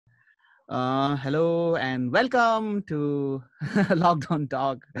Hello and welcome to Lockdown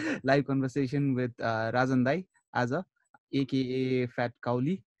Talk live conversation with Rajan Dai as a aka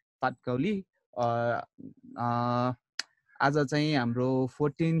PhatCowlee. Uh, uh, आज चाहिँ हाम्रो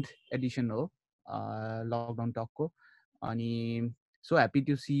 14th Edison हो lockdown टकको अनि so happy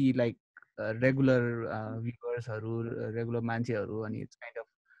to see like regular भ्युवर्सहरू regular मान्छेहरू अनि it's kind of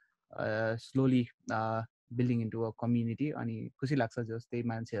slowly building into a community अनि खुसी लाग्छ जस्तै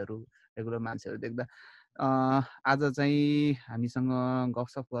मान्छेहरू रेगुलर मान्छेहरू देख्दा आज चाहिँ हामीसँग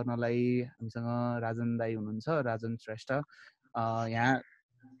गफसफ गर्नलाई हामीसँग राजन दाई हुनुहुन्छ राजन श्रेष्ठ यहाँ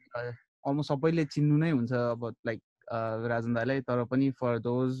अलमोस्ट सबैले चिन्नु नै हुन्छ अब लाइक राजन दाईलाई तर पनि for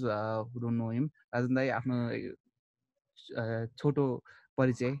those who don't know him Rajan दाई आफ्नो छोटो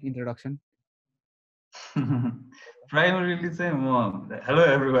परिचय इन्ट्रोडक्सन Primarily चाहिँ म hello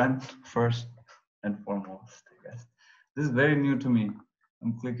everyone first and foremost I guess this is very new to me.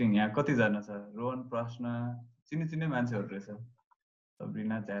 I'm clicking यहाँ कति जना छ रोहन प्रश्न चिन्ने मान्छेहरू रहेछ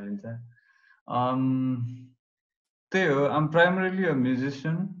सब्रिना च्यालिन्छ त्यही हो I'm primarily a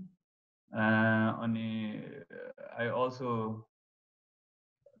musician अनि I also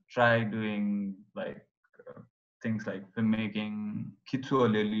try doing like things like filmmaking, kitsu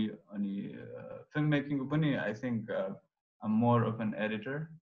aleli, ani filmmaking ko pani I think I'm more of an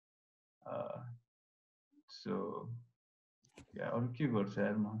editor. So yeah, aru ke garchu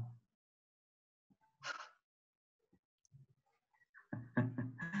yaar ma.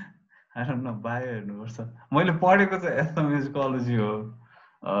 I don't know, bio हेर्नु पर्छ. मैले पढेको चाहिँ ethnomusicology हो.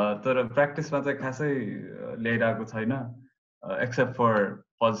 तर practice मा चाहिँ खासै ल्याइरहेको छैन except for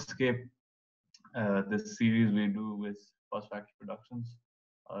Fuzzscape. This series we do with Post Factory Productions,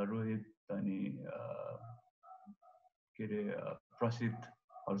 Rohit ani ke re Prasit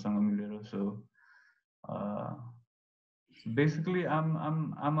haruसँग मिलेर. So basically I'm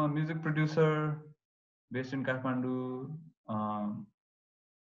a music producer based in Kathmandu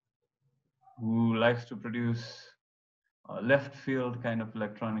who likes to produce left field kind of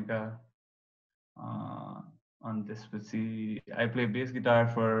electronica. On this I play bass guitar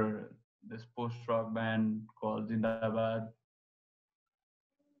for this post-rock band called Jindabaad,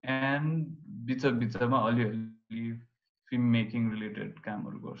 and बिचमा अलि filmmaking related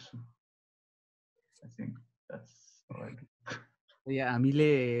कामहरु गर्छु. I think that's all I do. Yeah,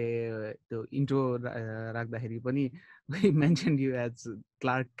 हामीले त्यो intro राख्दाखेरि पनि we mentioned you as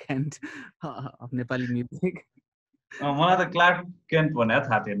Clark Kent of Nepali music. मलाई त Clark Kent भने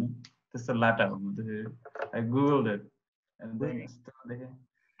थाहा थिएन त्यस्तो लाटा हो म त I googled it and then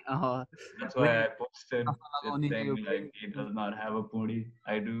that's why I posted it saying like he does not have a pudi.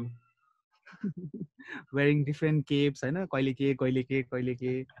 I do. Wearing different capes, हैन कहिले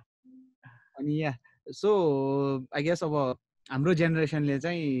के अनि yeah, so I guess अब हाम्रो जेनेरेसनले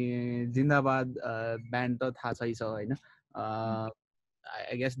चाहिँ जिन्दाबाद ब्यान्ड त थाहा छ हैन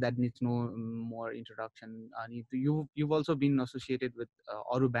I guess that needs no more introduction. अनि you've also been associated with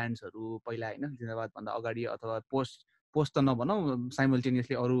अरु ब्यान्ड्सहरु पहिला हैन जिन्दाबाद भन्दा अगाडि अथवा पोस्ट त नभनौ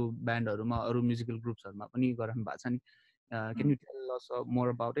साइमल्टेनियसली अरु ब्यान्डहरुमा अरु म्युजिकल ग्रुप्सहरुमा पनि गराउनु भएको छ नि. Can you tell us more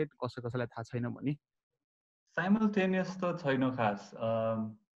about it? कसैलाई थाहा छैन भने साइमल्टेनियस त छैन खास.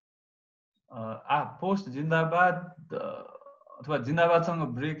 पोस्ट जिन्दाबाद अथवा जिन्दाबादसँग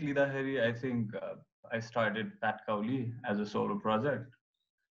ब्रेक लिँदाखेरि I think I started PhatCowlee as a solo project.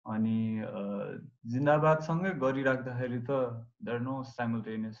 अनि जिन्दाबादसँगै गरिराख्दाखेरि त there are no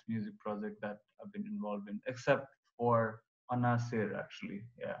simultaneous music project that I've been involved in except for Anaasir actually.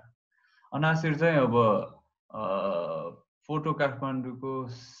 Yeah, Anaasir चाहिँ अब Photo Kathmanduko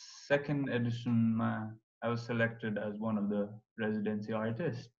second edition मा I was selected as one of the residency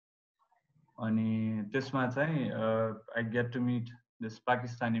artists. अनि त्यसमा चाहिँ I get to meet this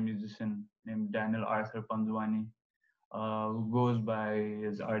Pakistani musician named Daniel Arthur Panjwani, who goes by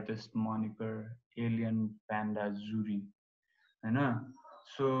his artist moniker Alien Panda Zuri.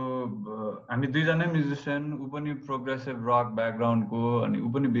 So हामी दुईजना musician, उ पनि progressive rock background को अनि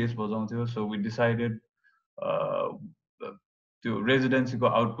उ पनि bass बजाउँथ्यो. So we decided त्यो residency को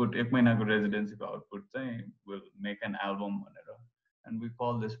output एक महिनाको residency को output चाहिँ will make an album भनेर. And we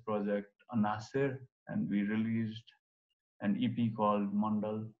call this project Anaasir, and we released an EP called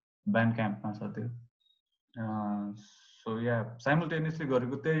Mandal. Bandcamp मा छ त्यो. So yeah, simultaneously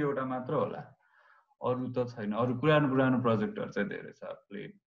गरेको त्यही एउटा मात्र होला. अरु त छैन. अरु पुरानो प्रोजेक्टहरु चाहिँ धेरै छ. I've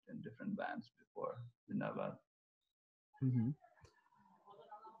played in different bands before Jindabaad.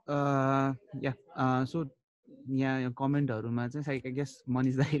 Yeah, so यहाँ कमेन्टहरुमा चाहिँ I guess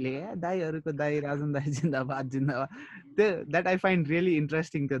मनिष दाइले दाइहरुको दाइ राजन दाइ जिन्दाबाद that I find really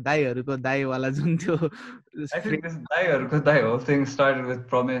interesting त्यो दाइहरुको दाइ वाला जुन थियो. I think this दाइहरुको दाइ whole thing started with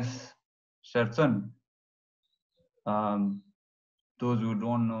Promise Sherson. Those who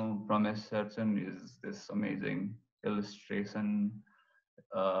don't know, Ramesh Sherson is this amazing illustration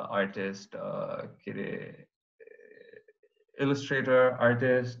artist, illustrator,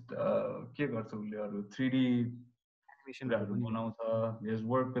 artist, के गर्छ उसले अरू 3D कुराहरू बनाउँछ. He has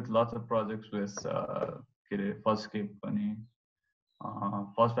worked with lots of projects with के अरे Fuzzscape पनि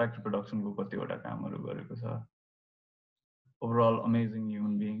Fuzz Factory Productions को कतिवटा कामहरू गरेको छ. Overall amazing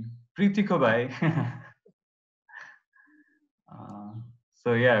human being. प्रीतिको भाइ.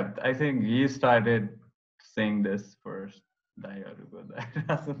 So yeah, I think he started saying this first.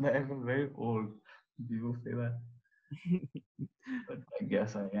 That's very old. People say that. But I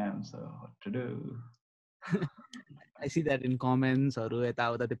guess I am, so what to do? I see that in comments or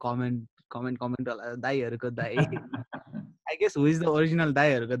the comment दाइहरुको दाइ. I guess who is the original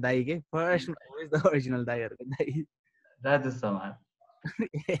दाइहरुको दाइ के? First who is the original दाइहरुको दाइ? Rajan Shrestha.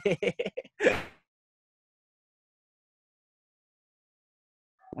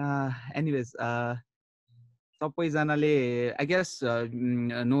 Anyways, सबैजनाले I guess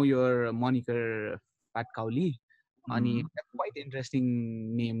know your moniker PhatCowlee. अनि quite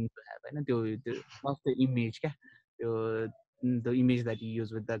interesting name to have हैन त्यो of the image क्या त्यो the image that you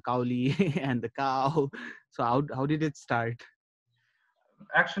use with the cowlee and the cow. So how did it start?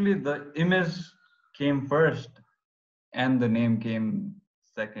 Actually, the image came first and the name came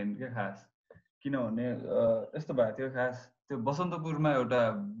second के खास किनभने यस्तो भएको थियो खास त्यो बसन्तपुरमा एउटा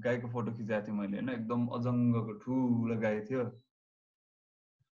गाईको फोटो खिचाएको थिएँ मैले हैन एकदम अजङ्गको ठुलो गाई थियो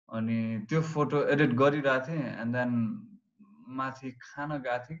अनि त्यो फोटो एडिट गरिरहेको थिएँ एन्ड देन माथि खान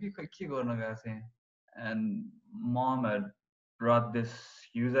गएको थिएँ कि के गर्न गएको थिएँ and momo had brought this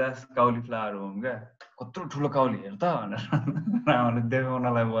huge ass काउली flower home क्या कत्रो ठुलो काउली हेर त भनेर आमाले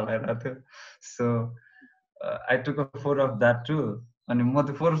देखाउनलाई बोलाइरहेको थियो so I took a photo of that too अनि म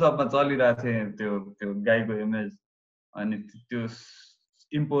त्यो फोटोसपमा चलिरहेको थिएँ त्यो त्यो गाईको इमेज अनि त्यो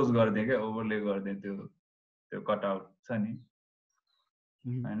इम्पोज गरिदिएँ क्या ओभरले गरिदिएँ त्यो त्यो कटआउट छ नि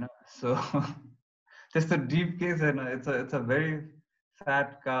हैन सो त्यस्तो डिप केही छैन it's a very fat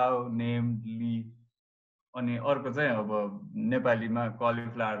cow named ली अनि अर्को चाहिँ अब नेपालीमा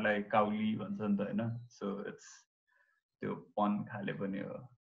कलिफ्लावरलाई काउली भन्छ नि त हैन सो इट्स त्यो पन खाले पनि हो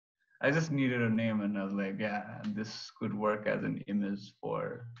I just needed a name and I was like, yeah, this could work as an image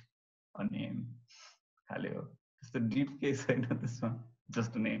for a name. Haleo. It's the deep case, I know this one.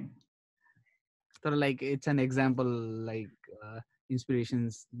 Just a name. So like it's an example like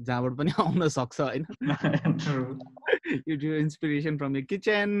inspirations जहाँबाट पनि आउन सक्छ हैन True. You do inspiration from your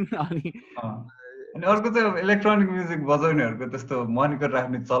kitchen अनि अनि अर्को चाहिँ electronic music बजाउनेहरूको त्यस्तो मनिकर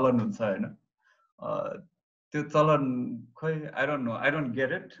राख्ने चलन हुन्छ हैन त्यो चलन खै I don't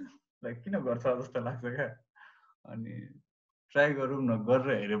get it like किन गर्छ जस्तो लाग्छ क्या अनि ट्राई गरौँ न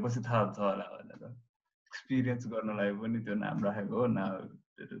गरेर हेरेपछि थाहा हुन्छ होला भनेर एक्सपिरियन्स गर्नलाई पनि त्यो नाम राखेको हो now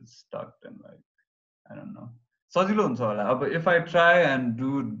it is stock and like I don't know सजिलो हुन्छ होला अब if I try and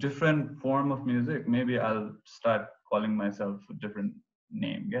do different form of music maybe I start calling myself different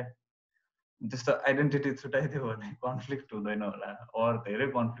name क्या त्यस्तो आइडेन्टिटी छुट्याइदियो भने कन्फ्लिक्ट हुँदैन होला अर धेरै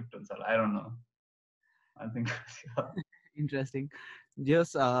कन्फ्लिक्ट हुन्छ होला I don't know I think interesting.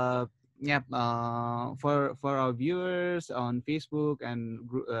 Just yeah, for our viewers on Facebook and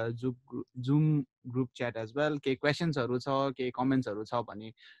Zoom group chat as well. के क्वेशन्सहरु छ के कमेन्ट्सहरु छ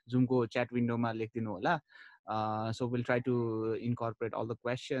भने Zoom को chat window मा लेखिदिनु होला. So we'll try to incorporate all the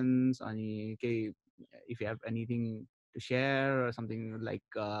questions अनि के if you have anything to share or something like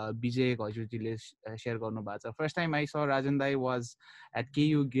BJ Gojutile share garnu bhacha cha. First time I saw Rajan Dai was at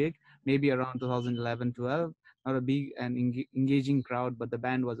KU gig, maybe around 2011-12. Not a big and engaging crowd, but the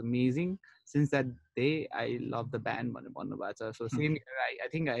band was amazing. Since that day, I love the band. So same here, I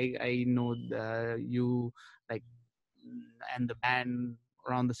think I know you like and the band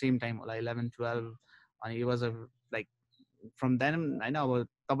around the same time, like 11-12. And it was a like from then I know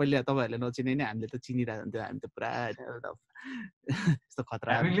तपाईहरुले नचिने नि हामीले त चिनिरहेको हुन्थ्यो हामी त पुरा यस्तो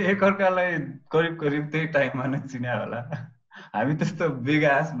खतरा हामीले एकअर्कालाई करिब करिब त्यही टाइममा नै चिन्या होला हामी त्यस्तो बिग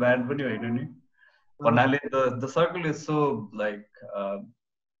एस ब्यान्ड पनि होइन नि भन्नाले the circle is so like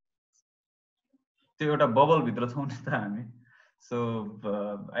त्यो एउटा बबल भित्र छौं नि त हामी so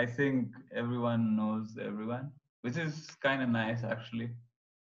I think everyone knows everyone which is kind of nice actually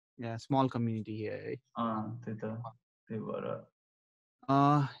yeah small community here है त्यही त त्यही भएर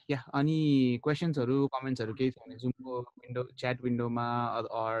yeah अनि क्वेशन्सहरु कमेन्ट्सहरु केही छ भने जुमको विन्डो च्याट विन्डोमा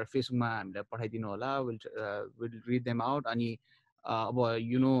अर फेसबुकमा हामीलाई पठाइदिनु होला विल रिड देम आउट अनि अब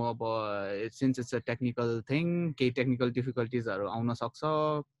यु नो अब since it's a technical thing केही टेक्निकल डिफिकल्टिजहरु आउन सक्छ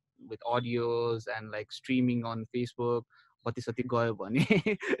with audios and like streaming on Facebook बत्ती सत्ती गयो भने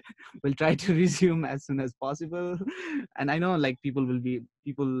we'll try to resume as soon as possible. And I know like people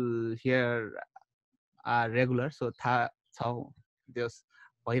here are regular, so थाहा छ त्यस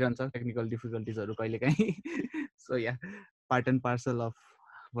भइरहन्छ टेक्निकल डिफिकल्टिजहरू कहिलेकाहीँ. So yeah, part and parcel of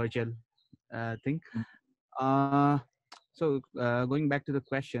virtual thing. So going back to the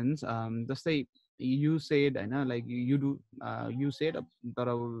questions, जस्तै you said, I know, like you said, but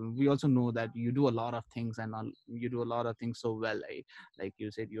we also know that you do a lot of things, and you do a lot of things so well. Like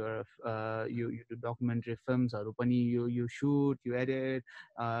you said, you do documentary films, you shoot, you edit,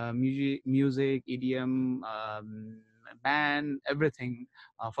 music, EDM, band, everything,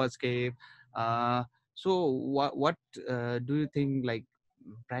 Fuzzscape. So what do you think, like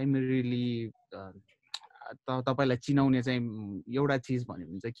primarily तपाईलाई चिनाउने चाहिँ एउटा चिज भन्यो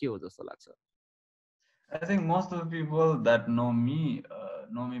भने चाहिँ के हो जस्तो लाग्छ? I think most of the people that know me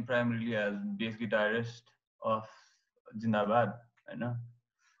primarily as bass guitarist of Jindabaad, होइन.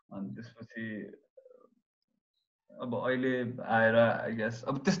 अनि त्यसपछि अब अहिले आएर आई गेस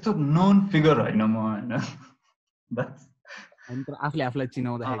अब त्यस्तो नोन फिगर होइन म, होइन. तर आफूले आफूलाई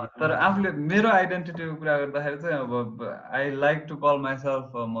चिनाउँदाखेरि तर आफूले मेरो आइडेन्टिटीको कुरा गर्दाखेरि चाहिँ अब I like to call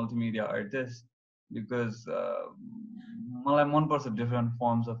myself multimedia artist because मलाई मनपर्छ different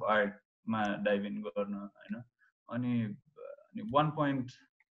firms of आर्टमा dive in गर्न, होइन. अनि one point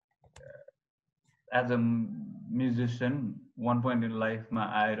as a musician one point in लाइफमा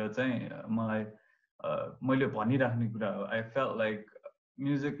आएर चाहिँ मलाई मैले भनिराख्ने कुरा हो, आई फेल्ट लाइक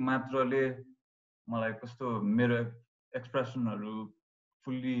म्युजिक मात्रले मलाई कस्तो मेरो एक्सप्रेसनहरू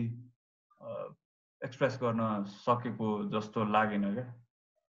फुल्ली एक्सप्रेस गर्न सकेको जस्तो लागेन क्या.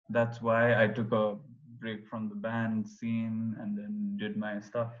 That's why I took a break from the band scene and then did my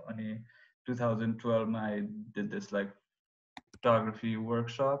stuff. अनि 2012 मा I did this like photography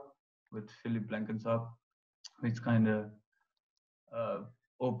workshop with Philip Blankenship, which kind of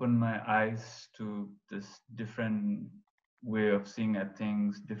opened my eyes to this different way of seeing at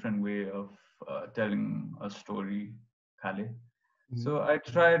things, different way of telling a story, Khale. So I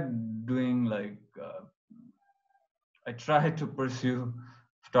tried doing like I tried to pursue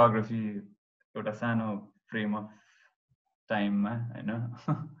photography एउटा सानो frame of time मा, होइन.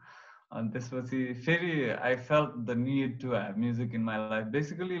 अनि त्यसपछि फेरि I felt the need to have music in my life.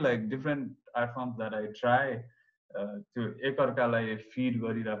 Basically like different art forms that I try त्यो एकअर्कालाई feed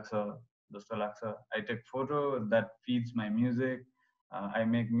गरिराख्छ जस्तो लाग्छ. I take photo that feeds my music. I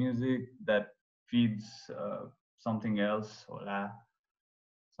make music that feeds something else होला,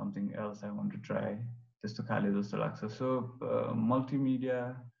 something else I want to try. त्यस्तो खाले जस्तो लाग्छ. So multimedia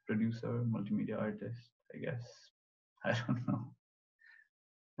producer, multimedia artist, I guess. I don't know.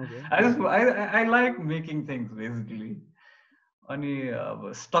 Okay. I like making things basically. अनि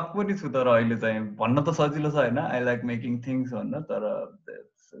अब stock पनि छु तर अहिले चाहिँ भन्न त सजिलो छ, होइन. I like making things भन्न, तर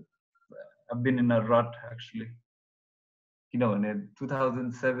I've been in a rut actually. किनभने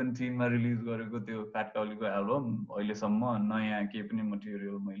 2017 मा रिलिज गरेको त्यो फ्याटकाउलीको एल्बम अहिलेसम्म नयाँ केही पनि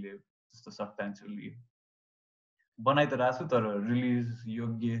मटेरियल मैले त्यस्तो सब्स्टान्सियली बनाइ त राख्छु तर रिलिज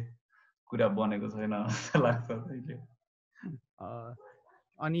योग्य कुरा बनेको छैन जस्तो लाग्छ अहिले.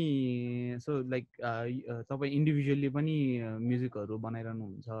 अनि सो लाइक तपाईँ इन्डिभिजुअली पनि म्युजिकहरू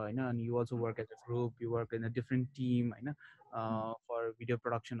बनाइरहनुहुन्छ, होइन. अनि you also work as a group, you work in a different team, होइन. फर भिडियो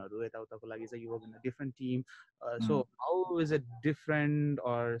प्रडक्सनहरू यताउताको लागि चाहिँ you work in a different team. So how is it different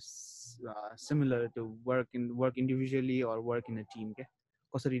or similar to work individually or work in a team? क्या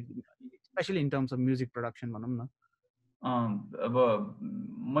कसरी, specially in terms of music production भनौँ न. अब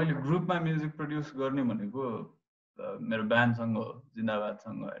मैले ग्रुपमा म्युजिक प्रड्युस गर्ने भनेको मेरो ब्यान्डसँग हो,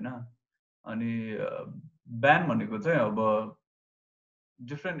 जिन्दाबादसँग, होइन. अनि ब्यान्ड भनेको चाहिँ अब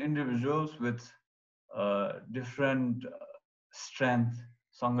different individuals with different strength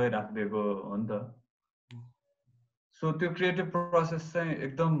सँगै राखिदिएको हो नि त. सो त्यो क्रिएटिभ प्रोसेस चाहिँ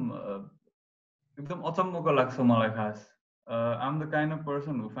एकदम अचम्मको लाग्छ मलाई खास. I'm the kind of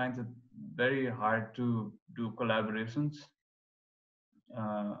person who finds it very hard to do collaborations.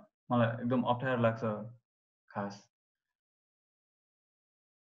 मलाई एकदम अप्ठ्यारो लाग्छ खास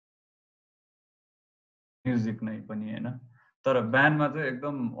म्युजिक नै पनि, होइन. तर ब्यान्डमा चाहिँ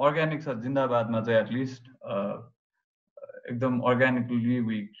एकदम अर्ग्यानिक छ. जिन्दाबादमा चाहिँ एटलिस्ट एकदम organically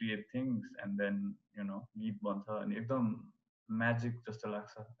we create things and then you know गीत बन्छ अनि एकदम म्याजिक जस्तो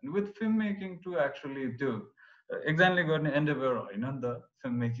लाग्छ. अनि with film making to actually त्यो एकजनाले गर्ने एन्डेभर होइन नि त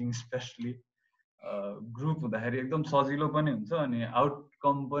फिल्म मेकिङ. स्पेसली ग्रुप हुँदाखेरि एकदम सजिलो पनि हुन्छ अनि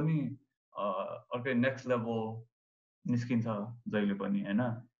आउटकम पनि अर्कै नेक्स्ट लेभल निस्किन्छ जहिले पनि, होइन.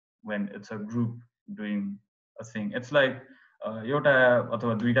 When it's a group doing a thing, it's like एउटा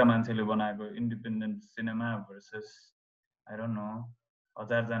अथवा दुईटा मान्छेले बनाएको independent cinema versus I don't know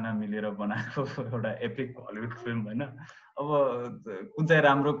 1000 जना मिलेर बनाएको एउटा एपिक हलिउड फिल्म हैन अब कुन चाहिँ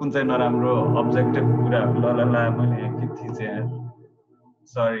राम्रो कुन चाहिँ नराम्रो अब्जेक्टिभ कुरा ल ल ल मैले के थिचे यार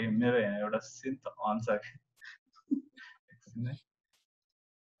सरी मेरो यहाँ एउटा सिन्थ अन छ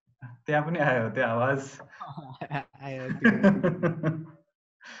त्यहाँ पनि आयो त्यो आवाज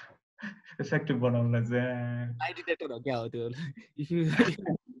इफेक्टिभ बनाउनलाई चाहिँ lie detector हो क्या हो त्यो if you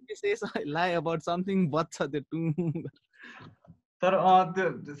say lie about something बच्छ त्यो टु तर त्यो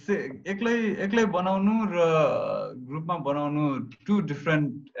एक्लै एक्लै बनाउनु र ग्रुपमा बनाउनु टु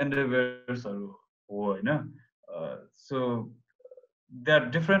डिफरेन्ट एन्डेभर्सहरू हो होइन so they are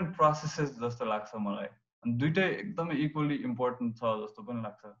different processes जस्तो लाग्छ मलाई अनि दुइटै एकदमै इक्वली इम्पोर्टेन्ट छ जस्तो पनि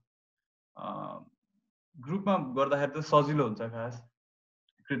लाग्छ ग्रुपमा गर्दाखेरि त सजिलो हुन्छ खास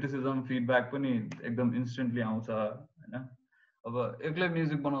क्रिटिसिजम फिडब्याक पनि एकदम इन्स्टेन्टली आउँछ होइन अब एक्लै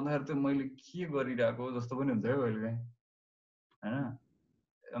म्युजिक बनाउँदाखेरि चाहिँ मैले के गरिरहेको जस्तो पनि हुन्छ है कहिलेकाहीँ होइन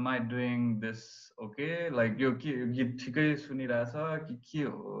am I doing this okay like यो के गीत ठिकै सुनिरहेछ कि के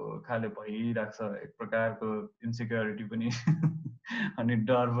हो खाले भइरहेको छ एक प्रकारको इन्सिक्योरिटी पनि अनि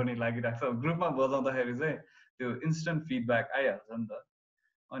डर पनि लागिरहेको छ ग्रुपमा बजाउँदाखेरि चाहिँ त्यो इन्स्टेन्ट फिडब्याक आइहाल्छ नि त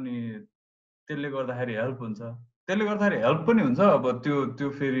अनि त्यसले गर्दाखेरि हेल्प हुन्छ त्यसले गर्दाखेरि हेल्प पनि हुन्छ अब त्यो त्यो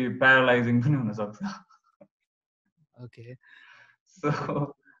फेरि प्यारालाइजिङ पनि हुनसक्छ okay so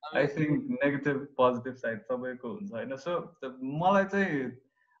I think negative positive side सबैको हुन्छ होइन सो मलाई चाहिँ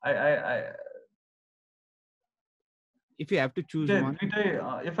I if you have to choose one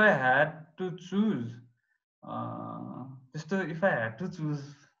if I had to choose just if I had to choose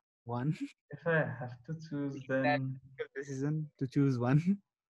one if I have to choose then that decision to choose one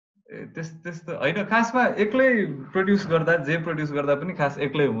त्यस्तो होइन खासमा एक्लै produce गर्दा जे produce गर्दा पनि खास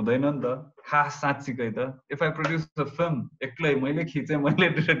एक्लै हुँदैन नि त खास साँच्चीकै त if I produce the film एक्लै मैले खिचेँ मैले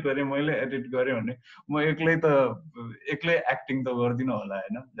डिरेक्ट गरेँ मैले एडिट गरेँ भने म एक्लै एक्टिङ त गर्दिनँ होला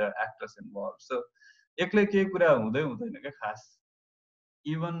होइन द एक्टर्स इन्भल्भ सो एक्लै केही कुरा हुँदैन क्या खास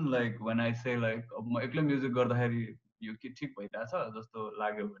even like one I say like अब म एक्लै म्युजिक गर्दाखेरि यो के ठिक भइरहेछ जस्तो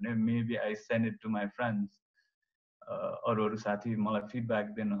लाग्यो भने maybe I send it to my friends अरू साथी मलाई फिडब्याक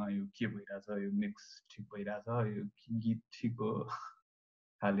दिएन यो के भइरहेछ यो मिक्स ठिक भइरहेछ यो गीत ठिक हो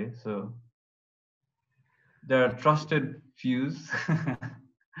खाले so there are trusted fuse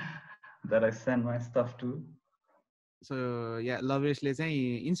that I send my stuff to. So yeah, Loveishले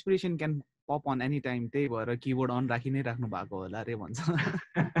चाहिँ inspiration can pop on any time त्यही भएर कीबोर्ड अन राखि नै राख्नु भएको होला रे भन्छ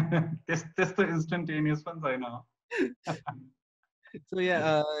त्यस्तो इन्स्टेन्टेनियस पनि छैन So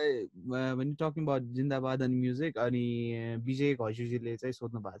yeah, when you're talking about Jindabaad and music, अनि विजय घैसुजीले चाहिँ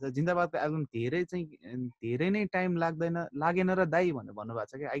सोध्नु भएको छ जिन्दाबादको एल्बम धेरै नै टाइम लागेन र दाइ भनेर भन्नुभएको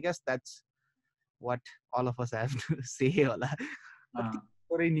छ कि I guess that's what all of us have to say होला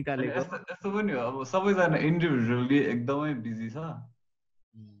थोरै निकालेको यस्तो पनि हो अब सबैजना इन्डिभिजुअली एकदमै बिजी छ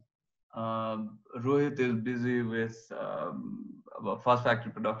रोहित इज बिजी विथ अब फर्स्ट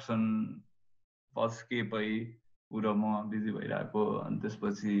फ्याक्ट्री प्रोडक्सन फजस्केप र म बिजी भइरहेको अनि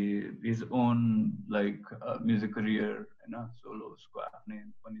त्यसपछि हिज ओन लाइक म्युजिक करियर होइन सोलो उसको आफ्नै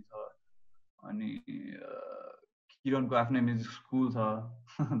पनि छ अनि किरणको आफ्नै म्युजिक स्कुल छ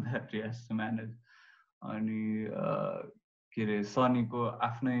that he has to manage अनि के अरे सनीको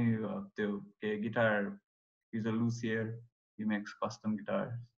आफ्नै त्यो के guitar is a लुसियर he makes custom guitar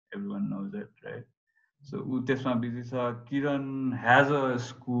everyone knows it right so ऊ त्यसमा बिजी छ किरण ह्याज अ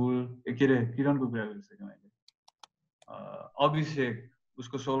स्कुल के अरे किरणको कुरा गरिसकेँ मैले अभिषेक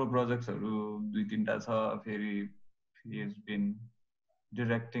उसको सोलो प्रोजेक्ट्सहरू 2-3टा छ फेरि he has been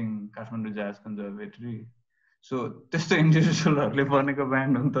डिरेक्टिङ Kathmandu jazz कन्जर्भेटरी so त्यस्तो इन्डिभिजुअलहरूले बनेको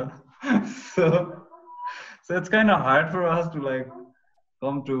ब्यान्ड हो नि त so it's kind of hard for us to like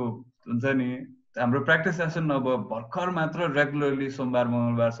come to हुन्छ नि हाम्रो प्र्याक्टिस सेसन अब भर्खर मात्र रेगुलरली सोमबार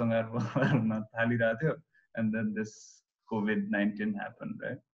मङ्गलबार हुन थालिरहेको थियो and then this COVID-19 happen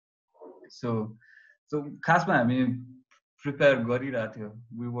right so खासमा हामी प्रिपेयर गरिरहेको थियो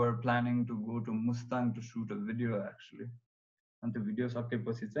we were planning to go to Mustang to suit a video actually अनि त्यो भिडियो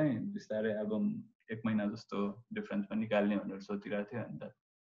सकेपछि चाहिँ बिस्तारै एल्बम 1 महिना जस्तो डिफरेन्समा निकाल्ने भनेर सोचिरहेको थियो अनि that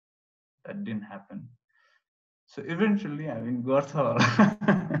didn't happen so eventually हामी गर्छ होला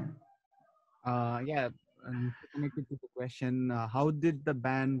yeah connected to the question how did the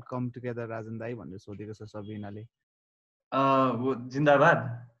band come together Rajan dai भनेर सोधेको छ सबिनाले जिन्दाबाद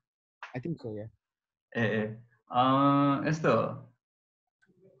I think so yeah यस्तो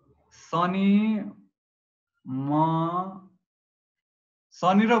सनी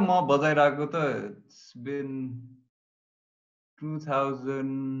र म बजाइरहेको त इट्स बिन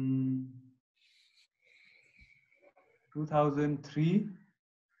 2003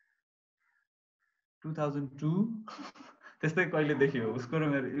 2002 त्यस्तै कहिलेदेखि हो उसको र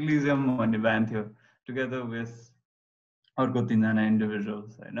मेरो इलिजियम भन्ने ब्यान्ड थियो टुगेदर विथ अर्को 3जना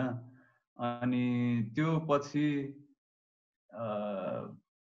इन्डिभिजुअल्स होइन अनि त्यो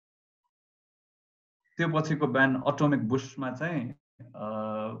पछिको ब्यान्ड अटोमिक बुस्टमा चाहिँ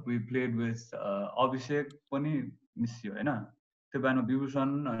वी प्लेड विथ अभिषेक पनि मिसियो होइन त्यो ब्यान्डमा विभूषण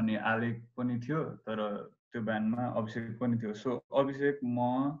अनि आलेख पनि थियो तर त्यो ब्यान्डमा अभिषेक पनि थियो सो अभिषेक म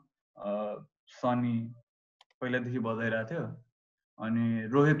सनी पहिलादेखि बजाइरहेको थियो अनि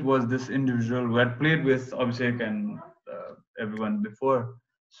Rohit was this individual who had played with Abhishek and every one before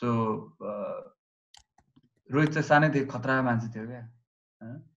so Rohit चाहिँ सानैदेखि खतरा मान्छे थियो क्या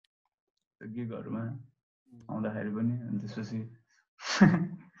त्यो गिगहरूमा आउँदाखेरि पनि अनि त्यसपछि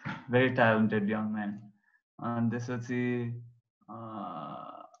भेरी ट्यालेन्टेड यङ म्यान अनि त्यसपछि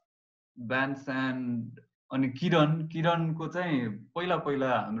ब्यान्ड स्यान्ड अनि किरणको चाहिँ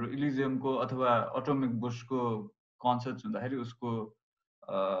पहिला हाम्रो इलिजियमको अथवा अटोमिक बुस्टको कन्सर्ट्स हुँदाखेरि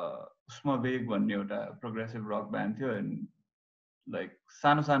उसमा वेग भन्ने एउटा प्रोग्रेसिभ रक ब्यान्ड थियो एन्ड लाइक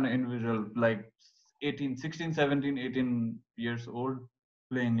सानो individual like 16, 17, 18 years old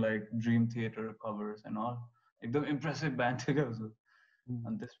playing like Dream Theater covers and all. एकदम इम्प्रेसिभ ब्यान्ड थियो क्या उसको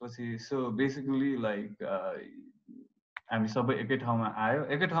अनि त्यसपछि सो बेसिकली लाइक हामी सबै एकै ठाउँमा आयो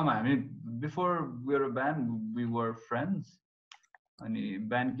एकै ठाउँमा हामी before were band we were friends अनि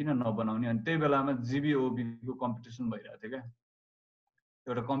ब्यान्ड किन नबनाउने अनि त्यही बेलामा जिबिओबीको कम्पिटिसन भइरहेको थियो क्या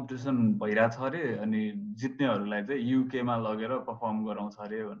एउटा कम्पिटिसन भइरहेको छ अरे अनि जित्नेहरूलाई चाहिँ युकेमा लगेर पर्फर्म गराउँछ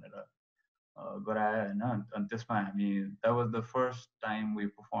अरे भनेर गरायो होइन अनि त्यसमा हामी that was the first time we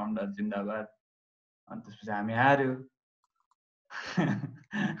perform at जिन्दाबाद अनि त्यसपछि हामी हार्यो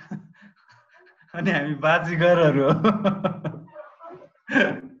अनि हामी बाजीगरहरू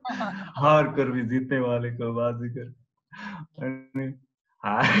हर कर्मी जित्ने वालेको बाजीगर अनि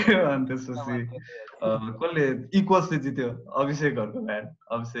हार्यो अनि त्यसपछि कसले इक्वल्सले जित्यो अभिषेकहरूको band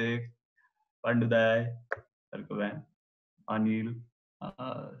Abhishek पाण्डुदाईहरूको band Anil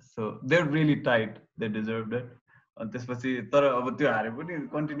so there really tight they deserve it अनि त्यसपछि तर अब त्यो हारे पनि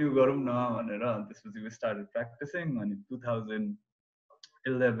कन्टिन्यू गरौँ न भनेर अनि त्यसपछि वी स्टार्टेड प्र्याक्टिसिङ अनि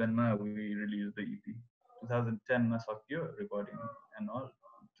 2011 मा वी रिलिज द इपी 2010 मा सकियो रेकर्डिङ एन्ड अल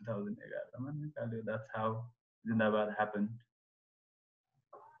 2011 मा निकाल्यो that's how Zindabad happen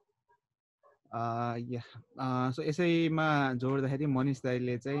so यसैमा जोड्दाखेरि मनिष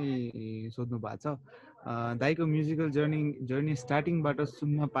दाईले चाहिँ सोध्नु भएको छ दाईको म्युजिकल जर्नी स्टार्टिङबाट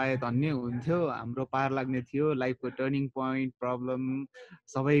सुन्न पाए धन्य हुन्थ्यो हाम्रो पार लाग्ने थियो लाइफको टर्निङ पोइन्ट प्रब्लम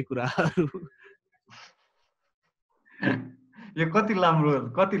सबै कुराहरू यो कति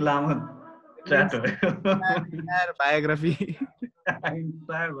लामो च्याट हो बायोग्राफी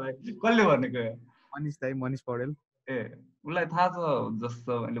कसले भनेको मनिष दाई मनिष पौडेल ए उसलाई थाहा छ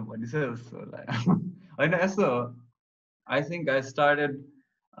जस्तो मैले भनिसकेँ जस्तो होइन यस्तो आई थिङ्क आई स्टार्टेड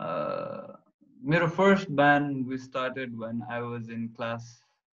मेरो first band we started when I was in class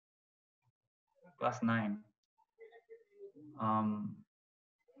 9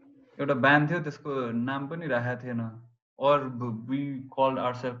 एउटा ब्यान्ड थियो त्यसको नाम पनि राखेको थिएन or we called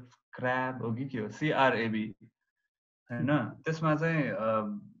ourselves crab हो कि के हो CRAB होइन त्यसमा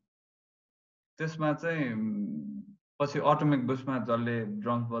चाहिँ पछि अटोमिक बुस्टमा जसले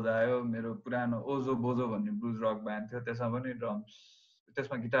ड्रम्स बजायो मेरो पुरानो ओजो बोजो भन्ने ब्लुज रक ब्यान्ड थियो त्यसमा पनि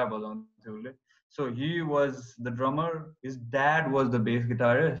त्यसमा गिटार बजाउँथ्यो उसले so he was the drummer his dad was the bass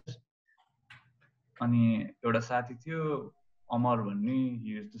guitarist अनि एउटा साथी थियो अमर भन्ने ही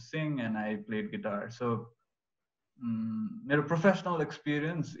use to sync and I played guitar so मेरो प्रोफेसनल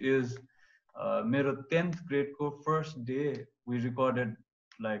एक्सपिरियन्स इज मेरो 10th ग्रेडको first day we recorded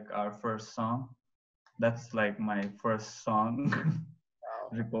like our first song that's like my first song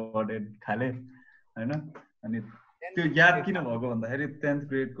recorded खाले होइन अनि त्यो याद किन भएको भन्दाखेरि 10th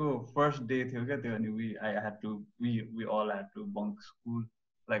ग्रेडको फर्स्ट डे थियो क्या त्यो अनि we all had to bunk school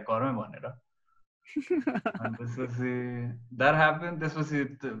like घरमै भनेर अनि त्यसपछि द्याट ह्यापन त्यसपछि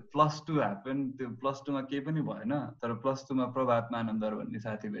 +2 ह्यापन त्यो +2मा केही पनि भएन तर +2मा प्रभात मानन्दर भन्ने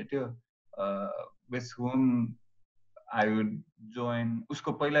साथी भेट्यो with whom I would join उसको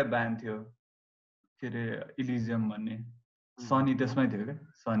पहिला ब्यान्ड थियो के अरे इलिजियम भन्ने सनी त्यसमै थियो क्या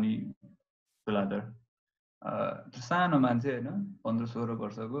सनी तुलाधर सानो मान्छे होइन 15-16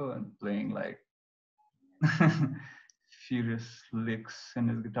 वर्षको playing like serious लिक्स in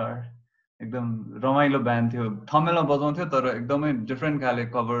his guitar एकदम रमाइलो ब्यान्ड थियो थमेलमा बजाउँथ्यो तर एकदमै डिफ्रेन्ट खाले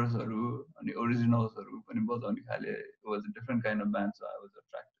कभर्सहरू अनि ओरिजिनल्सहरू पनि बजाउने खाले was a different kind of band so I was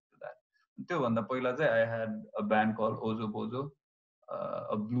attracted to that त्योभन्दा पहिला चाहिँ I had a band call ओजो बोजो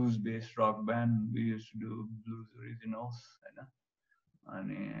a blues based rock band we used to do blues originals होइन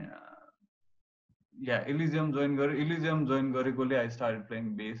अनि yeah, Elysium join गरेकोले I started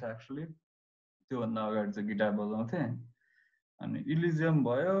playing bass actually. त्योभन्दा अगाडि चाहिँ गिटार बजाउँथेँ अनि Elysium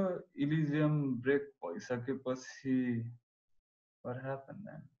भयो. Elysium break भइसकेपछि what happened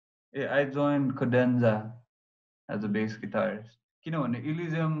then? I joined Cadenza as a bass guitarist. किनभने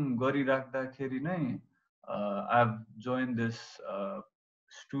Elysium गरिराख्दाखेरि नै I've joined this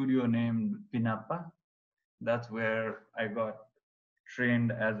studio named Pinappa. That's where I got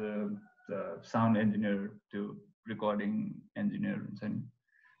trained as a sound engineer to recording engineer.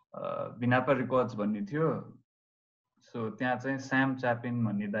 Pinappa Records भन्ने थियो. So त्यहाँ चाहिँ Sam Chapin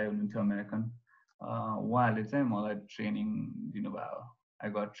भन्ने दाइ हुनुहुन्थ्यो American. उहाँले चाहिँ मलाई ट्रेनिङ दिनुभयो. I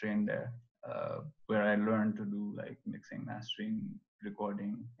got trained there where I learned to do like mixing, mastering,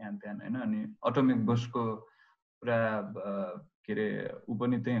 recording and then अनि Atomic Bush को पुरा के अरे उ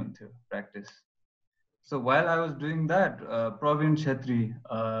पनि त्यही हुन्थ्यो practice. So while I was doing that, Praveen Chetri,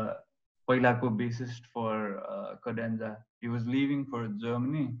 पहिलाको bassist for Cadenza, he was leaving for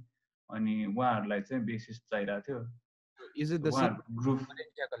Germany. अनि उहाँहरूलाई चाहिँ bassist चाहिरहेको थियो. Is it the same Groove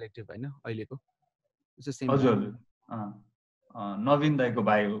Media Collective हैन अहिलेको? It's the same. हजुर. नवीन दाइको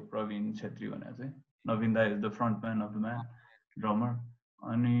भाइ हो प्रवीण छेत्री भने चाहिँ. नवीन दाइ is the frontman of the band, drummer.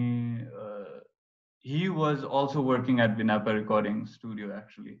 अनि he was also working at Vinapa Recording Studio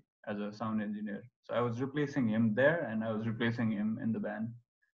actually as a sound engineer. So I was replacing him there and I was replacing him in the band.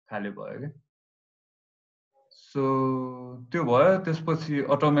 खाले भयो के. So त्यो भयो. त्यसपछि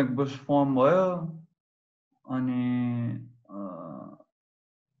Atomic Bush form भयो. अनि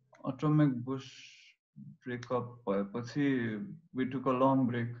Atomic Bush breakup भएपछि we took a long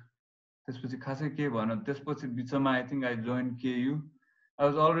break. त्यसपछि खासै के भएन. त्यसपछि बिचमा I think I joined KU. I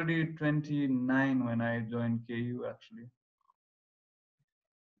was already 29 when I joined KU actually.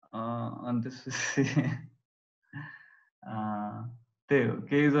 And this is त्यही हो.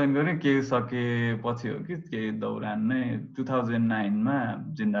 KU join गरेँ. KU सकेपछि हो कि केही दौरान नै 2009 मा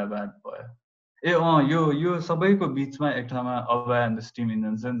जिन्दाबाद भयो. यो सबैको बिचमा एक ठाउँमा अबा एन्ड द स्टिम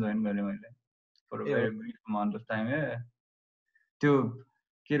इन्जन्स जोइन गरेँ मैले for a very brief amount of time. त्यो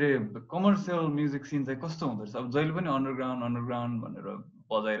के अरे कमर्सियल म्युजिक सिन चाहिँ कस्तो हुँदो रहेछ. अब जहिले पनि अन्डरग्राउन्ड भनेर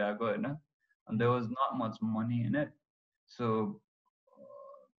बजाइरहेको होइन. And there was not much money in it. So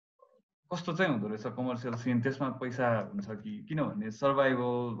कस्तो चाहिँ हुँदो रहेछ कमर्सियल सिन. त्यसमा पैसा हुन्छ कि किनभने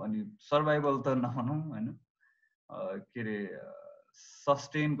सर्भाइभल त नभनौँ होइन. के अरे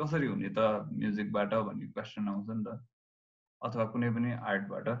सस्टेन कसरी हुने त म्युजिकबाट भन्ने क्वेसन आउँछ नि त. अथवा कुनै पनि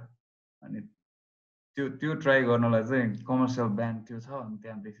आर्टबाट. अनि त्यो ट्राई गर्नलाई चाहिँ कमर्सियल ब्यान्ड त्यो छ अनि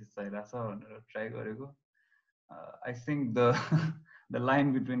त्यहाँ बेसिस चाहिरहेको छ भनेर ट्राई गरेको. I think the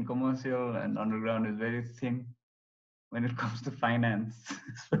line between commercial and underground is very thin when it comes to finance,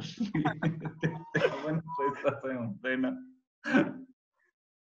 especially when पैसा चाहिँ हुँदैन.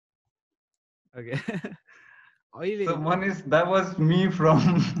 Okay. So that was me from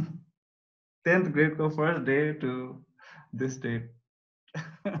 10th grade को first day to this date.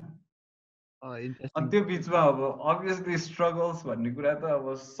 अनि त्यो बिचमा अब obviously struggles भन्ने कुरा त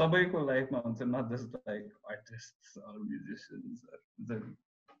अब सबैको लाइफमा हुन्छ, not just like artists or musicians.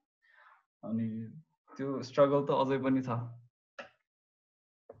 अनि त्यो struggle त अझै पनि छ,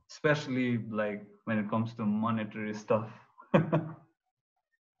 especially like when it comes to monetary stuff.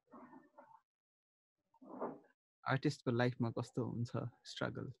 Artist को लाइफमा कस्तो हुन्छ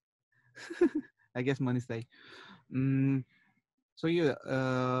स्ट्रगल? I guess मनिष दाइ. सो यो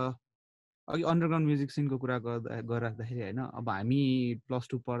अघि अन्डरग्राउन्ड म्युजिक सिनको कुरा गरिराख्दाखेरि होइन, अब हामी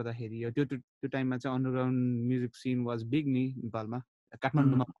 +2 पढ्दाखेरि त्यो टाइममा चाहिँ underground music scene was big नि नेपालमा,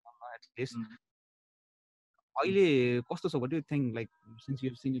 काठमाडौँमा एटलिस्ट. अहिले कस्तो छ? What do you think, like since you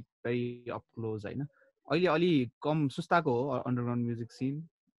have seen it very up close होइन, अहिले अलि कम सुस्ताको हो underground music scene?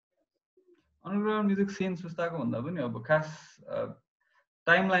 Underground music scene सुस्ताको भन्दा पनि अब खास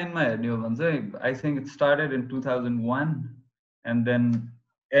टाइमलाइनमा हेर्ने हो भने चाहिँ I think it started in 2001 and then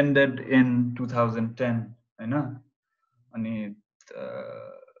ended in 2010 हैन. अनि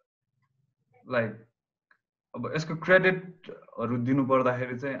लाइक अब यसको क्रेडिटहरु दिनु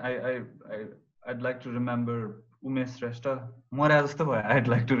पर्दाखेरि चाहिँ I'd like to remember Umesh Shrestha. मरे जस्तो भयो.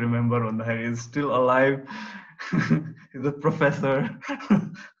 I'd like to remember भन्दाखेरि he's still alive. He's a professor.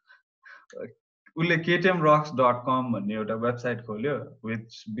 उसले ktmrocks.com भन्ने एउटा वेबसाइट खोल्यो,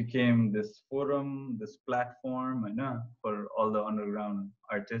 which became this forum, this platform हैन, for all the underground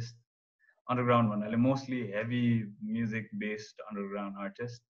artists. Underground भन्नाले mostly heavy music based underground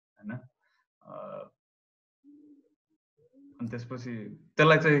artists हैन. अनि त्यसपछि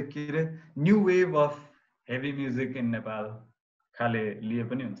त्यसलाई चाहिँ के रे new wave of heavy music in Nepal खाले लिए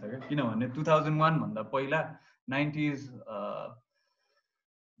पनि हुन्छ क्या. किनभने 2001 भन्दा पहिला 90s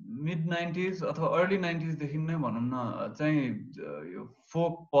मिड 90s अथवा अर्ली 90s देखि नै भनौँ न चाहिँ यो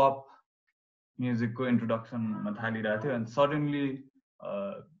फोक पप म्युजिकको इन्ट्रोडक्सन हुन थालिरहेको थियो अनि सडनली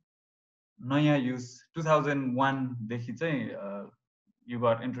नयाँ युज 2001 देखि चाहिँ you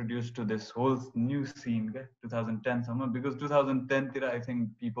got introduced to this whole new scene 2010 सम्म because 2010 तिर I think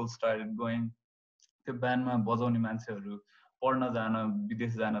people started going त्यो ब्यान्डमा बजाउने मान्छेहरू पढ्न जान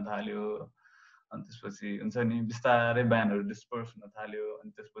विदेश जान थाल्यो अनि त्यसपछि हुन्छ नि बिस्तारै ब्यान्डहरू डिस्पर्स हुन थाल्यो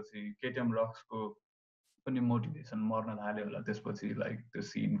अनि त्यसपछि केटिएम रक्सको पनि मोटिभेसन मर्न थाल्यो होला त्यसपछि लाइक त्यो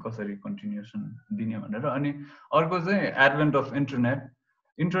सिन कसरी कन्टिन्युसन दिने भनेर अनि अर्को चाहिँ एडभेन्ट अफ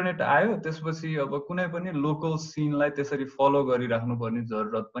इन्टरनेट आयो त्यसपछि अब कुनै पनि लोकल सिनलाई त्यसरी फलो गरिराख्नु पर्ने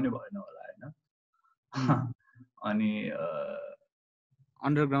जरुरत पनि भएन होला हैन अनि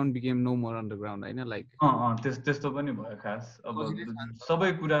underground became no more underground हैन लाइक त्यस्तो पनि भयो खास अब सबै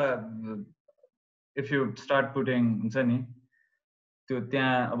कुरा इफ यु स्टार्ट पुटिङ हुन्छ नि त्यो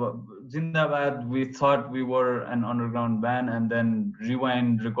त्यहाँ अब जिन्दाबाद we thought we were an underground band and then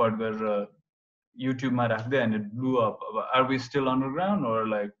rewind record गरेर युट्युबमा राख्दै अनि ब्लू अप अब are we still underground or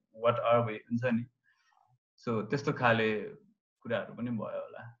like what are we हुन्छ नि सो त्यस्तो खाले कुराहरू पनि भयो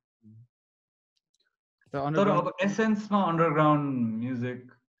होला तर अब एसेन्समा अन्डरग्राउन्ड म्युजिक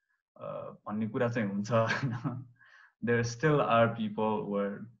भन्ने कुरा चाहिँ हुन्छ there still are people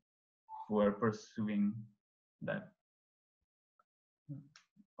who are pursuing that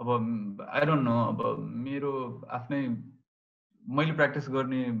अब I don't know अब मेरो आफ्नै मैले प्र्याक्टिस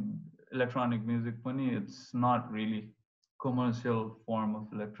गर्ने इलेक्ट्रोनिक म्युजिक पनि it's not really commercial form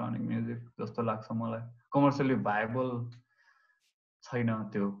of electronic music जस्तो लाग्छ मलाई कमर्सियली भाइबल छैन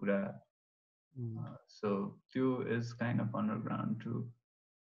त्यो कुरा so त्यो is kind of underground too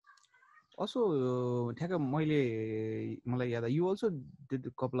also ठ्याक्क मलाई याद you also did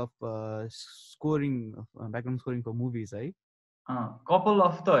a couple of scoring background scoring for movies है couple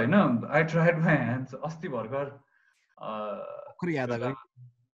of त हैन I tried my hands अस्ति भर्खर याद आयो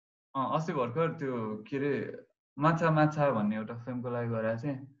अस्ति भर्खर त्यो के रे माछा माछा भन्ने एउटा फिल्मको लागि गरेको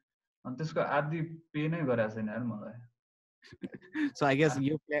थिएँ अनि त्यसको आधी पे नै गरेको छैन यार मलाई so I guess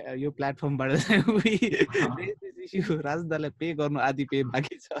यो प्लेटफर्मबाट राजन दाइलाई पे गर्नु आधी पे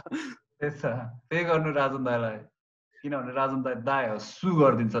बाँकी छ त्यसो पे गर्नु राजन दाइलाई किनभने राजन दाइ हो सु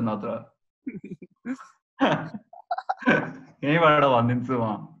गरिदिन्छ नत्र यहीँबाट भनिदिन्छु म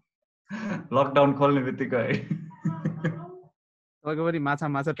लकडाउन खोल्ने बित्तिकै तपाईँको पनि माछा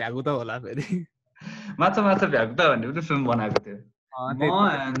माछा भ्यागु त होला फेरि माछा माछा भ्यागु त भन्ने पनि फिल्म बनाएको थियो म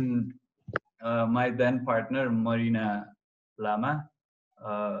and my then partner marina लामा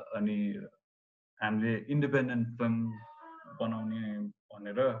अनि हामीले इन्डिपेन्डेन्ट फिल्म बनाउने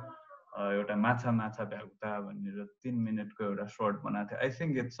भनेर एउटा माछा माछा भ्यागुता भनेर 3 मिनटको एउटा सर्ट बनाएको थियो I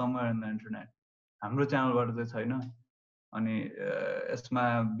think it's somewhere in the internet हाम्रो च्यानलबाट चाहिँ छैन अनि यसमा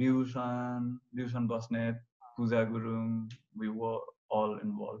बिउसन बस्नेत पूजा Gurung we were all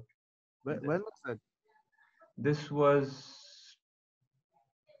involved. When was that? This was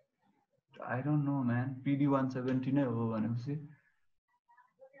I don't know man PD 170 नै हो भनेपछि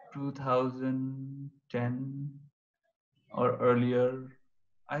 2010 or earlier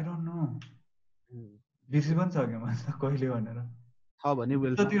I don't know बिर्सि पनि सक्यो म कहिले भनेर छ भने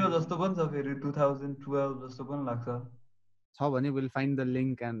त्यतितिर जस्तो पनि छ फेरि 2012 जस्तो पनि लाग्छ छ भने we'll find the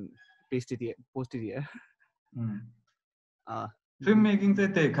link and post it here film making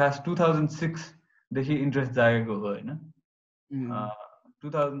चाहिँ त्यही खास 2006 देखि इन्ट्रेस्ट जागेको हो हैन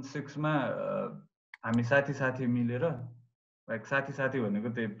 2006 मा हामी साथी मिलेर लाइक साथी भनेको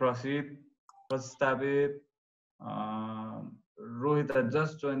त्यही प्रस्तावित Rohit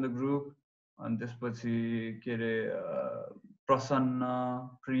just join the group अनि त्यसपछि के रे प्रसन्न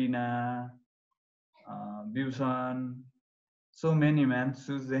प्रिना बिउसन सो मेनी म्यान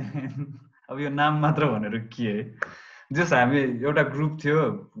सुजेन अब यो नाम मात्र भनेर के है जस्ट हामी एउटा ग्रुप थियो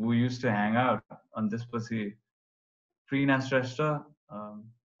who used to hang out अनि त्यसपछि प्रिना श्रेष्ठ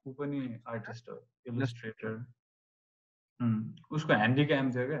ऊ पनि आर्टिस्ट हो इलस्ट्रेटर उसको ह्यान्डिक्याम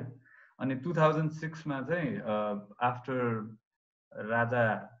थियो क्या अनि 2006 मा चाहिँ आफ्टर राजा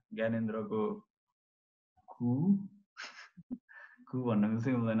ज्ञानेन्द्रको कु भन्न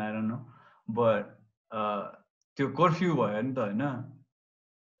चाहिँ हुँदैन आई डोन्ट नो बट त्यो कर्फ्यू भयो नि त हैन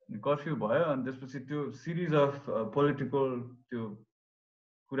कर्फ्यू भयो अनि त्यसपछि त्यो सिरिज अफ पोलिटिकल त्यो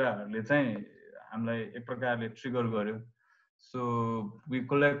कुराहरूले चाहिँ हामीलाई एक प्रकारले ट्रिगर गर्यो so we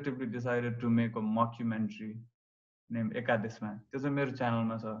collectively decided to make a मक्युमेन्ट्री name एकादेशमा त्यो चाहिँ मेरो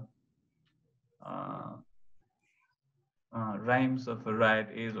च्यानलमा छ राइम्स अफ राइट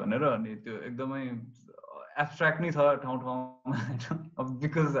एज भनेर अनि त्यो एकदमै एब्स्ट्र्याक्ट नै छ ठाउँ ठाउँमा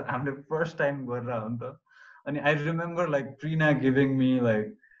बिकज हामीले फर्स्ट टाइम गरेर हो नि त अनि I remember like प्रिना giving me like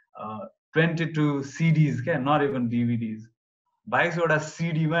 22 CDs क्या, नट इभन DVDs, 22वटा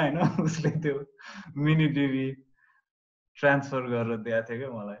सिडीमा होइन उसले त्यो मिनी टिभी ट्रान्सफर गरेर दिएको थियो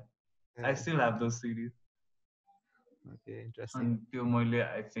क्या मलाई. I still have those सिडिज. Okay, interesting. अनि त्यो मैले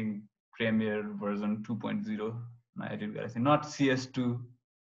आई थिङ्क प्रेमियर भर्जन 2.0 मा एडिट गरेको थिएँ, not CS2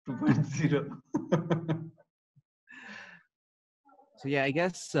 2.0. So yeah, I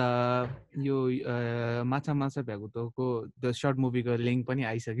guess यो माछा माछा भ्यागुतोको द सर्ट मुभीको लिङ्क पनि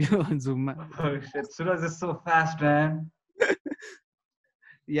आइसक्यो जुममा. Oh shit, Suraj is so fast, man.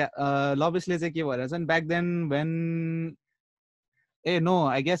 Yeah, लबेसले चाहिँ के भएर छन् back then when no,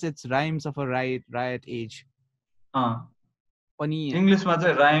 I guess it's Rhymes of a Riot Age. पनि पनि इङ्ग्लिसमा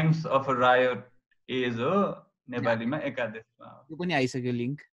चाहिँ rhymes of a riot as हो, नेपालीमा एकादेशमा हो. त्यो पनि आइसक्यो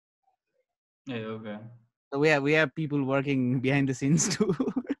link. A okay. So we have people working behind the scenes too.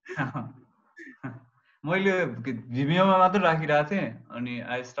 मैले भिमियोमा मात्र राखिरहेको थिएँ, अनि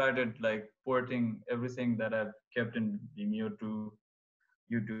I started like पोर्टिङ everything that I kept in भिमियो to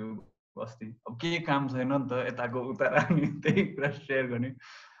YouTube. अस्ति अब केही काम छैन नि त, यताको उता राख्ने, त्यही कुरा सेयर गर्ने.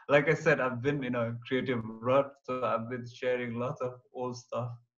 Like I said, I've been in a creative rut, so I've been sharing lots of old stuff.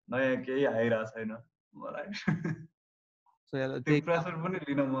 नयाँ केही आइरहेको छैन मलाई. त्यो प्रेसर पनि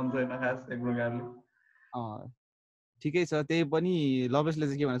लिन मन छैन खास एक प्रकारले. ठिकै छ. त्यही पनि लबेसले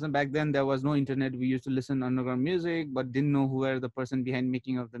चाहिँ के भन्छ, back then there was no internet, we use to listen underground music but didn't know who are the person behind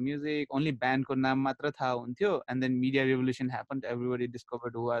making of the music. Only ब्यान्डको नाम मात्र थाहा हुन्थ्यो. And then media revolution happened, everybody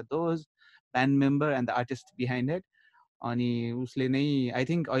discovered who are those band member and the artist behind it. अनि उसले नै I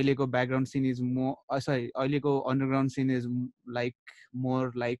think अहिलेको background scene is अहिलेको underground scene is like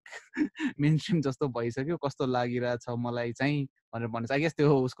more like main stream जस्तो भइसक्यो, कस्तो लागिरहेछ मलाई चाहिँ भनेर भन्छ. आई गेस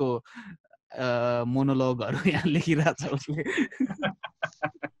त्यो उसको मोनोलगहरू यहाँ लेखिरहेछ उसले.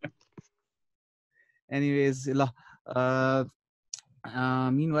 एनिवेज ल,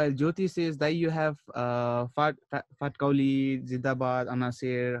 meanwhile Jyoti says that you have PhatCowlee, Jindabaad,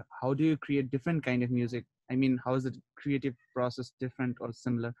 Anaasir. How do you create different kind of music? I mean, how is the creative process different or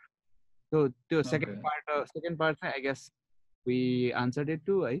similar? So the second part, I guess we answered it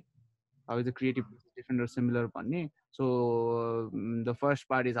too, right? How is the creative process different or similar? So the first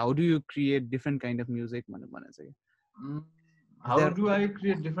part is, how do you create different kind of music? How do I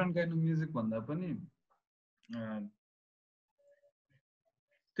create different kind of music? भन्दा पनि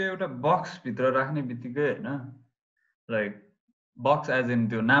त्यो एउटा box भित्र राख्ने बित्तिकै हैन, like box as in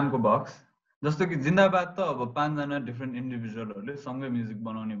त्यो नामको बक्स. जस्तो कि जिन्दाबाद त अब 5 जना डिफरेन्ट इन्डिभिजुअलहरूले सँगै म्युजिक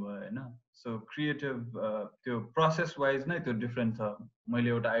बनाउने भयो हैन. सो क्रिएटिभ त्यो प्रोसेस वाइज नै त्यो डिफरेन्ट छ. मैले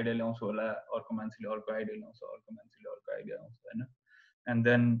एउटा आइडिया ल्याउँछु होला, अर्को मान्छेले अर्को आइडिया ल्याउँछ, अर्को मान्छेले अर्को आइडिया ल्याउँछ हैन. एन्ड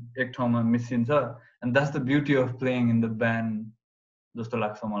देन एक ठाउँमा मिसिन्छ. And that's the beauty of playing in the band जस्तो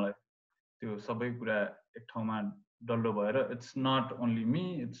लाग्छ मलाई. त्यो सबै कुरा एक ठाउँमा डल्लो भएर, it's not only me,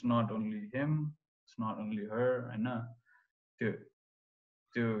 it's not only him, it's not only हर हैन. त्यो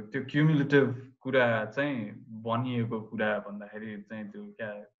त्यो त्यो क्युमुलेटिभ कुरा चाहिँ बनिएको कुरा भन्दाखेरि चाहिँ त्यो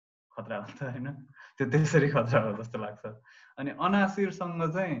क्या खतरा हुन्छ हैन. त्यो त्यसरी खतरा हो जस्तो लाग्छ. अनि अनासिरसँग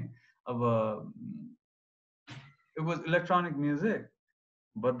चाहिँ अब it was electronic music,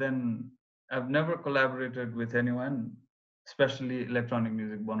 but then I've never collaborated with anyone, especially electronic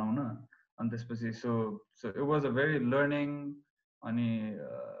music बनाउन. अनि त्यसपछि so it was a very learning. अनि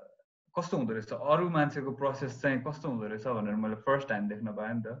कस्तो हुँदो रहेछ अरू मान्छेको प्रोसेस चाहिँ कस्तो हुँदो रहेछ भनेर मैले फर्स्ट टाइम देख्न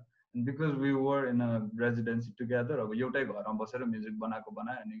पाएँ नि त. Because we were in a residency together, अब एउटै घरमा बसेर म्युजिक बनाएको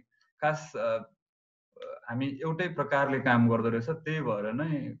बनायो. अनि खास हामी एउटै प्रकारले काम गर्दो रहेछ, त्यही भएर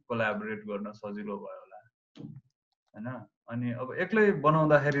नै कोलाबोरेट गर्न सजिलो भयो होला हैन. अनि अब एक्लै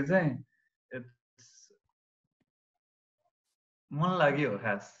बनाउँदाखेरि चाहिँ मन लाग्यो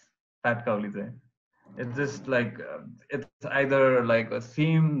खास PhatCowlee चाहिँ. It's just like it's either like a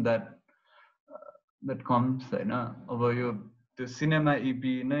theme that comes हैन. अब यो त्यो सिनेमा EP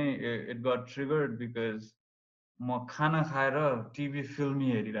नै it got triggered because म खाना खाएर टिभी फिल्मी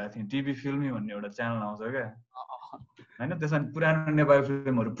हेरिरहेको थिएँ. टिभी फिल्मी भन्ने एउटा च्यानल आउँछ क्या हैन. त्यसमा पुरानो नेपाली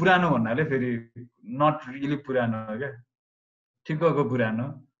फिल्महरू, पुरानो भन्नाले फेरि नट रियली पुरानो हो क्या, ठिक्कको पुरानो,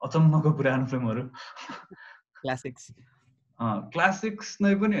 अचम्मको पुरानो फिल्महरू, क्लासिक्स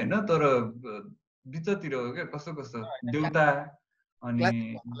नै पनि हैन, तर बिचतिर हो क्या. कस्तो कस्तो देउता.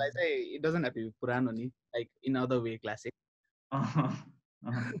 अनि it doesn't have to be पुरानो नि, like in other way classic.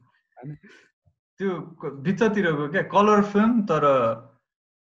 त्यो बिचतिरको क्या कलर फिल्म, तर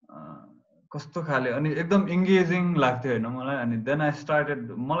कस्तो खाले अनि एकदम इङ्गेजिङ लाग्थ्यो हैन मलाई. अनि देन आई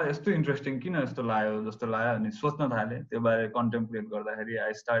स्टार्टेड, मलाई यस्तो इन्ट्रेस्टिङ किन यस्तो लाग्यो जस्तो लाग्यो. अनि सोच्न थालेँ त्यो बारे कन्टेम्प्लेट गर्दाखेरि.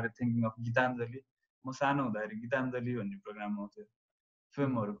 I started thinking of Geetanjali. म सानो हुँदाखेरि गीताञ्जली भन्ने प्रोग्राम आउँथ्यो,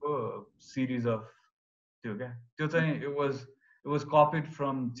 फिल्महरूको सिरिज अफ त्यो क्या. त्यो चाहिँ it was It was copied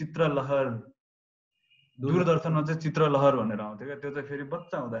from Chitralahar. दूरदर्शनमा चाहिँ चित्रलहर भनेर आउँथ्यो क्या त्यो चाहिँ फेरि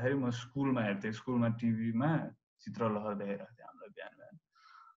बच्चा हुँदाखेरि म स्कुलमा हेर्थेँ स्कुलमा टिभीमा चित्रलहर देखेर थिएँ हामीलाई बिहान बिहान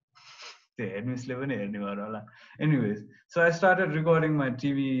त्यो हेडमिसले पनि हेर्ने भएर होला anyways so I started recording my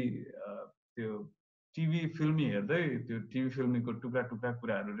TV त्यो टिभी फिल्मी हेर्दै त्यो टिभी फिल्मीको टुक्रा टुक्रा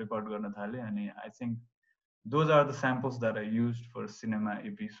कुराहरू रेकर्ड गर्न थालेँ अनि I think those are the samples that I use for cinema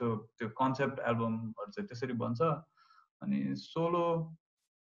EP so त्यो कन्सेप्ट एल्बमहरू चाहिँ त्यसरी बन्छ अनि सोलो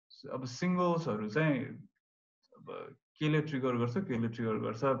अब सिङ्गल्सहरू चाहिँ अब केले ट्रिगर गर्छ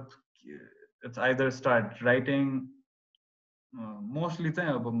it's either start writing mostly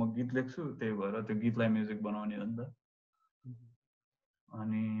चाहिँ अब म गीत लेख्छु त्यही भएर त्यो गीतलाई म्युजिक बनाउने हो नि त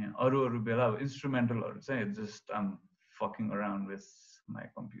अनि अरू बेला अब इन्स्ट्रुमेन्टलहरू चाहिँ just I'm fucking around with my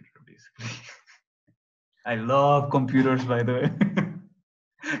computer basically I love computers by the way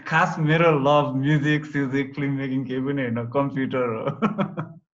खास मेरो लभ म्युजिक फिल्म मेकिङ केही पनि होइन कम्प्युटर हो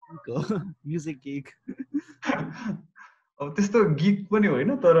म्युजिक गिग अब त्यस्तो गिक पनि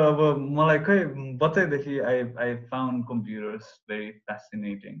होइन तर अब मलाई खै बच्चैदेखि आई फाउन्ड कम्प्युटर्स भेरी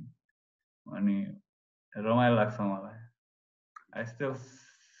फ्यासिनेटिङ अनि रमाइलो लाग्छ मलाई I still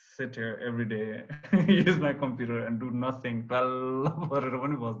sit here every day, use my computer and do nothing.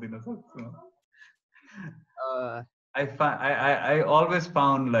 I always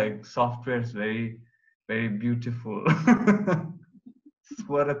found like software is very, very beautiful.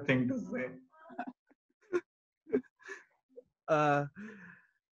 What a thing to say.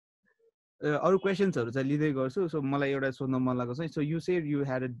 अरू क्वेसन्सहरू चाहिँ लिँदै गर्छु सो मलाई एउटा सोध्न मन लागेको छ so you said you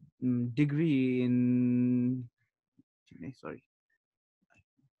had a degree in sorry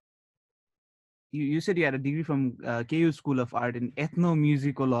you said you had a degree from KU School of Art in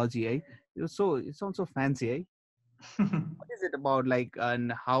Ethnomusicology, eh? It sounds so fancy, eh? What is it about, like,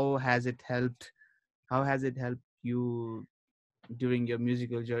 and how has it helped you during your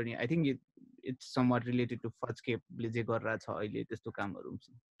musical journey? I think it's somewhat related to Fuzzscape जे गरिरहेको छ अहिले त्यस्तो कामहरू हुन्छ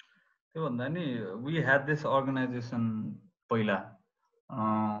त्यो भन्दा नि we had this organization पहिला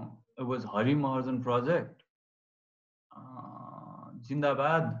it was Hari Mahajan project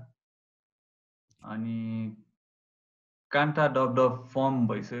Jindabaad अनि कान्टा डब फर्म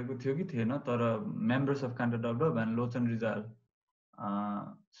भइसकेको थियो कि थिएन तर members of कान्टा dub and Lochan Rijal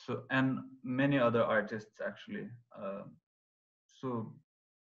so and many other artists actually so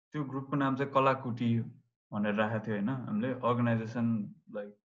त्यो ग्रुपको नाम चाहिँ कलाकुटी भनेर राखेको थियो होइन हामीले अर्गनाइजेसन लाइक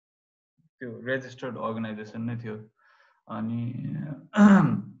त्यो रेजिस्टर्ड अर्गनाइजेसन नै थियो अनि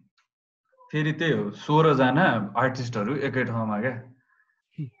फेरि त्यही हो 16 जना आर्टिस्टहरू एकै ठाउँमा क्या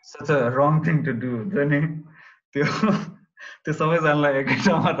such a wrong thing to do हुन्छ नि त्यो सबैजनालाई एकै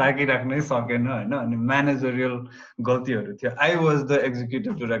ठाउँमा राखिराख्नै सकेन होइन अनि म्यानेजरियल गल्तीहरू थियो I was the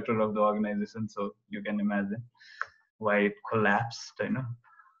executive director of the organisation so you can imagine why it collapsed होइन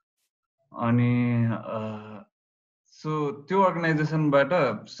अनि सो त्यो अर्गनाइजेसनबाट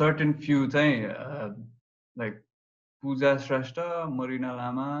सर्टेन फ्यु चाहिँ लाइक पूजा श्रेष्ठ मरिना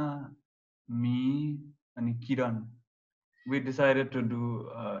लामा मी अनि किरण we decided to do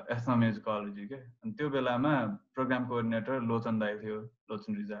ethnomusicology के अनि त्यो बेलामा प्रोग्राम कोअर्डिनेटर लोचन दाइ थियो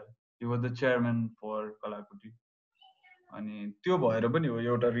लोचन Rijal he was the chairman for कलाकुटी अनि त्यो भएर पनि हो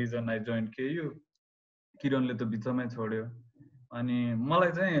एउटा रिजन आई जोइन केयु किरणले त बिचमै छोड्यो अनि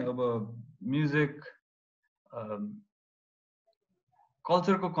मलाई चाहिँ अब म्युजिक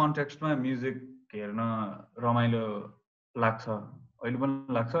कल्चरको कन्टेक्स्टमा म्युजिक हेर्न रमाइलो लाग्छ अहिले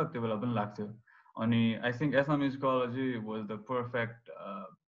पनि लाग्छ त्यो बेला पनि लाग्थ्यो अनि I think ethnomusicology was the perfect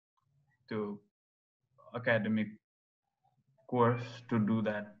to academic course to do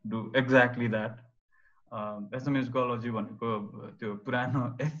exactly that. Ethnomusicology भनेको त्यो पुरानो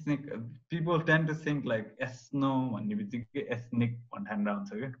ethnic people tend to think like ethno भन्ने बित्तिकै ethnic भन्ने आउँछ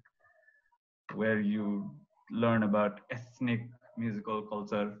के where you learn about ethnic musical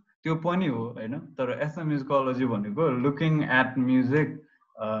culture त्यो पनि हो हैन तर ethnomusicology भनेको looking at music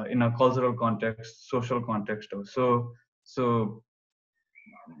in a cultural context, social context. So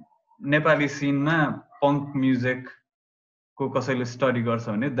Nepali scene ma punk music ko kasaiले study गर्छ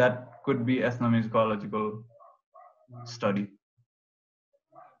भने that could be ethnomusicological study.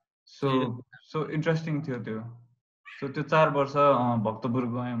 So interesting थियो त्यो. So त्यो 4 वर्ष भक्तपुर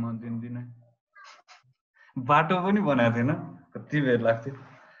गएँ म दिनदिनै. बाटो पनि बनाएको थिएन कति बेर लाग्थ्यो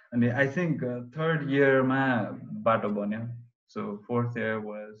अनि I think third year मा बाटो बन्यो. So fourth year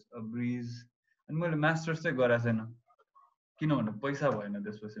was a breeze. अनि मैले मास्टर्स चाहिँ गरेको छैन किनभने पैसा भएन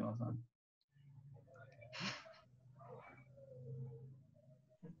त्यसपछि मसँग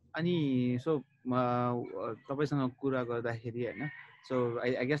अनि सो तपाईसँग कुरा गर्दाखेरि हैन So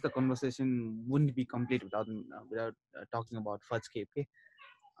I guess the conversation wouldn't be complete without talking about Fuzzscape. Okay?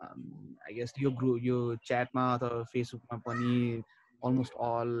 I guess your chat ma or Facebook ma pani almost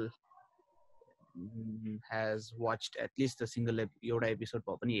all has watched at least a single एउटा episode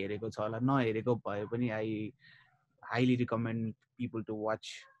भए पनि हेरेको छ होला नहेरेको भए पनि I highly recommend people to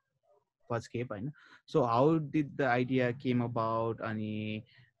watch Fuzzscape होइन. So how did the idea came about अनि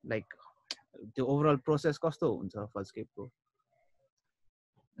like the overall process कस्तो हुन्छ Fuzzscape को?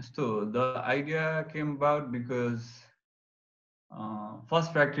 So the idea came about because Fuzz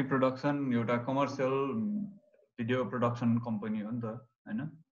Factory Production एउटा commercial video production company हो नि त हैन.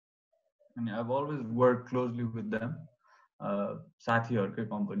 And I've always worked closely with them. साथीहरुकै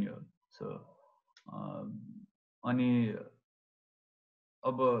company हो. So अनि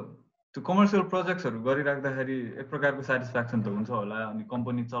अब त्यो कमर्सियल प्रोजेक्ट्सहरु गरिराख्दाखेरि एक प्रकारको स्याटिस्फ्याक्सन त हुन्छ होला अनि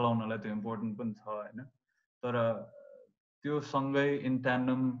कम्पनी चलाउनलाई त्यो इम्पोर्टेन्ट पनि छ हैन. तर त्यो सँगै इन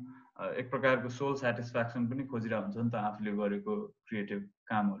ट्यान्डम एक प्रकारको सोल स्याटिस्फ्याक्सन पनि खोजिरहेको हुन्छ नि त आफूले गरेको creative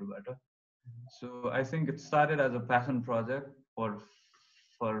कामहरुबाट. So I think it started as a passion project for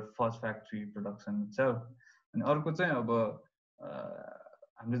Fuzz Factory Production itself. And अर्को चाहिँ अब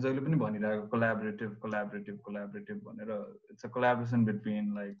हामीले जहिले पनि भनिरहेको collaborative भनेर it's a collaboration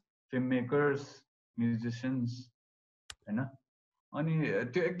between like filmmakers, musicians हैन. अनि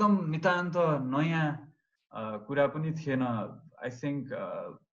त्यो एकदम नितान्त नयाँ कुरा पनि थिएन. I think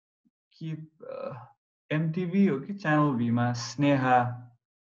कि MTV हो कि Channel V मा Sneha,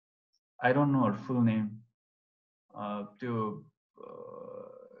 I don't know her full name, त्यो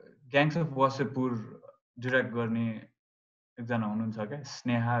Gangs of Wasseypur direct गर्ने एकजना हुनुहुन्छ क्या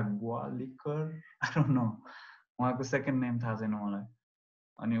स्नेहा ग्वालिकर, I don't know, उहाँको सेकेन्ड नेम थाहा छैन मलाई.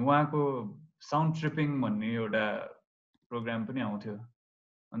 अनि उहाँको साउन्ड ट्रिपिङ भन्ने एउटा प्रोग्राम पनि आउँथ्यो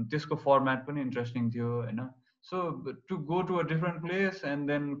अनि त्यसको फर्मेट पनि इन्ट्रेस्टिङ थियो हैन. So to go to a different place and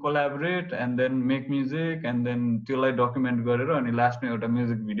then collaborate and then make music and then त्यसलाई डकुमेन्ट गरेर अनि लास्टमा एउटा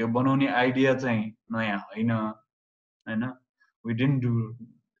म्युजिक भिडियो बनाउने आइडिया चाहिँ नयाँ होइन हैन. We didn't do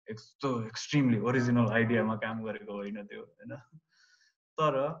यस्तो एक्सट्रिमली ओरिजिनल आइडियामा काम गरेको होइन त्यो हैन.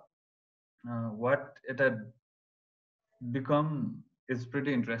 तर what it had become is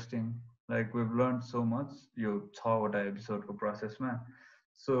pretty interesting. Like we've learned so much यो 6 वटा एपिसोडको प्रोसेसमा.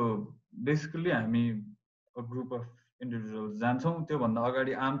 So basically हामी a group of individuals जान्छौँ. त्यो भन्दा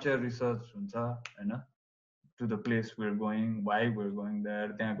अगाडि आर्मचेयर रिसर्च हुन्छ हैन. To the place we're going, why we're going there,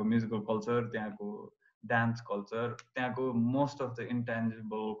 त्यहाँको म्युजिकल कल्चर, त्यहाँको डान्स कल्चर, त्यहाँको most of the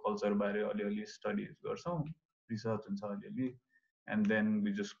intangible culture बारे अलिअलि स्टडिज गर्छौँ, रिसर्च हुन्छ अलिअलि, and then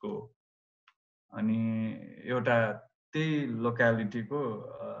we just go. अनि एउटा त्यही लोकालिटीको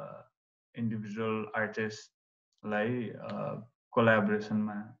इन्डिभिजुअल आर्टिस्टलाई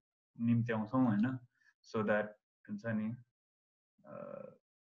कोलाबोरेसनमा निम्त्याउँछौँ हैन. सो द्याट हुन्छ नि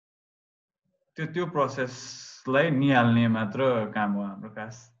त्यो प्रोसेसलाई निहाल्ने मात्र काम हो हाम्रो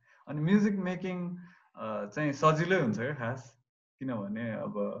खास. अनि म्युजिक मेकिङ चाहिँ सजिलै हुन्छ क्या खास, किनभने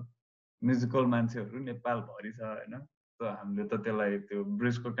अब म्युजिकल मान्छेहरू नेपालभरि छ हैन. त हामीले त त्यसलाई त्यो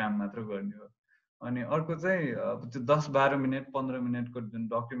ब्रिजको काम मात्र गर्ने हो. अनि अर्को चाहिँ अब त्यो 10-12 मिनेट 15 मिनेटको जुन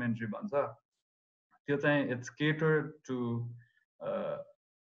डकुमेन्ट्री भन्छ त्यो चाहिँ इट्स केटर्ड टु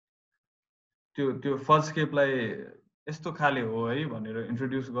त्यो फजस्केपलाई यस्तो खाले हो है भनेर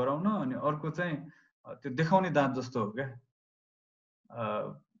इन्ट्रोड्युस गराउन. अनि अर्को चाहिँ त्यो देखाउने दाँत जस्तो हो क्या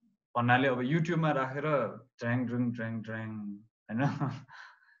भन्नाले अब युट्युबमा राखेर ड्र्याङ ड्रुङ ड्र्याङ ड्र्याङ हैन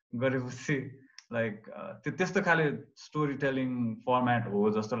गरेपछि लाइक त्यो त्यस्तो खाले स्टोरी टेलिङ फर्मेट हो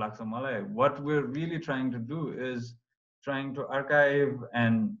जस्तो लाग्छ मलाई. What we're really trying to do is trying to archive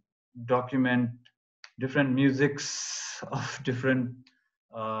and document different musics of different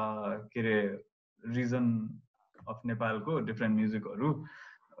के अरे रिजन अफ नेपालको डिफ्रेन्ट म्युजिकहरू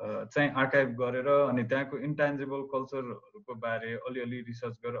चाहिँ आर्काइभ गरेर अनि त्यहाँको इन्टेन्जिबल कल्चरहरूको बारे अलिअलि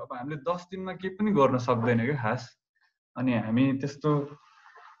रिसर्च गरेर. अब हामीले 10 दिनमा केही पनि गर्न सक्दैन क्या खास. अनि हामी त्यस्तो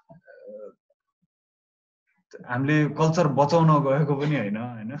हामीले कल्चर बचाउन गएको पनि होइन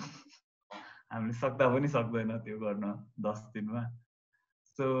हैन. हामीले सक्दा पनि सक्दैन त्यो गर्न 10 दिनमा.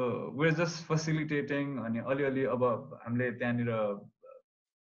 So we're just facilitating. अनि अलिअलि अब हामीले त्यहाँनिर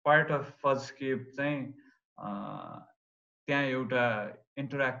पार्ट अफ फजस्केप चाहिँ त्यहाँ एउटा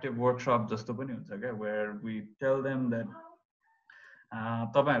इन्टरेक्टिभ वर्कसप जस्तो पनि हुन्छ क्या, where we tail them that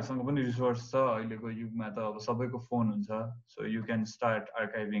तपाईहरुसँग पनि रिसोर्स छ अहिलेको युगमा त अब सबैको फोन हुन्छ. So you can start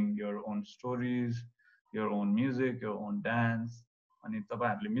आर्काइभिङ your own stories, your own music, your own dance. अनि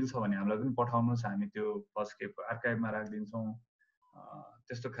तपाईहरुले मिल्छ भने हामीलाई पनि पठाउनुहोस्, हामी त्यो फजस्केपको आर्काइभमा राखिदिन्छौँ.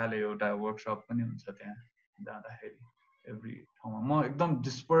 त्यस्तो खाले एउटा वर्कसप पनि हुन्छ त्यहाँ जाँदाखेरि एभ्री ठाउँमा. म एकदम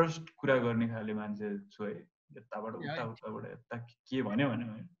डिस्पर्स्ड कुरा गर्ने खाले मान्छे छु है, यताबाट उता उताबाट यता के भन्यो भने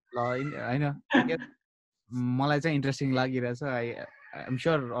ल होइन मलाई चाहिँ इन्ट्रेस्टिङ लागिरहेछ आइएम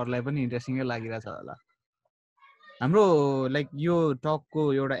स्योर अरूलाई पनि इन्ट्रेस्टिङै लागिरहेछ होला हाम्रो लाइक यो टकको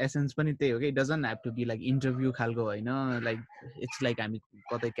एउटा एसेन्स पनि त्यही हो कि it doesn't have to be like interview खालको होइन लाइक इट्स लाइक हामी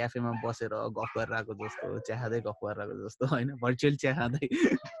कतै क्याफेमा बसेर गफ गरेर आएको जस्तो चिया खाँदै गफ गरेर आएको जस्तो होइन भर्चुअल चिया खाँदै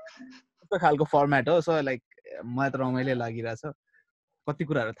त्यस्तो खालको फर्मेट हो सो लाइक मलाई त रमाइलो लागिरहेछ कति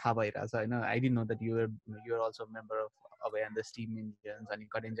कुराहरू थाहा भइरहेछ होइन I didn't know that you're also member of अब एन्ड द स्टिम इन्डियन्स अनि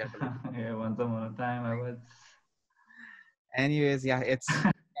कडेन्जाको एनिवेज या इट्स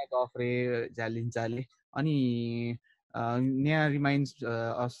अफ रे जालिन्चाले अनि Neha reminds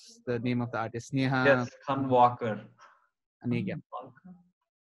us the name of the artist Neha walker अनि क्या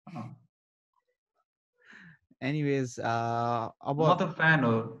एनिवेज अब म त फ्यान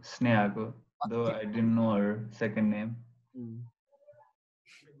हो स्नेहाको दो I didn't no her second name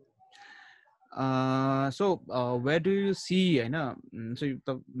so where do you C होइन सो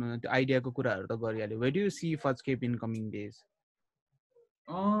त्यो आइडियाको कुराहरू त गरिहाल्यो where do you C फजस्केप in coming days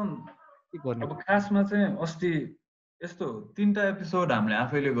अब खासमा चाहिँ अस्ति यस्तो 3टा एपिसोड हामीले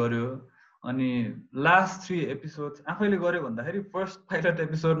आफैले गर्यो अनि लास्ट 3 एपिसोड आफैले गर्यो भन्दाखेरि फर्स्ट पाइलट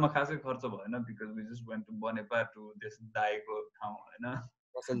एपिसोडमा खासै खर्च भएन because we just went to Banepa to देश दाइको ठाउँ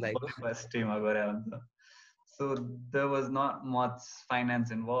होइन स्टेमा गरे हुन्छ so there was not much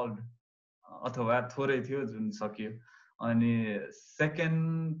finance involve अथवा थोरै थियो जुन सकियो अनि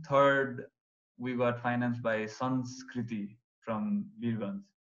second third we got finance by संस्कृति फ्रम वीरगन्ज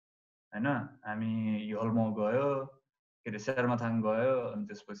होइन हामी यल्मो गयो के अरे शेरमाथाङ गयो अनि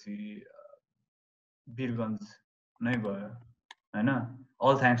त्यसपछि वीरगन्ज नै गयो होइन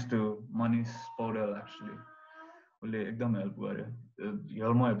all thanks to Manish Paudel actually उसले एकदम हेल्प गर्यो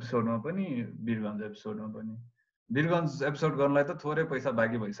यल्मो एपिसोडमा पनि वीरगन्ज एपिसोडमा पनि वीरगन्ज एपिसोड गर्नलाई त थोरै पैसा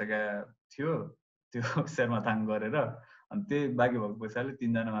बाँकी भइसकेको थियो त्यो शेरमाथाङ गरेर अनि त्यही बाँकी भएको पैसाले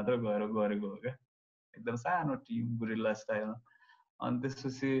 3जना मात्र गएर गरेको हो क्या एकदम सानो टिम गुरिल्ला स्टाइलमा अनि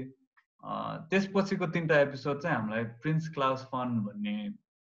त्यसपछिको 3टा एपिसोड चाहिँ हामीलाई प्रिन्स क्लाउस फन्ड भन्ने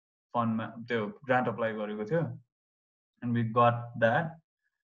फन्डमा त्यो ग्रान्ट अप्लाई गरेको थियो एन्ड वी गट द्याट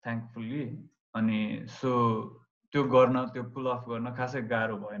थ्याङ्कफुल्ली अनि सो त्यो पुल अफ गर्न खासै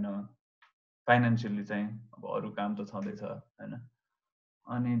गाह्रो भएन फाइनेन्सियली चाहिँ अब अरू काम त छँदैछ होइन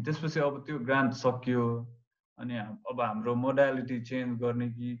अनि त्यसपछि अब त्यो ग्रान्ट सकियो अनि अब हाम्रो मोडालिटी चेन्ज गर्ने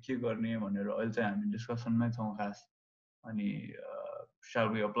कि के गर्ने भनेर अहिले चाहिँ हामी डिस्कसनमै छौँ खास अनि shall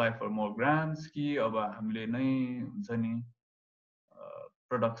we apply for more grants कि अब हामीले नै हुन्छ नि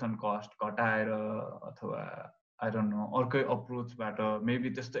प्रोडक्सन कस्ट घटाएर अथवा आई डोन्ट नो अर्कै अप्रोचबाट मेबी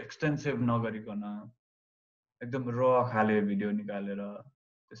त्यस्तो एक्सटेन्सिभ नगरिकन एकदम र खाले भिडियो निकालेर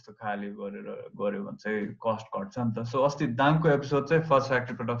त्यस्तो खाले गरेर गऱ्यो भने चाहिँ कस्ट घट्छ नि त सो अस्ति दाङको एपिसोड चाहिँ फज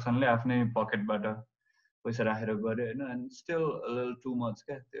फ्याक्ट्री प्रोडक्सनले आफ्नै पकेटबाट पैसा राखेर गऱ्यो होइन एन्ड स्टिल टु मच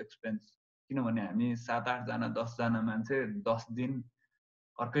क्या त्यो एक्सपेन्स किनभने हामी 7-8 जना 10 जना मान्छे 10 दिन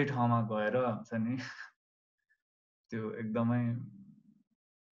अर्कै ठाउँमा गएर हुन्छ नि त्यो एकदमै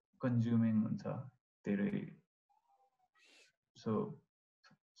कन्ज्युमिङ हुन्छ धेरै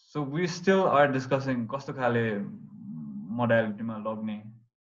so we still are discussing कस्तो खाले मोडालिटीमा लग्ने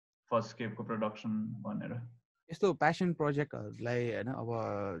फजस्केपको प्रोडक्सन भनेर यस्तो प्यासन प्रोजेक्टहरूलाई होइन अब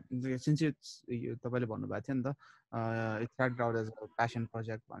सिन्स यो तपाईँले भन्नुभएको थियो नि त it started out as a passion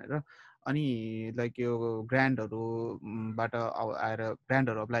project भनेर अनि लाइक यो ग्रान्टहरूबाट आएर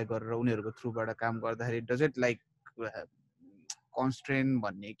ग्रान्टहरू अप्लाई गरेर उनीहरूको थ्रुबाट काम गर्दाखेरि डज इट लाइक कन्स्ट्रेन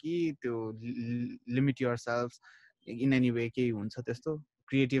भन्ने कि त्यो limit your self in any way केही हुन्छ त्यस्तो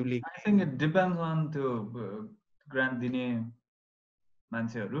creatively I think it depends on त्यो ग्रान्ट दिने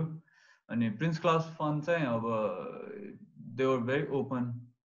मान्छेहरू अनि प्रिन्स क्लाउस फन्ड चाहिँ अब दे वर भेरी ओपन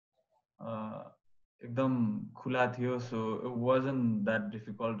एकदम खुला थियो so it wasn't that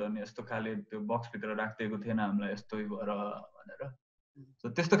difficult अनि यस्तो खाले त्यो बक्सभित्र राखिदिएको थिएन हामीलाई यस्तै गर भनेर सो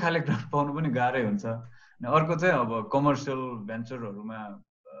त्यस्तो खाले ग्रान्ट पाउनु पनि गाह्रै हुन्छ अनि अर्को चाहिँ अब कमर्सियल भेन्चरहरूमा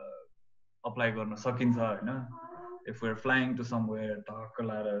अप्लाई गर्न सकिन्छ होइन if where flying to somewhere टक्क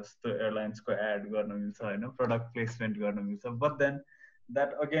लाएर यस्तो एयरलाइन्सको एड गर्न मिल्छ होइन प्रडक्ट प्लेसमेन्ट गर्न मिल्छ but then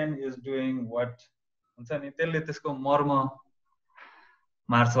that again is doing what हुन्छ नि त्यसले त्यसको मर्म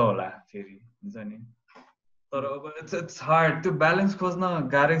मार्छ होला फेरि हुन्छ नि तर अब इट्स हार्ड त्यो ब्यालेन्स खोज्न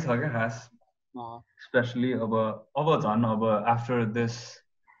गाह्रै छ क्या खास स्पेसली अब झन् अब after this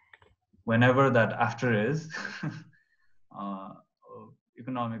whenever that after is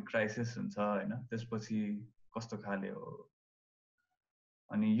economic crisis हुन्छ होइन त्यसपछि कस्तो खाले हो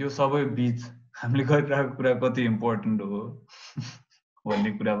अनि यो सबै बीच हामीले गरिरहेको कुरा कति इम्पोर्टेन्ट हो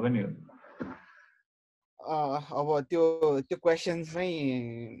भन्ने कुरा पनि हो अब त्यो क्वेसन्समै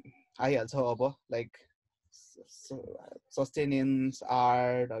आइहाल्छ अब लाइक sustenance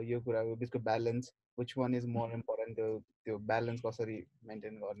art यो कुराको बिचको balance which one is more important त्यो ब्यालेन्स कसरी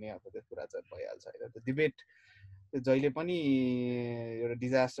मेन्टेन गर्ने अब त्यो कुरा चाहिँ भइहाल्छ हैन त्यो डिबेट जहिले पनि एउटा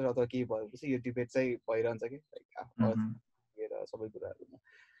डिजास्टर अथवा केही भएपछि यो डिबेट चाहिँ भइरहन्छ कि लाइक सबै कुराहरुमा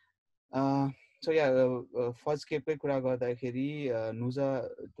so yeah Fuzzscape कै कुरा गर्दाखेरि Nuza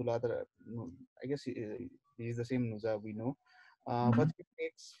Tuladar I guess he is the same Nuza we know Fuzzscape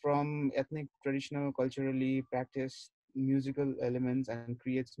takes from ethnic traditional culturally practiced musical elements and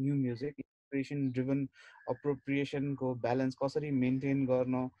creates new music inspiration driven appropriation को balance कसरी maintain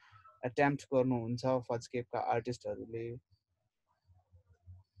गर्न attempt गर्नुहुन्छ Fuzzscape का आर्टिस्टहरुले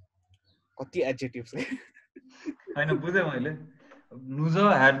कति adjectives हैन बुझे मैले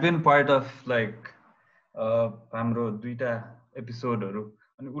Nuza had been part of like हाम्रो दुईटा एपिसोडहरु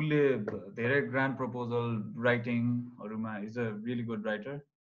अनि उले धेरै grand proposal राइटिङहरुमा is a really good writer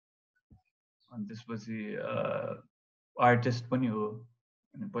अनि त्यसपछि आर्टिस्ट पनि हो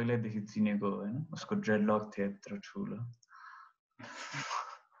अनि पहिल्यैदेखि चिनेको हैन उसको ड्रेडलक थियो यत्रो ठुलो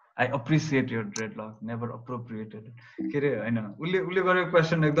I appreciate your dreadlock never appropriated के रे हैन उले गरेको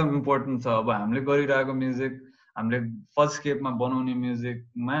क्वेशन एकदम इम्पोर्टेन्ट छ अब हामीले गरिरहेको म्युजिक हामीले Fuzzscape मा बनाउने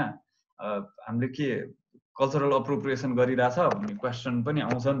म्युजिकमा हामीले के कल्चरल अप्रोप्रिएसन गरिराछ भन्ने क्वेशन पनि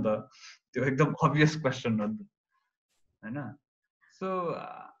आउँछ नि त त्यो एकदम अभियस क्वेशन हो नि हैन सो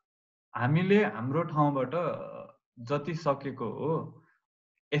हामीले हाम्रो ठाउँबाट जति सकेको हो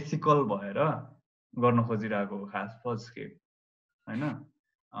एथिकल भएर गर्न खोजिरहेको हो खास Fuzzscape हैन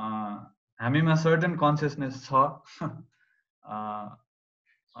हामीमा सर्टेन कन्सियसनेस छ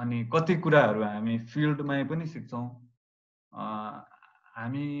अनि कति कुराहरु हामी फिल्डमै पनि सिक्छौं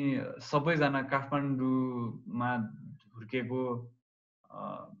हामी सबैजना काठमाडौँमा हुर्केको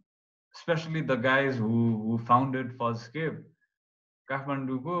specially the guys who founded Fuzzscape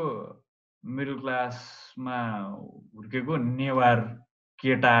काठमाडौँको मिडल क्लासमा हुर्केको नेवार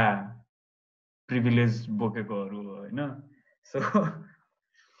केटा प्रिभिलेज बोकेकोहरु हो हैन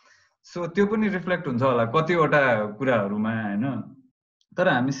सो त्यो पनि रिफ्लेक्ट हुन्छ होला कतिवटा कुराहरुमा हैन तर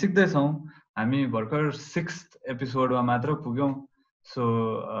हामी सिक्दै छौं हामी भर्खर 6th एपिसोडमा मात्र पुग्यौं सो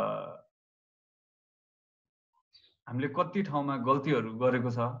हामीले कति ठाउँमा गल्तीहरु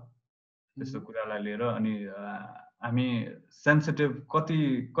गरेको छ त्यस्तो कुरालाई लिएर अनि हामी सेन्सिटिभ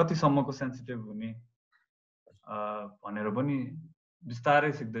कति सम्मको सेन्सिटिभ हुने भनेर पनि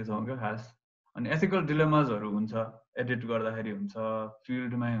विस्तारै सिक्दै छौं के खास अनि एथिकल डिलेमाजहरु हुन्छ एडिट गर्दाखेरि हुन्छ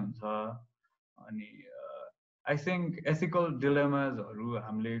फिल्डमै हुन्छ अनि आई थिंक एथिकल डिलेमाजहरु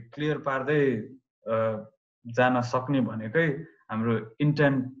हामीले क्लियर पार्दै जान सक्ने भनेकै हाम्रो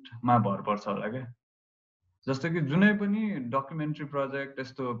इन्टेन्टमा भर पर्छ होला के जस्तो कि जुनै पनि डकुमेन्ट्री प्रोजेक्ट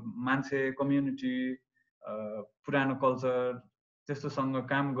यस्तो मान्छे कम्युनिटी पुरानो कल्चर त्यस्तोसँग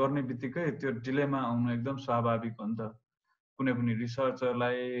काम गर्ने बित्तिकै त्यो डिलेमा आउनु एकदम स्वाभाविक हो नि त कुनै पनि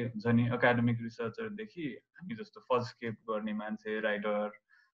रिसर्चरलाई हुन्छ नि एकाडेमिक रिसर्चरदेखि हामी जस्तो Fuzzscape गर्ने मान्छे राइटर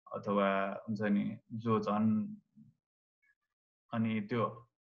अथवा हुन्छ नि जो झन् अनि त्यो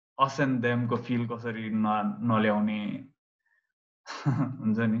अस एन्ड देमको फिल कसरी नल्याउने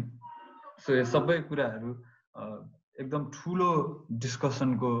हुन्छ नि सो यो सबै कुराहरु एकदम ठुलो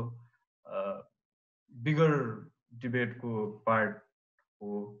डिस्कसनको बिगर डिबेटको पार्ट हो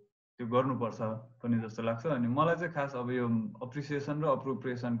त्यो गर्नुपर्छ पनि जस्तो लाग्छ अनि मलाई चाहिँ खास अब यो अप्रिसिएसन र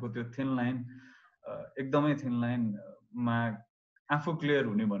अप्रोप्रिएसनको त्यो थिन लाइन एकदमै थिन लाइनमा आफू क्लियर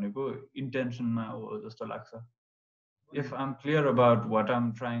हुने भनेको इन्टेन्सनमा हो जस्तो लाग्छ if I'm clear about what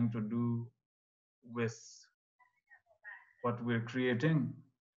I'm trying to do with what we're creating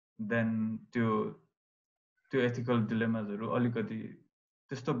then त्यो ethical dilemmasहरु अलिकति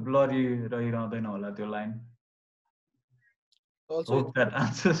त्यस्तो blurry रहिरहदैन होला त्यो line also hope that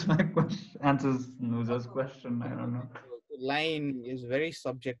answers my question answers Nuza's question I don't know line is very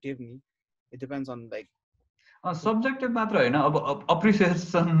subjective it depends on like subjective मात्र हैन अब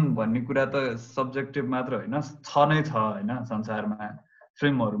appreciation भन्ने कुरा त सब्जेक्टिभ मात्र हैन छ नै छ हैन संसारमा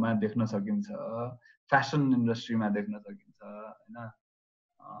फिल्महरुमा देख्न सकिन्छ फ्यासन इन्डस्ट्रीमा देख्न सकिन्छ हैन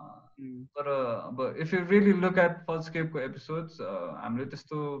तर अब if you really look at Fuzzscape को एपिसोड्स हामीले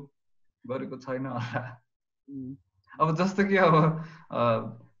त्यस्तो गरेको छैन होला अब जस्तो कि अब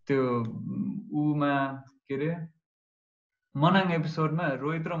त्यो उमा के रे मनाङ एपिसोडमा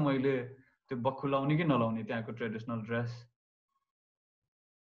रोहित र मैले त्यो बक्खु लाउने कि नलाउने त्यहाँको ट्रेडिसनल ड्रेस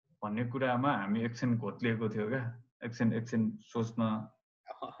भन्ने कुरामा हामी एकछिन घोत्लिएको थियो क्या एकछिन सोच्न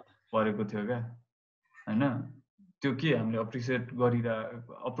परेको थियो क्या हैन त्यो के हामीले अप्रिसिएट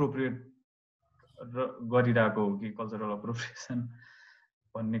अप्रोप्रिएट गरिरहेको हो कि कल्चरल अप्रोप्रिएसन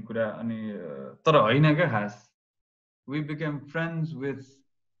भन्ने कुरा अनि तर हैन क्या खास we became friends with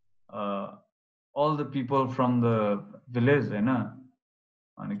all the people from the village हैन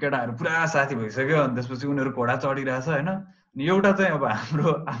अनि केटाहरू पुरा साथी भइसक्यो अनि त्यसपछि उनीहरू घोडा चढिरहेछ हैन अनि एउटा चाहिँ अब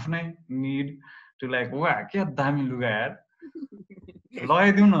हाम्रो आफ्नै निड टु लाइक वा के दामी लुगा यार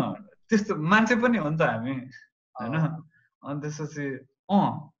लगाइदिउँ न त्यस्तो मान्छे पनि हो नि त हामी हैन अनि त्यसपछि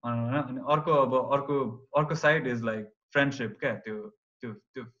अनि अर्को अब अर्को अर्को साइड इज लाइक फ्रेन्डसिप क्या त्यो त्यो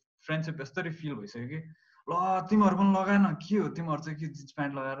त्यो फ्रेन्डसिप यस्तरी फिल भइसक्यो कि ल तिमीहरू पनि लगा न के हो तिमीहरू चाहिँ के जिन्स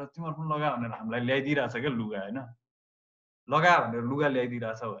प्यान्ट लगाएर तिमीहरू पनि लगा भनेर हामीलाई ल्याइदिइरहेछ क्या लुगा होइन लगा भनेर लुगा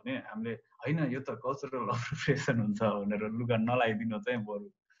ल्याइदिइरहेछ भने हामीले होइन यो त कल्चरल अप्रोप्रिएसन हुन्छ भनेर लुगा नलाइदिनु चाहिँ बरु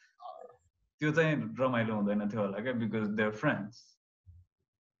त्यो चाहिँ रमाइलो हुँदैन थियो होला क्या बिकज देयर फ्रेन्ड्स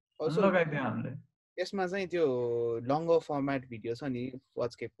लगाइदियो हामीले यसमा चाहिँ त्यो लङ्गर फर्मेट भिडियो छ नि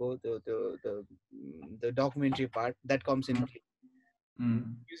फजकेपको त्यो त्यो the documentary part that comes in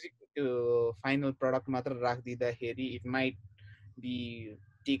music त्यो फाइनल प्रडक्ट मात्र राखिदिँदाखेरि it might be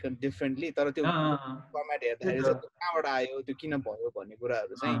taken differently तर त्यो फर्मेट हेर्दाखेरि चाहिँ कहाँबाट आयो त्यो किन भयो भन्ने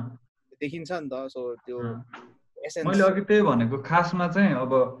कुराहरू चाहिँ देखिन्छ नि त सो त्यो एसेन्स मैले अघि त्यही भनेको खासमा चाहिँ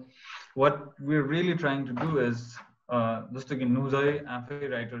अब what we are really trying to do is जस्तो कि नुजै आफै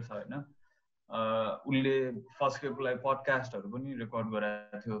राइटर छ होइन उसले फर्स्टकेपलाई पडकास्टहरू पनि रेकर्ड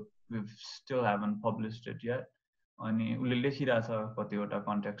गराएको थियो we still ह्याभन published it yet अनि उसले लेखिरहेछ कतिवटा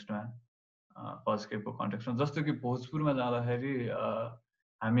कन्टेक्स्टमा फर्स्टकेपको कन्टेक्स्टमा जस्तो कि भोजपुरमा जाँदाखेरि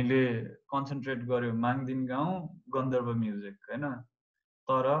हामीले कन्सन्ट्रेट गर्यो माङदिन गाउँ गन्धर्व म्युजिक होइन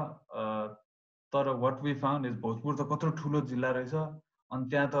तर what we found is Bhojpur त कत्रो ठुलो जिल्ला रहेछ अनि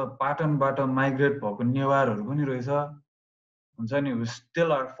त्यहाँ त पाटनबाट माइग्रेट भएको नेवारहरू पनि रहेछ हुन्छ नि वी स्टिल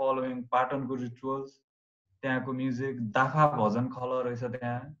आर फलोइङ पाटनको रिचुअल्स त्यहाँको म्युजिक दाफा भजन खल रहेछ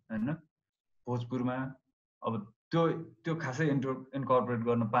त्यहाँ होइन भोजपुरमा अब त्यो खासै इन्कर्पोरेट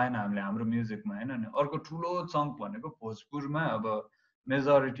गर्न पाएन हामीले हाम्रो म्युजिकमा होइन अनि अर्को ठुलो चङ्क भनेको भोजपुरमा अब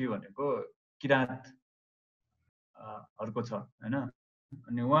मेजोरिटी भनेको किराँतहरूको छ होइन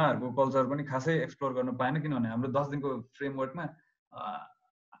अनि उहाँहरूको कल्चर पनि खासै एक्सप्लोर गर्न पाएन किनभने हाम्रो 10 दिनको फ्रेमवर्कमा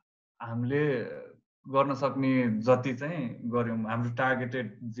हामीले गर्न सक्ने जति चाहिँ गऱ्यौँ हाम्रो टार्गेटेड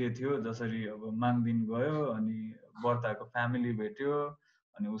जे थियो जसरी अब माङदिन गयो अनि बर्ताको फ्यामिली भेट्यो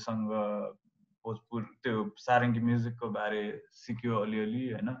अनि उसँग भोजपुर त्यो सारङ्गी म्युजिकको बारे सिक्यो अलिअलि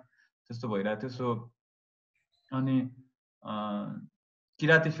होइन त्यस्तो भइरहेको थियो सो अनि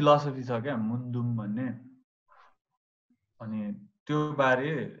किराँती फिलोसफी छ क्या मुन्दुम भन्ने अनि त्यो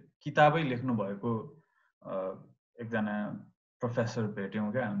बारे किताबै लेख्नु भएको एकजना प्रोफेसर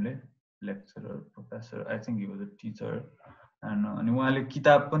भेट्यौँ क्या हामीले lecturer professor I think he was a teacher अनि उहाँले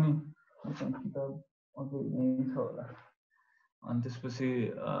किताब पनि किताब अझै यहीँ छ होला अनि त्यसपछि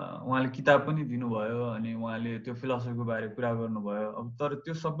उहाँले किताब पनि दिनुभयो अनि उहाँले त्यो फिलोसफीको बारे कुरा गर्नुभयो अब तर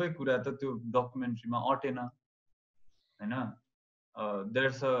त्यो सबै कुरा त त्यो डकुमेन्ट्रीमा अटेन होइन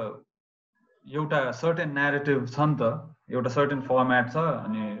देयर्स अ एउटा सर्टेन न्यारेटिभ छ नि त एउटा सर्टेन फर्मेट छ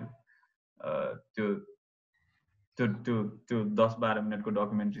अनि त्यो त्यो त्यो त्यो 10-12 मिनटको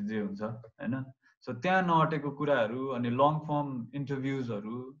डकुमेन्ट्री जे हुन्छ होइन सो त्यहाँ नअटेको कुराहरू अनि लङ फर्म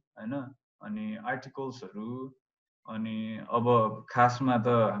इन्टरभ्युजहरू होइन अनि आर्टिकल्सहरू अनि अब खासमा त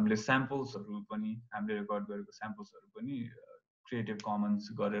हामीले स्याम्पल्सहरू पनि हामीले रेकर्ड गरेको स्याम्पल्सहरू पनि क्रिएटिभ कमन्स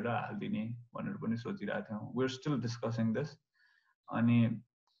गरेर हालिदिने भनेर पनि सोचिरहेको थियौँ we are still discussing this अनि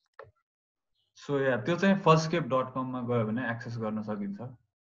सो या त्यो चाहिँ fuzzscape.com मा गयो भने एक्सेस गर्न सकिन्छ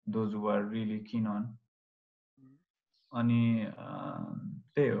दोज हु आर रियली किन अन अनि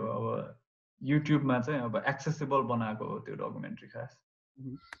त्यही हो अब युट्युबमा चाहिँ अब एक्सेसिबल बनाएको हो त्यो डकुमेन्ट्री खास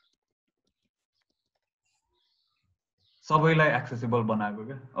सबैलाई एक्सेसिबल बनाएको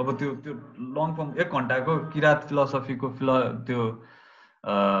क्या अब त्यो लङ फर्म 1 घन्टाको किराँत फिलोसफीको त्यो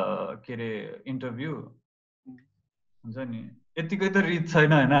के अरे इन्टरभ्यू हुन्छ नि यतिकै त रिच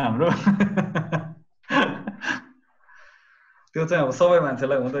छैन होइन हाम्रो त्यो चाहिँ अब सबै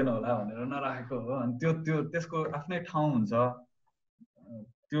मान्छेलाई हुँदैन होला भनेर नराखेको हो अनि त्यसको आफ्नै ठाउँ हुन्छ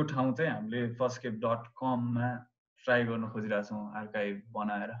त्यो ठाउँ चाहिँ हामीले fuzzscape.com मा ट्राई गर्न खोजिरहेछौँ आर्काइभ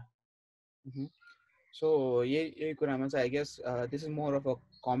बनाएर सो यही कुरामा चाहिँ I guess this is more of a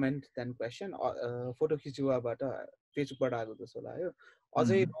comment then question photo खिचुवाबाट फेसबुकबाट आएको जस्तो लाग्यो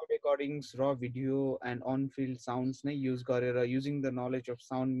अझै र रेकर्डिङ्स र video and on field sounds नै युज गरेर using the knowledge of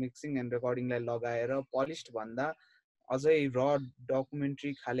sound mixing and रेकर्डिङलाई लगाएर पलिस्ड भन्दा अझै र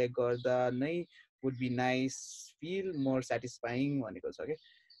डकुमेन्ट्री खाले गर्दा नै would be nice feel more satisfying भनेको छ कि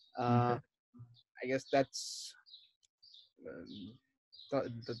आई गेस द्याट्स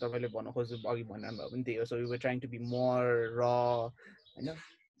तपाईँले भन्न खोज्नु अघि भन्नु भयो पनि त्यही हो so we were trying to be more र होइन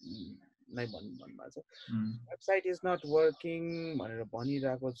नै भन्नुभएको छ वेबसाइट इज नट वर्किङ भनेर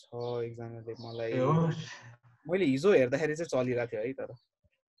भनिरहेको छ एकजनाले मलाई मैले हिजो हेर्दाखेरि चाहिँ चलिरहेको थियो है तर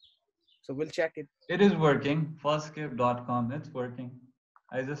So we'll check it. It is working. Fuzzscape.com. It's working.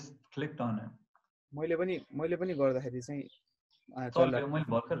 I just clicked on it. मैले पनि गर्दाखेरि चाहिँ चल्यो मैले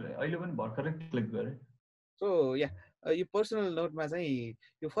भर्खरै अहिले पनि भर्खरै क्लिक गरेँ. सो या यो पर्सनल नोटमा चाहिँ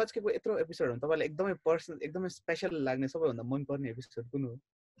यो फजकेको यत्रो एपिसोड हो तपाईँलाई एकदमै पर्सनल एकदमै स्पेशल लाग्ने सबैभन्दा मनपर्ने एपिसोड कुन हो?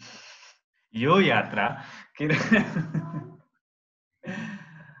 यो यात्रा के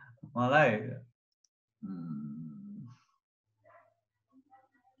मलाई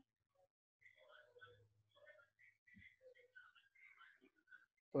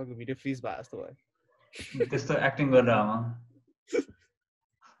तपाईँको भिडियो फ्रिज भए जस्तो भयो. त्यस्तो एक्टिङ गरेर आमा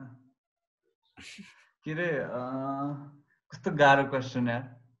के रे कस्तो गाह्रो क्वेसन यार.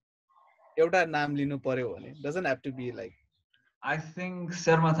 एउटा नाम लिनु पर्यो भने doesn't have to be like I think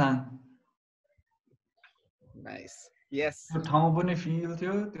शर्माथाङ. Nice. यस. त्यो ठाउँ पनि फिल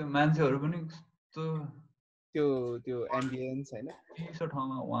थियो, त्यो मान्छेहरू पनि कस्तो त्यो एम्बियन्स हैन चिसो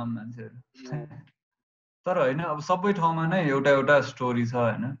ठाउँमा वाम मान्छेहरू. तर होइन अब सबै ठाउँमा नै एउटा एउटा स्टोरी छ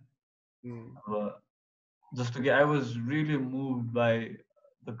होइन. अब जस्तो कि I was really moved by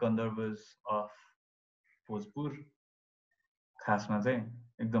the गन्धर्वस of Bhojpur. खासमा चाहिँ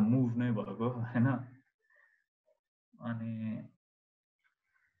एकदम मुभ नै भएको होइन. अनि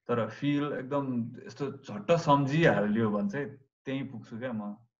तर फिल एकदम यस्तो झट्ट सम्झिहाल्यो भने चाहिँ त्यहीँ पुग्छु क्या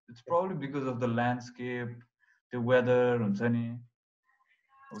म. It's probably because of the landscape, त्यो वेदर हुन्छ नि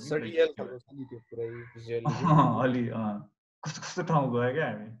अलि कस्तो कस्तो ठाउँ गयो क्या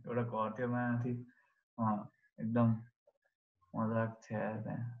हामी. एउटा घर थियो माथि, एकदम मजाक थियो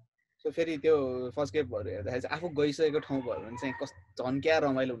त्यहाँ. सो फेरि त्यो फर्स्टकेपहरू हेर्दाखेरि चाहिँ आफू गइसकेको ठाउँ भयो भने चाहिँ कस्तो झन् क्या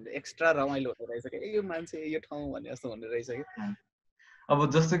रमाइलो हुन्छ, एक्स्ट्रा रमाइलो हुँदो रहेछ क्या यो मान्छे यो ठाउँ भने जस्तो हुँदो रहेछ कि. अब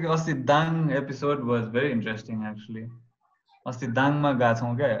जस्तो कि अस्ति Dang episode was very interesting actually. अस्ति दाङमा गएको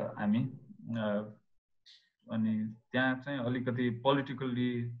छौँ क्या हामी. अनि त्यहाँ चाहिँ अलिकति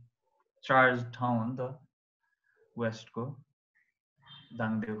पोलिटिकल्ली चार्ज ठाउँ हो नि त वेस्टको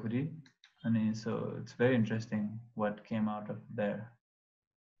दाङदेउखुरी. अनि so it's very interesting what came out of there.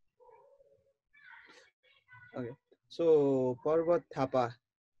 Okay, so Parvat Thapa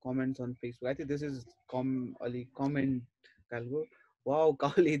comments on Facebook. I think this is ali comment kalgo. Wow,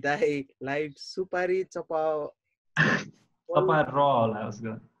 Kauli dai live supari chapa. Chapa raw, I was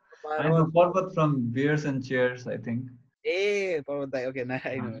going. I know Parvat from Beers and Chairs, I think. Hey, Parvat dai. Okay, now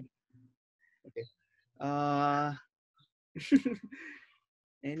I know. Okay.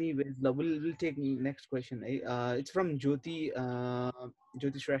 Anyways, we'll take next question. It's from Jyoti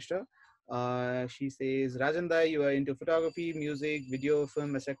Shrestha. She says, Rajan Dai, you are into photography, music, video,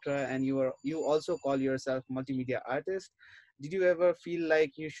 film, etc., and you also call yourself multimedia artist. Did you ever feel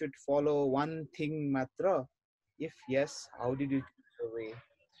like you should follow one thing matra? If yes, how did you choose the way?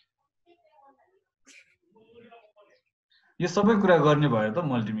 यो सबै कुरा गर्ने भयो त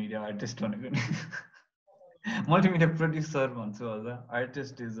multimedia artist भनेको नि. Multimedia producer भन्छु होला.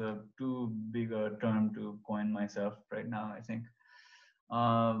 Artist is a to big a term to coin myself right now I think.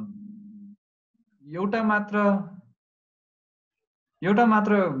 एउटा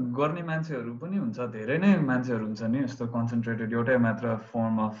मात्र गर्ने मान्छेहरू पनि हुन्छ, धेरै नै मान्छेहरू हुन्छ नि यस्तो कन्सन्ट्रेटेड एउटै मात्र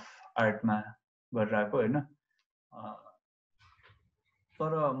फर्म अफ आर्टमा गरिरहेको होइन.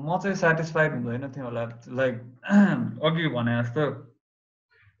 तर म चाहिँ सेटिस्फाइड हुँदैन थियो होला. लाइक अघि भने जस्तो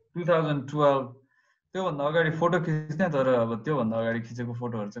 2012 त्योभन्दा अगाडि फोटो खिच्ने, तर अब त्योभन्दा अगाडि खिचेको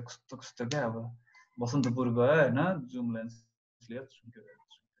फोटोहरू चाहिँ कस्तो कस्तो क्या. अब बसन्तपुर गयो होइन, जुम लेन्सले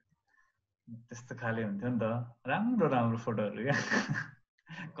त्यस्तो खाले हुन्थ्यो नि त. राम्रो राम्रो फोटोहरू क्या.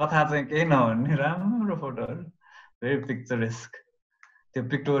 कथा चाहिँ केही नभन्ने राम्रो फोटोहरू, भेरी पिक्चरेस्क. त्यो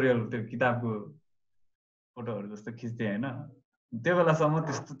पिक्टोरियल त्यो किताबको फोटोहरू जस्तो खिच्थेँ होइन. त्यो बेलासम्म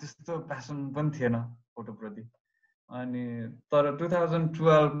त्यस्तो प्यासन पनि थिएन फोटोप्रति. अनि तर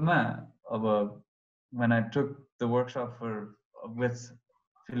 2012मा अब when I took the workshop with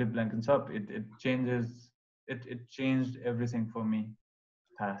Philip Blenkinsop, it changed everything for me.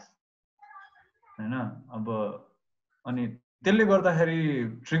 खास होइन. अब अनि त्यसले गर्दाखेरि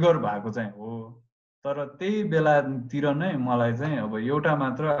ट्रिगर भएको चाहिँ हो. तर त्यही बेलातिर नै मलाई चाहिँ अब एउटा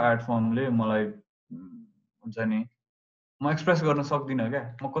मात्र आर्ट फर्मले मलाई हुन्छ नि म एक्सप्रेस गर्न सक्दिनँ क्या.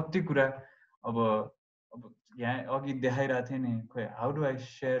 म कति कुरा अब यहाँ अघि देखाइरहेको थिएँ नि, खोइ how do I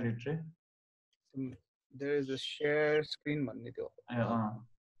share it रे. There is a share screen भन्ने थियो.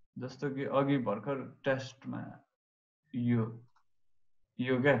 जस्तो कि अघि भर्खर टेस्टमा यो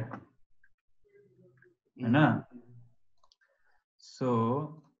क्या होइन. So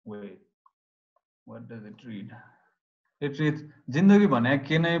weight, what does it read? It reads, जिन्दगी भने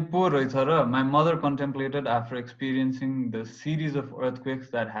के नै पो रहेछ र. My mother contemplated after experiencing the series of earthquakes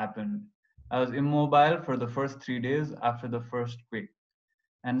that happened. I was immobile for the first 3 days after the first quake.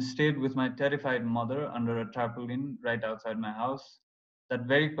 and stayed with my terrified mother under a tarpaulin right outside my house. That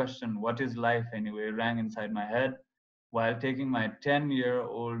very question, what is life anyway, rang inside my head while taking my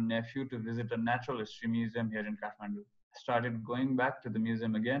 10-year-old nephew to visit a natural history museum here in Kathmandu. I started going back to the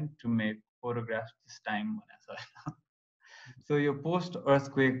museum again to make photographs this time. So your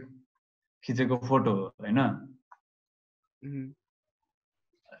post-earthquake खिचेको photo होइन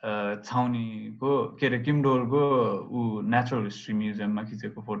छाउनीको के अरे किमडोलको ऊ natural history म्युजियममा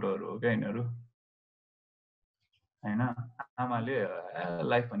खिचेको फोटोहरू हो क्या यिनीहरू होइन आमाले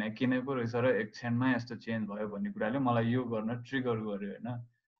लाइफ भने किनै पो रहेछ र एक क्षणमै यस्तो चेन्ज भयो भन्ने कुराले मलाई यो गर्न ट्रिगर गर्यो होइन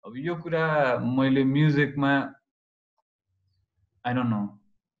अब यो कुरा मैले म्युजिकमा आई डोन्ट नो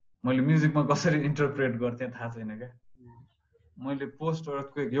मैले म्युजिकमा कसरी इन्टरप्रेट गर्थेँ थाहा छैन क्या मैले पोस्ट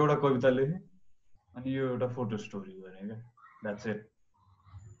अर्थक्वेक एउटा कविता लेखेँ अनि यो एउटा फोटो स्टोरी गरेँ क्या द्याट्स इट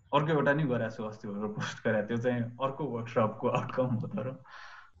अर्को एउटा नि गरेको छु अस्ति भर्खर पोस्ट गरेँ त्यो चाहिँ अर्को वर्कसपको आउटकम हो तर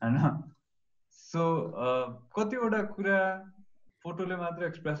होइन सो कतिवटा कुरा फोटोले मात्र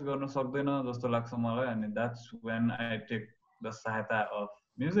एक्सप्रेस गर्न सक्दैन जस्तो लाग्छ मलाई अनि that's when I take the सहायता अफ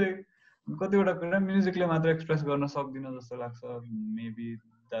म्युजिक कतिवटा कुरा म्युजिकले मात्र एक्सप्रेस गर्न सक्दिन जस्तो लाग्छ maybe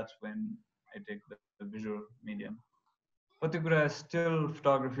that's when I take the visual medium कति कुरा स्टिल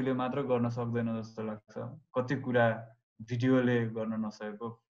फोटोग्राफीले मात्र गर्न सक्दैन जस्तो लाग्छ कति कुरा भिडियोले गर्न नसकेको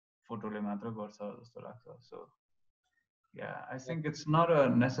फोटोले मात्र गर्छ जस्तो लाग्छ so yeah I think it's not a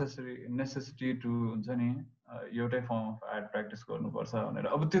necessity to हुन्छ नि एउटै फर्म अफ आर्ट प्र्याक्टिस गर्नुपर्छ भनेर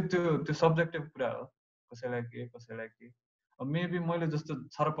अब त्यो त्यो त्यो सब्जेक्टिभ कुरा हो कसैलाई के अब मेबी मैले जस्तो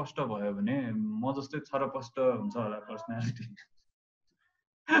छरपष्ट भयो भने म जस्तै छरपष्ट हुन्छ होला personality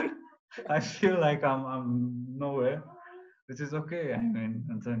I feel like I'm nowhere which is okay I mean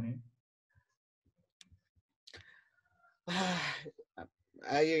हुन्छ नि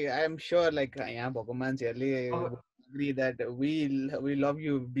I am sure like यहाँ भएको मान्छेहरूले agree that we love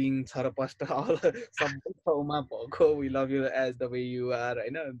you being charapasta all we love you as the way you are I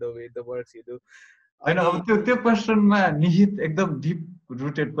know the way the works you do हैन अब त्यो क्वेशनमा निहित एकदम डीप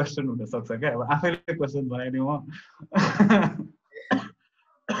रुटेड क्वेशन हुन सक्छ के अब आफैले क्वेशन बनाइदिए म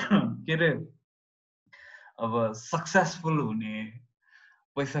के रे अब सक्सेसफुल हुने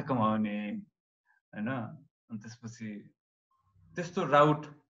पैसा कमाउने हैन अनि त्यसपछि त्यस्तो राउट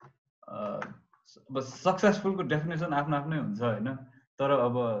अब सक्सेसफुलको डेफिनेसन आफ्नो आफ्नै हुन्छ हैन तर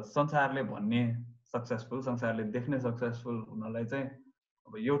अब संसारले भन्ने सक्सेसफुल संसारले देख्ने सक्सेसफुल हुनलाई चाहिँ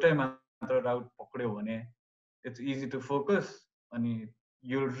अब एउटै मात्र राउट पक्ड्यौ भने इट्स इजी टु फोकस अनि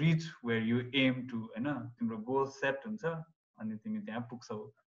you will rich where you am to हैन तिम्रो गोल सेट हुन्छ अनि तिमी त्यहाँ पुग्छौ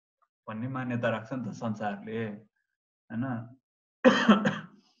भन्ने मान्यता राख्छ नि त संसारले हैन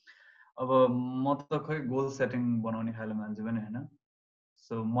अब म त खै गोल सेटिङ बनाउने खाले मान्छे पनि हैन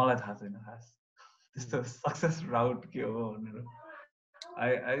सो मलाई थाहा छैन खास त्यस्तो सक्सेस राउट के हो भनेर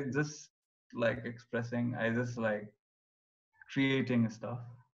I just like expressing I just like creating stuff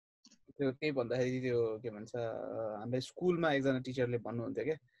त्यो के भन्दाखेरि त्यो के भन्छ हाम्रो स्कुलमा एकजना टिचरले भन्नुहुन्थ्यो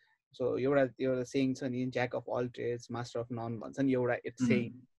के सो एउटा सेइङ छ नि jack of all trades master of non भन्छ नि एउटा इट्स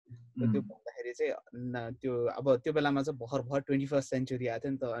सेइङ त्यो भन्दाखेरि चाहिँ त्यो अब त्यो बेलामा चाहिँ भर 21st सेन्चुरी आएको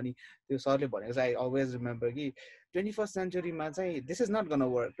थियो नि त अनि त्यो सरले भनेको चाहिँ आई अलवेज रिमेम्बर कि 21st सेन्चुरीमा चाहिँ this is not gonna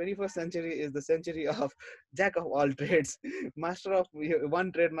work 21st century is the century of jack of all trades master of one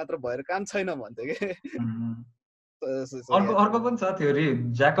trade मात्र भएर काम छैन भन्थ्यो कि अर्को पनि छ theory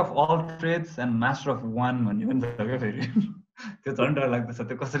jack of all trades and master of one भन्ने पनि छ क्या फेरि त्यो झन् डर लाग्दछ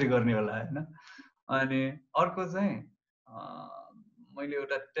त्यो कसरी गर्ने होला हैन अनि अर्को चाहिँ मैले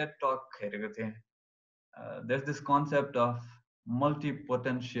एउटा टेड टक हेरेको थिएँ there's this concept of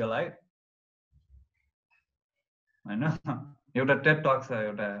multi-potentialite हैन एउटा टेड टक छ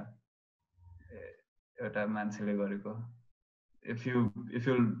एउटा मान्छेले गरेको if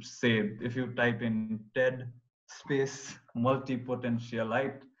you type in TED space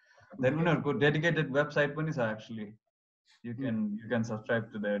multi-potentialite then उनीहरुको dedicated website पनि छ actually you can subscribe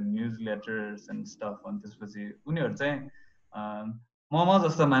to their newsletters and stuff on त्यसपछि उनीहरु चाहिँ म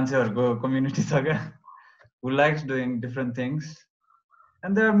जस्तो मान्छेहरुको कम्युनिटी छ क्या who likes doing different things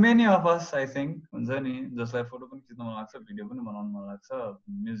and there are many of us I think हुन्छ नि जसलाई फोटो पनि खिच्न मन लाग्छ भिडियो पनि बनाउन मन लाग्छ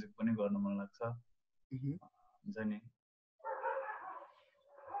म्युजिक पनि गर्न मन लाग्छ हुन्छ नि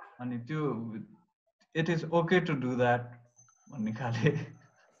अनि त्यो it is okay to do that भन्ने खाले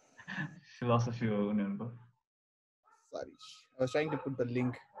philosophy हो उनीहरुको sorry I was trying to put the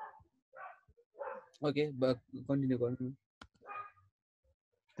link okay but continue गर्नु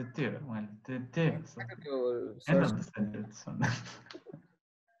त्यति हो मैले त्यति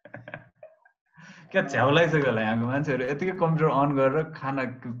क्या झ्याउलाइसक्यो होला यहाँको मान्छेहरू यतिकै कम्प्युटर अन गरेर खाना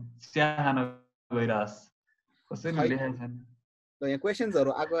चिया खान गइरहेछ कसैले लेखेको छैन ल यहाँ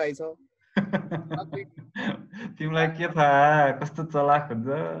क्वेशन्सहरु आएको आइछ तिमीलाई के थाहा कस्तो चलाक हुन्छ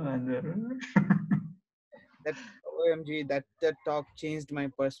मान्छेहरु that OMG that talk changed my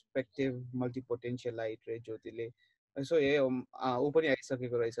perspective multipotentialite रे ज्योतिले सो हे ऊ पनि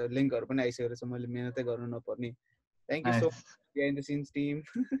आइसकेको रहेछ लिंकहरु पनि आइसकेको रहेछ मैले मेहनतै गर्नु नपर्ने thank you so much behind the scenes team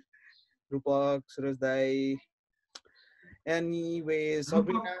रूपक सुरज दाई anyway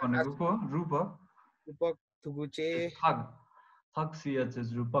Sabrina रूपक थुगुचे थग CH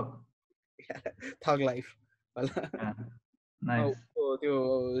रूपक थग लाइफ नाइस त्यो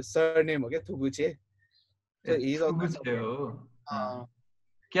सरनेम हो के थुगुचे so he's also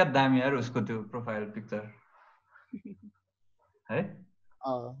क्या दामी यार उसको त्यो प्रोफाइल पिक्चर है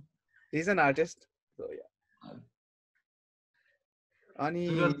he's an artist so yeah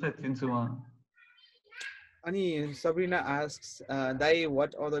Ani Sabrina asks Dai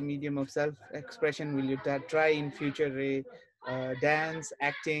what other medium of self expression will you try in future dance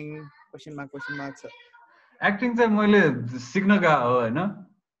acting question mark acting चाहिँ मैले सिक्न गएको हो हैन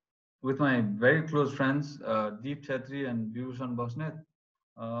with my very close friends Deep Chetri and Bhushan Basnet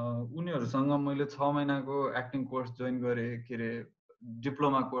उनीहरुसँग मैले 6 महिनाको acting course join गरे के रे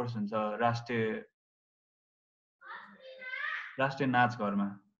डिप्लोमा कोर्स हुन्छ राष्ट्रिय नाच घरमा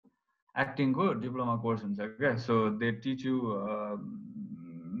एक्टिङ को डिप्लोमा कोर्स हुन्छ के so they teach you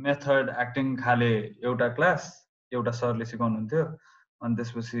method acting खाले एउटा क्लास एउटा सरले सिकाउनुहुन्थ्यो अनि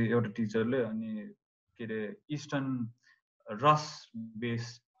त्यसपछि एउटा टिचरले अनि के रे इस्टर्न रसमा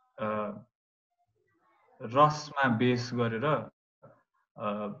बेस गरेर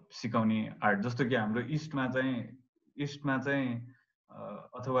सिकाउने आर्ट जस्तो कि हाम्रो इस्टमा चाहिँ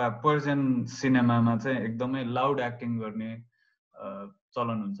अथवा पर्सियन सिनेमामा चाहिँ एकदमै लाउड एक्टिङ गर्ने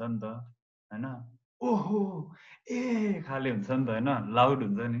चलन हुन्छ नि त हैन ओहो ए खाले हुन्छ नि त हैन लाउड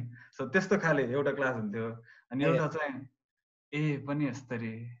हुन्छ नि सो त्यस्तो खाले एउटा क्लास हुन्थ्यो अनि एउटा चाहिँ ए पनि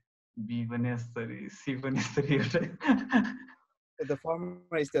यस्तरी बी पनि यस्तरी सी पनि यस्तरी the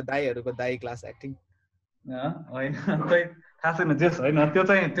former is the दाइहरुको दाइ क्लास एक्टिङ हैन त्यही थाहा छैन जस हैन त्यो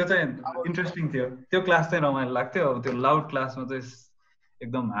चाहिँ इन्ट्रेस्टिङ थियो त्यो क्लास चाहिँ रमाइलो लाग्थ्यो अब त्यो लाउड क्लासमा चाहिँ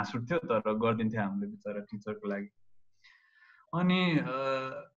एकदम हाँस उठ्थ्यो तर गर्दिन्थ्यो हामीले बिचारा टिचरको लागि अनि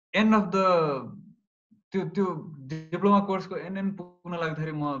एन्ड अफ द त्यो डिप्लोमा कोर्सको एनएन पुग्न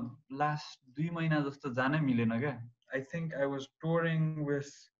लाग्दाखेरि म लास्ट 2 महिना जस्तो जानै मिलेन क्या I think I was touring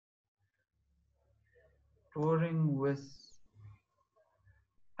with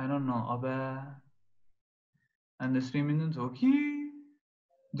I don't know अबा and the streamings हो कि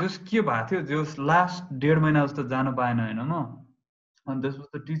जस के भएको थियो जस लास्ट 1.5 महिना जस्तो जान पाएन हैन म अनि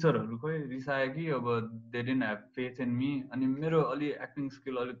त्यसपछि टिचरहरु खोइ रिसाए कि अब they didn't have faith in me अनि मेरो अलि एक्टिङ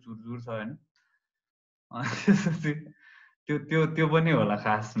स्किल अलि चुरचुर छ हैन त्यो पनि होला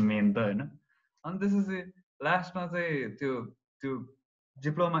खास मेन त हैन अनि त्यसपछि लास्टमा चाहिँ त्यो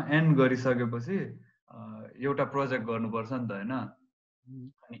डिप्लोमा एन्ड गरिसकेपछि एउटा प्रोजेक्ट गर्नुपर्छ नि त हैन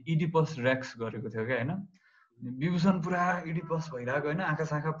अनि इडिपस रेक्स गरेको थियो के हैन विभूषण पुरा इडिपस भइरहेको हैन आँखा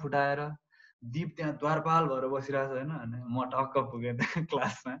साखा फुटाएर दीप त्यहाँ द्वारपाल भएर बसिरहेको हैन अनि म टक्क पुगे त्यहाँ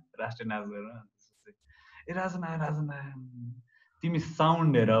क्लासमा राष्ट्रिय नाच गरेर ए राजन आए तिमी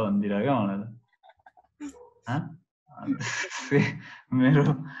साउन्ड हेर भन्दिरा क्या मलाई मेरो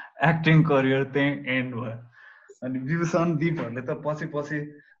एक्टिङ करियर त्यही एन्ड भयो अनि विभूषण दीपहरुले त पछि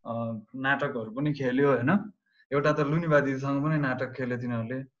नाटकहरु पनि खेल्यो हैन एउटा त लुनिबादीसँग पनि नाटक खेल्यो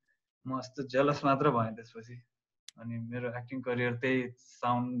तिनीहरुले म यस्तो जेलस मात्र भएँ त्यसपछि अनि मेरो एक्टिङ करियर त्यही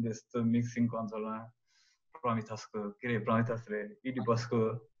साउन्ड यस्तो मिक्सिङ कन्सोलमा प्रमिथस रे इडिपसको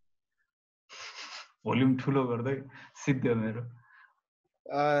भोल्युम ठुलो गर्दै सिद्ध्यो मेरो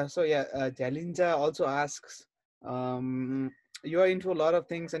so yeah Cadenza also asks you are into a lot of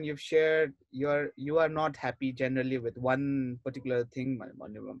things and you've shared you are not happy generally with one particular thing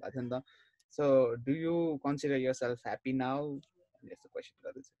so do you consider yourself happy now that's the question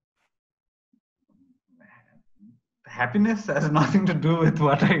happiness has nothing to do with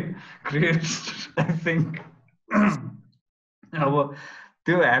what I create I think अब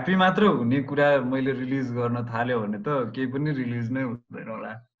त्यो happy मात्र हुने कुरा मैले release गर्न थाल्यो भने त केही पनि रिलिज नै हुँदैन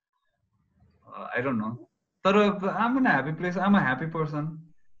होला I don't know तर I'm in a happy place I'm a happy person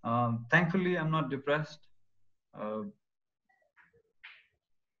thankfully I'm not depressed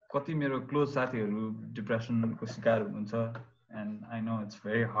कति मेरो क्लोज साथीहरु डिप्रेसनको शिकार हुनुहुन्छ and I know it's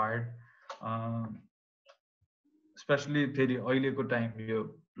very hard especially फेरि अहिलेको टाइम यो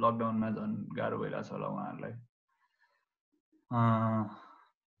लकडाउनमा झन् गाह्रो भइरहेछ होला उहाँहरुलाई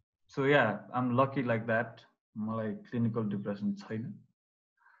so yeah I'm lucky like that मलाई क्लिनिकल डिप्रेसन छैन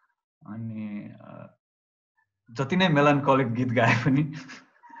अनि जति नै मेलान्कोलिक गीत गाए पनि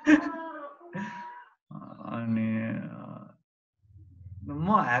अनि म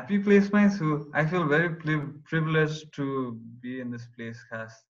ह्याप्पी प्लेसमै छु. I feel very privilege to be in this place.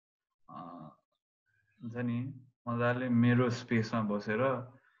 खास हुन्छ नि मजाले मेरो स्पेसमा बसेर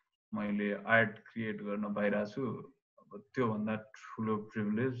मैले आर्ट क्रिएट गर्न पाइरहेको छु. अब त्योभन्दा ठुलो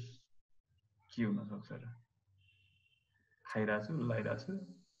प्रिभिलेज के हुन सक्छ र. खाइरहेको छु, लाइरहेको छु.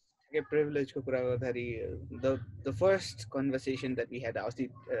 Privilege को कुरा गर्दाखेरि the first conversation that we had अस्ति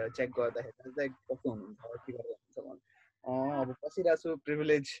चेक गर्दाखेरि चाहिँ कस्तो हुनुहुन्छ के गरेर हुनुहुन्छ भन्नु अब बसिरहेको छु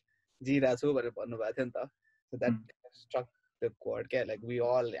privilege जिरहेको छु भनेर भन्नुभएको थियो नि त. So that struck the chord क्या, like we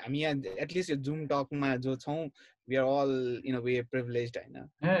all हामी at least यो Zoom talk मा जो छौँ we are all in a way privileged हैन.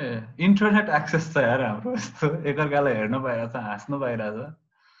 इन्टरनेट एक्सेस छ यार हाम्रो. यस्तो एकअर्कालाई हेर्न पाइरहेको छ, हाँस्न पाइरहेको छ.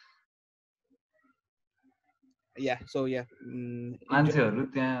 Yeah, so yeah. मान्छेहरू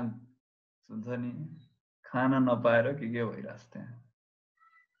त्यहाँ हुन्छ नि खाना नपाएर के भइरहेको छ त्यहाँ.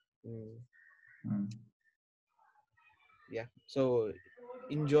 Yeah, so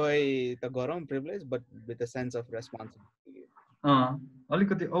enjoy the गरौँ privilege but with a sense of responsibility.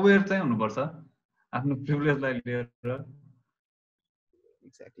 अलिकति अवेयर चाहिँ हुनुपर्छ आफ्नो प्रिभिलेजलाई लिएर.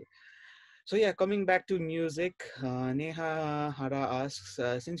 Exactly. So yeah, coming back to music, Neha Hara asks,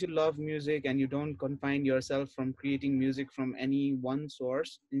 since you love music and you don't confine yourself from creating music from any one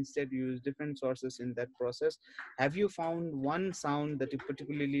source, instead use different sources in that process, have you found one sound that you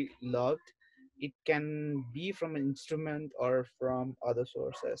particularly loved? It can be from an instrument or from other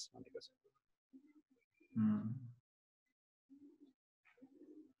sources.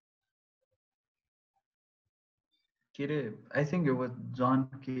 I think it was John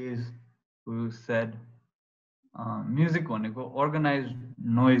Cage who said music भनेको organized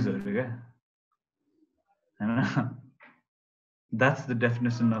noiseहरू क्या हैन. That's the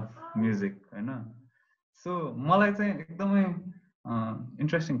definition of music हैन. So मलाई चाहिँ एकदमै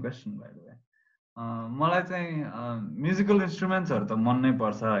interesting question by the way. मलाई चाहिँ musical इन्स्ट्रुमेन्ट्सहरू त मन नै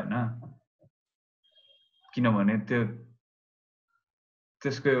पर्छ हैन. किनभने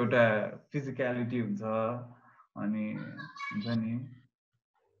त्यसको एउटा फिजिकलिटी हुन्छ अनि हुन्छ नि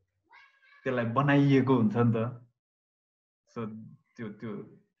त्यसलाई बनाइएको हुन्छ नि त. सो त्यो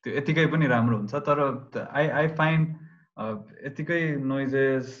यतिकै पनि राम्रो हुन्छ. तर आई फाइन्ड यतिकै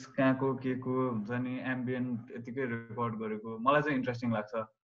नोइजेस कहाँको के को हुन्छ नि एम्बियन्ट यतिकै रेकर्ड गरेको मलाई चाहिँ इन्ट्रेस्टिङ लाग्छ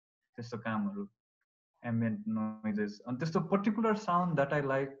त्यस्तो कामहरू. एम्बियन्ट नोइजेस अनि त्यस्तो particular sound that I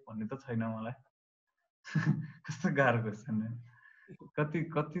like भन्ने त छैन मलाई. कस्तो गाह्रो क्वेसन.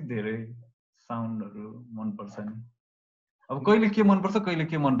 कति धेरै साउन्डहरू मनपर्छ नि. अब कहिले के मनपर्छ कहिले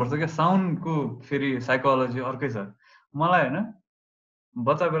के मनपर्छ क्या. साउन्डको फेरि साइकोलोजी अर्कै छ. मलाई होइन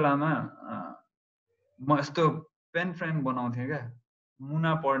बच्चा बेलामा म यस्तो पेन फ्रेम बनाउँथेँ क्या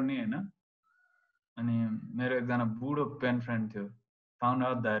मुना पढ्ने होइन. अनि मेरो एकजना बुढो पेन फ्रेन्ड थियो. फाउन्ड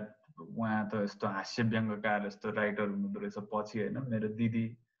आउट द्याट उहाँ त यस्तो हास्य व्यङ्गकार यस्तो राइटर हुनुहुँदो रहेछ पछि होइन. मेरो दिदी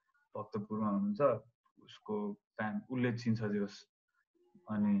भक्तपुरमा हुनुहुन्छ. उसको उसले चिन्छ जोस्.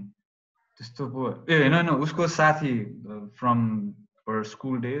 अनि त्यस्तो पो होइन उसको साथी फ्रम हर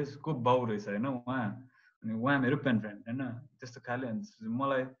स्कुल डेज को बाउ रहेछ होइन उहाँ. अनि उहाँ मेरो पेन फ्रेन्ड होइन. त्यस्तो खाले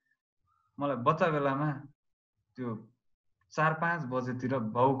मलाई बच्चा बेलामा त्यो 4-5 बजेतिर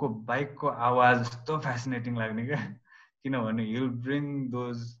बाउको बाइकको आवाज यस्तो फ्यासिनेटिङ लाग्ने क्या. किनभने हिल ब्रिङ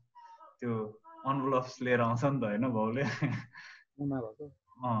दोज त्यो एन्भलप्स लिएर आउँछ नि त होइन बाउले.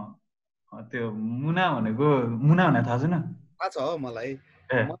 त्यो मुना भनेको मुना भने थाहा छैन. थाहा छ मलाई.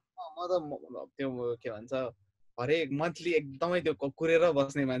 म त त्यो के भन्छ हरेक मन्थली एकदमै त्यो कुरेर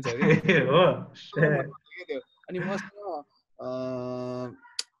बस्ने मान्छे हो कि. अनि मसँग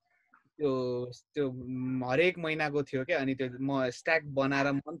त्यो हरेक महिनाको थियो क्या. अनि त्यो म स्ट्याक बनाएर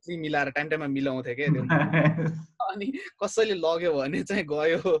मन्थली मिलाएर टाइममा मिलाउँथेँ क्या त्यो. अनि कसैले लग्यो भने चाहिँ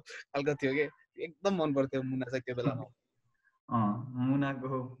गयो खालको थियो कि. एकदम मन पर्थ्यो मुना चाहिँ त्यो बेलामा.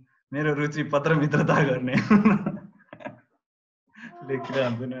 मुनाको मेरो रुचि पत्र मित्रता गर्ने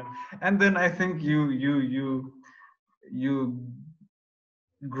लेखिरहन्थेन. And then I think you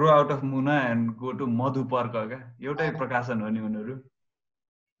grow out of Muna and go to Madhupark क्या. एउटै प्रकाशन हो नि उनीहरू.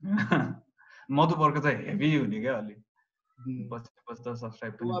 मधुपर्क चाहिँ हेभी हुने क्या अलि. पछि त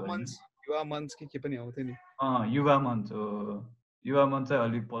सब्स्क्राइब पनि गर्ने. युवा मञ्च के पनि आउँथ्यो नि. युवा मञ्च हो. युवा मञ्च चाहिँ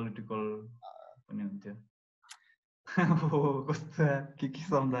अलि पोलिटिकल पनि हुन्थ्यो. कस्तो के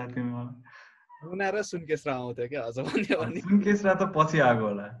सम्झाएको थियो मलाई. मुना र सुनकेश्रा आउँथ्यो क्या अझ भन्यो भने. सुनकेश्रा त पछि आएको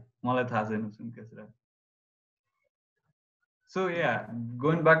होला मलाई थाहा छैन सुनकेश्रा. So yeah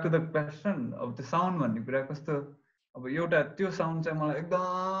going back to the question. अब त्यो साउन्ड भन्ने कुरा कस्तो. अब एउटा त्यो साउन्ड चाहिँ मलाई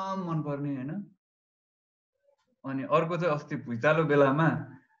एकदम मनपर्ने होइन. अनि अर्को चाहिँ अस्ति भुइँचालो बेलामा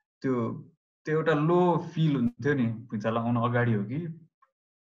त्यो एउटा लो फिल हुन्थ्यो नि. भुइँचालो आउन अगाडि हो कि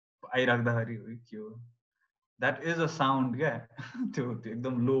आइराख्दाखेरि हो कि के हो. द्याट इज अ साउन्ड क्या त्यो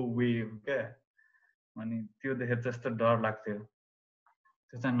एकदम लो वेभ क्या अनि त्यो देखेर चाहिँ यस्तो डर लाग्थ्यो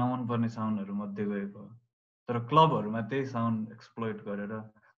त्यो चाहिँ नमन पर्ने साउन्डहरू मध्ये गएको तर क्लबहरूमा त्यही साउन्ड एक्सप्लोइट गरेर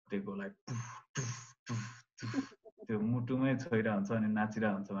दिएको लाइक त्यो मुटुमै छोइरहेको हुन्छ अनि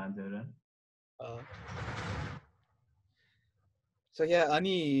नाचिरहेको हुन्छ मान्छेहरू So yeah,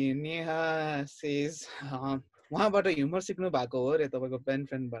 अनि नेहा says उहाँबाट ह्युमर सिक्नु भएको हो रे तपाईँको पेन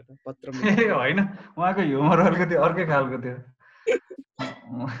फ्रेन्डबाट पत्र ए होइन उहाँको ह्युमर अलिकति अर्कै खालको थियो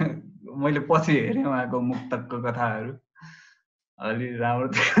मैले पछि हेरेँ उहाँको मुक्तकको कथाहरू अलि राम्रो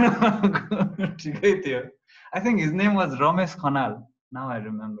थियो ठिकै थियो I think his name was Ramesh Khanal now I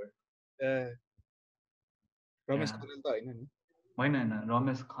remember Ramesh Khanal त होइन नि होइन होइन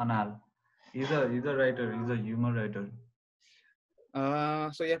Ramesh Khanal is a writer is a humour writer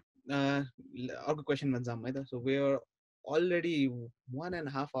So yeah, अर्को क्वेसनमा जाऊँ है त so we are already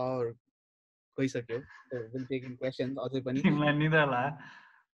 1.5 hour गइसक्यो so will take in questions अझै पनि तिमीलाई निद्रा ला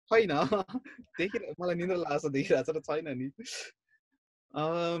छैन देखिरहेको मलाई निद्रा लाग्छ जस्तो देखिरहेको छ र छैन नि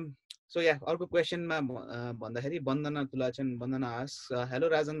सो या अर्को क्वेसनमा भन्दाखेरि वन्दना तुलाचन वन्दना asks hello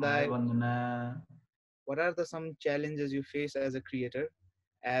Rajan hi Dai, Vandana what are the some challenges you face as a creator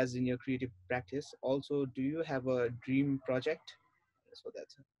as in your creative practice? Also, do you have a dream project? So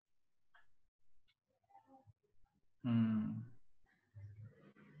that's it.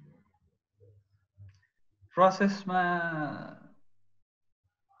 प्रोसेसमा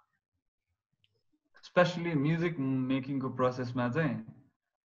specially music मेकिङको प्रोसेसमा चाहिँ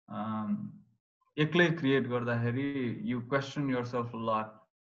एक्लै create गर्दाखेरि you question yourself lot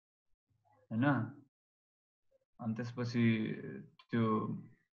होइन अनि त्यसपछि त्यो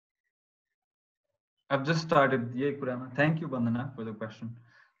I've just started यही कुरामा thank you Vandana for the question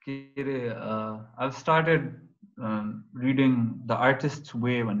के अरे I've started reading the artist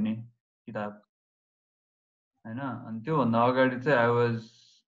way भन्ने किताब होइन अनि त्योभन्दा अगाडि चाहिँ I was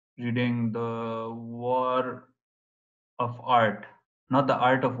reading the war of art not the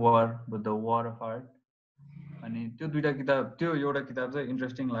art of war but the war of art अनि त्यो दुईवटा किताब त्यो एउटा किताब चाहिँ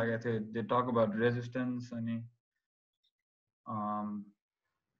इन्ट्रेस्टिङ लागेको थियो दे टक अबाउट रेजिस्टेन्स अनि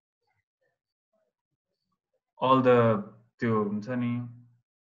अल द त्यो हुन्छ नि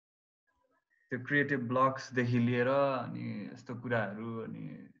त्यो क्रिएटिभ ब्लक्सदेखि लिएर अनि यस्तो कुराहरू अनि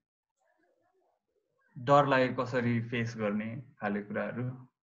डरलाई कसरी फेस गर्ने खाले कुराहरू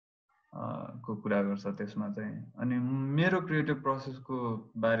को कुरा गर्छ त्यसमा चाहिँ अनि मेरो क्रिएटिभ प्रोसेसको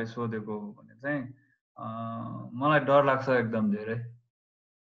बारे सोधेको भने चाहिँ मलाई डर लाग्छ एकदम धेरै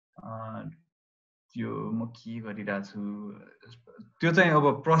त्यो म के गरिरहेको छु त्यो चाहिँ अब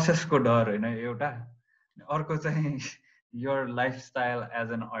प्रोसेसको डर होइन एउटा अर्को चाहिँ your lifestyle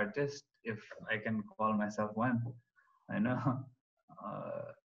as an artist if I can call myself one होइन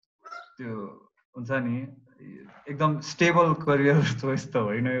त्यो हुन्छ नि एकदम स्टेबल करियर चोइस त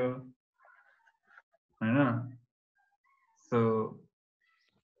होइन यो होइन so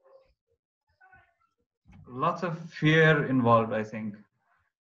lots of fear involve I think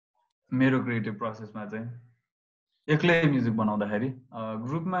मेरो क्रिएटिभ प्रोसेसमा चाहिँ एक्लै म्युजिक बनाउँदाखेरि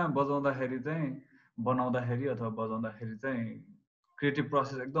ग्रुपमा बजाउँदाखेरि चाहिँ बनाउँदाखेरि अथवा बजाउँदाखेरि चाहिँ क्रिएटिभ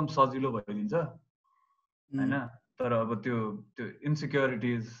प्रोसेस एकदम सजिलो भइदिन्छ होइन तर अब त्यो त्यो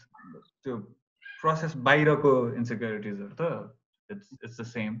इन्सिक्योरिटिज त्यो प्रोसेस बाहिरको इन्सिक्योरिटिजहरू त इट्स द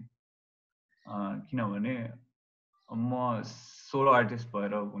सेम किनभने म सोलो आर्टिस्ट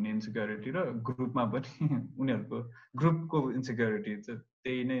भएर हुने इन्सिक्योरिटी र ग्रुपमा पनि उनीहरूको ग्रुपको इन्सिक्योरिटी चाहिँ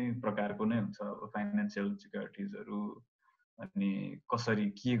त्यही नै प्रकारको नै हुन्छ अब फाइनेन्सियल इन्सिक्योरिटिजहरू अनि कसरी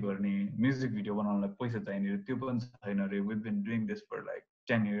के गर्ने म्युजिक भिडियो बनाउनलाई पैसा चाहिने त्यो पनि छैन अरे we been doing this for like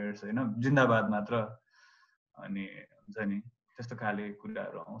 10 years होइन जिन्दाबाद मात्र अनि हुन्छ नि त्यस्तो खाले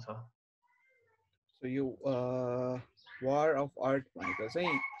कुराहरू आउँछ सो यो वार अफ आर्ट भनेको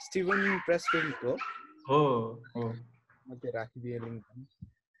चाहिँ स्टिभन प्रेस्टनको हो हो म त्यो राखिदिएँ link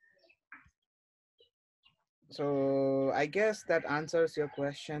So I guess that answers your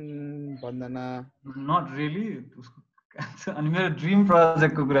question, Vandana. Not really. अनि मेरो ड्रिम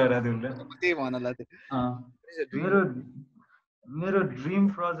प्रोजेक्टको कुरा गरेको थिएँ उसले त्यही भन्नलाई मेरो मेरो ड्रिम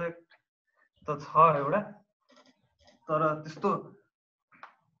प्रोजेक्ट त छ एउटा तर त्यस्तो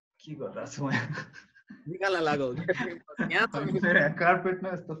के गरिरहेको छु म निकाल्न लाग्यो कार्पेटमा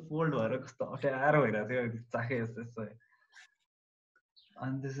यस्तो फोल्ड भएर कस्तो अप्ठ्यारो भइरहेको थियो चाखे जस्तो यस्तो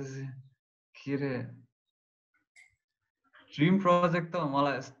अनि त्यसपछि के अरे ड्रिम प्रोजेक्ट त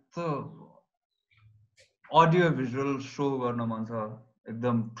मलाई यस्तो अडियो भिजुअल सो गर्न मन छ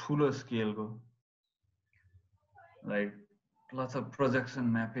एकदम ठुलो स्केलको like lots of projection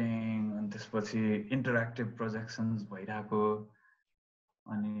mapping अनि त्यसपछि इन्टरेक्टिभ प्रोजेक्सन्स भइरहेको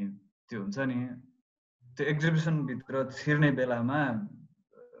अनि त्यो हुन्छ नि त्यो एक्जिबिसन भित्र छिर्ने बेलामा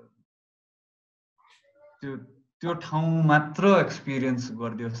त्यो त्यो ठाउँ मात्र एक्सपिरियन्स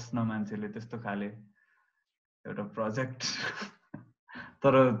गरिदियोस् न मान्छेले त्यस्तो खाले एउटा प्रोजेक्ट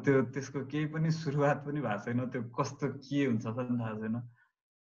तर त्यसको केही पनि सुरुवात पनि भएको छैन त्यो कस्तो के हुन्छ पनि थाहा छैन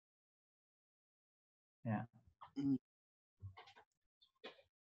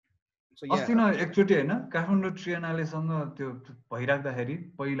अस्ति न एकचोटि होइन काठमाडौँ ट्रिएनालेसँग त्यो भइराख्दाखेरि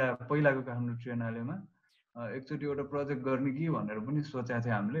पहिलाको काठमाडौँ ट्रिएनालेमा एकचोटि एउटा प्रोजेक्ट गर्ने कि भनेर पनि सोचेको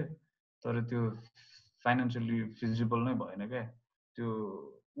थियो हामीले तर त्यो फाइनेन्सियली फिजिबल नै भएन क्या त्यो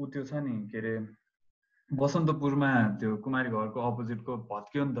त्यो छ नि के अरे बसन्तपुरमा त्यो कुमारी घरको अपोजिटको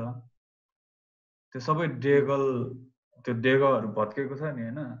भत्कियो नि त त्यो सबै त्यो डेगहरू भत्केको छ नि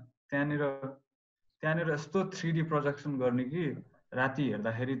होइन त्यहाँनिर यस्तो 3D प्रोजेक्सन गर्ने कि राति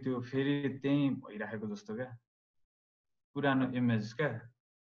हेर्दाखेरि त्यो फेरि त्यही भइराखेको जस्तो क्या पुरानो इमेज क्या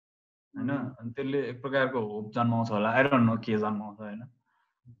होइन अनि त्यसले एक प्रकारको होप जन्माउँछ होला आई डोन्ट नो के जन्माउँछ होइन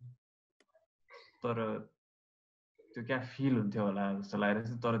तर त्यो क्या फिल हुन्थ्यो होला जस्तो लागिरहेको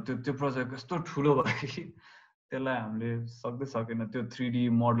छ तर त्यो प्रोजेक्ट यस्तो ठुलो भयो कि त्यसलाई हामीले सक्दै सकेन त्यो 3D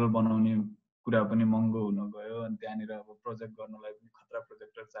मोडल बनाउने कुरा पनि महँगो हुन गयो अनि त्यहाँनिर अब प्रोजेक्ट गर्नलाई पनि खतरा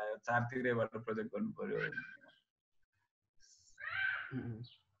प्रोजेक्टर चाहियो चारतिरैबाट प्रोजेक्ट गर्नु पर्यो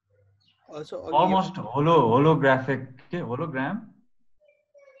अलमोस्ट होलोग्राफिक के होलोग्राम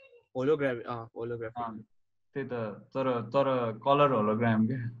त्यही त तर कलर होलोग्राम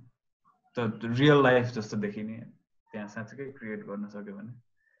के त रियल लाइफ जस्तो देखिने त्यहाँ साँच्चीकै क्रिएट गर्न सक्यो भने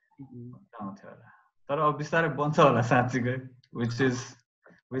आउँथ्यो होला तर अब बिस्तारै बन्छ होला साँच्चीकै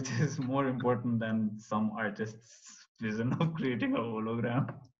which is more important than some artists' vision of creating a hologram.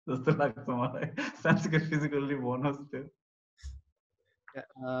 जस्तो लाग्छ मलाई साँच्चीकै फिजिकल्ली बनोस् त्यो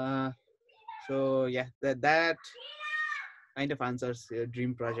so yeah that kind of answers your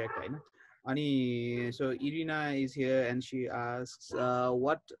dream project right? So Irina is here and she asks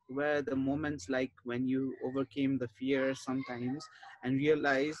what were the moments like when you overcame the fear sometimes and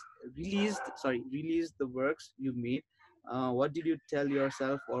released the works you made. What did you tell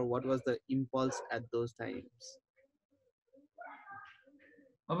yourself or what was the impulse at those times?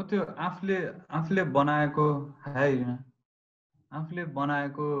 अब त्यो आफूले बनाएको आफूले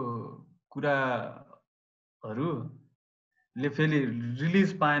बनाएको कुराहरूले फेरि release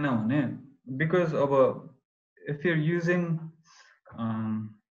पाएन भने बिकज अब इफ यु युजिङ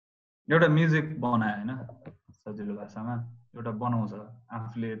एउटा म्युजिक बनायो होइन सजिलो भाषामा एउटा बनाउँछ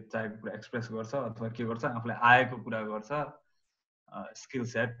आफूले चाहेको कुरा एक्सप्रेस गर्छ अथवा के गर्छ आफूलाई आएको कुरा गर्छ स्किल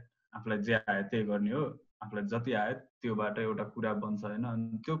सेट आफूलाई जे आयो त्यही गर्ने हो आफूलाई जति आयो त्योबाट एउटा कुरा बन्छ होइन अनि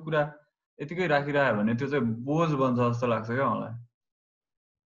त्यो कुरा यतिकै राखिरह्यो भने त्यो चाहिँ बोझ बन्छ जस्तो लाग्छ क्या मलाई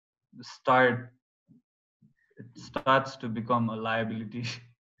it starts to become a liability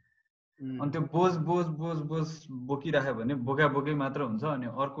अनि त्यो बोझ बोकिराख्यो भने बोकै मात्र हुन्छ अनि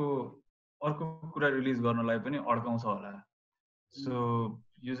अर्को कुरा रिलिज गर्नलाई पनि अड्काउँछ होला so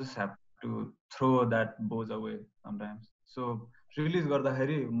you just have to throw that boz away sometimes so release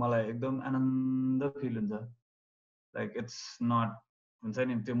गर्दाखेरि मलाई एकदम आनन्द फिल हुन्छ लाइक इट्स नट हुन्छ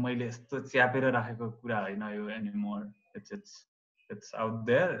नि त्यो मैले यस्तो च्यापेर राखेको कुरा होइन यो anymore it's out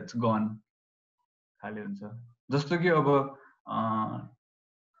there it's gun खाली हुन्छ जस्तो कि अब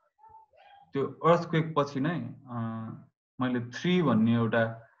त्यो अर्थक्वेक पछि नै मैले 3 भन्ने एउटा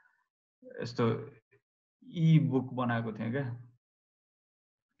यस्तो ई बुक बनाएको थिएँ क्या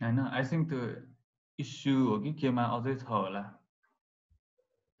हैन आई थिंक त्यो इस्यु हो कि केमा अझै छ होला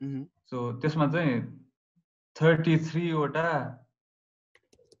सो त्यसमा चाहिँ 33 वटा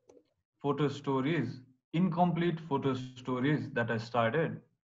photo stories incomplete photo stories that I started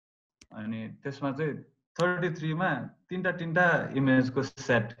अनि त्यसमा चाहिँ 33 मा तीनटा इमेजको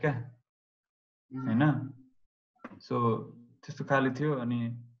सेट क्या हैन सो त्यस्तो खाली थियो अनि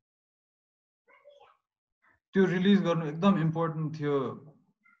त्यो रिलिज गर्नु एकदम इम्पोर्टेन्ट थियो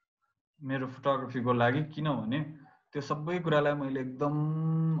मेरो फोटोग्राफीको लागि किनभने त्यो सबै कुरालाई मैले एकदम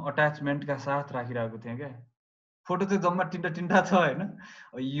अट्याचमेन्टका साथ राखिरहेको थिएँ क्या फोटो चाहिँ जम्मा तीनटा छ हैन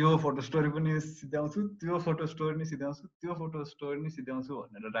यो फोटो स्टोरी पनि सिध्याउँछु त्यो फोटो स्टोरी नि सिध्याउँछु त्यो फोटो स्टोरी नि सिध्याउँछु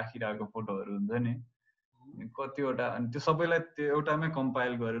भनेर राखिरहेको फोटोहरू हुन्छ नि कतिवटा अनि त्यो सबैलाई त्यो एउटामै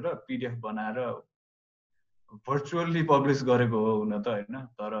कम्पाइल गरेर पीडीएफ बनाएर भर्चुअली पब्लिश गरेको हो हुन त हैन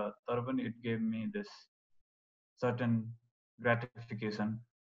तर पनि it gave me this certain gratification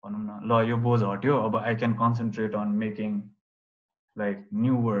भनौँ न ल यो बोझ हट्यो अब I can concentrate on making like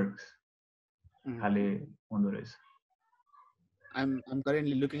new works खाले हुँदो रहेछ I'm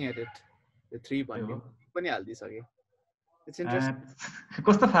currently looking at it the 3 भन्ने पनि हाल्दिसके इट्स इन्ट्रेस्टिङ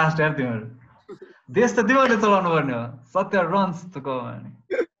कस्तो फास्ट यार तिम्रो देश त तिमीले चलाउनु पर्ने हो सत्य रन्स त को अनि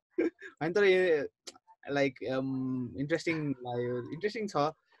तर लाइक इन्ट्रेस्टिङ छ।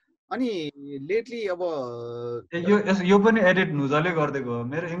 अनि लेटली अब यो पनि एडिट नुजले गरिदिएको हो।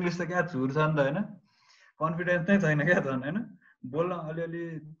 मेरो इङ्ग्लिस त क्या झुर छ नि त होइन, कन्फिडेन्स नै छैन क्या झन् होइन, बोल्न अलिअलि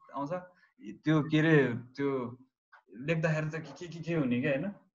आउँछ, त्यो के अरे त्यो लेख्दाखेरि चाहिँ के हुने क्या होइन,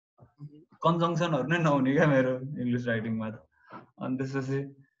 कन्जङ्सनहरू नै नहुने क्या मेरो इङ्ग्लिस राइटिङमा त। अनि त्यसपछि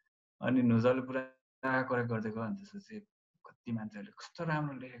अनि नुजले पुरा करेक्ट गरिदिएको। अनि त्यसपछि कति मान्छेहरूले कस्तो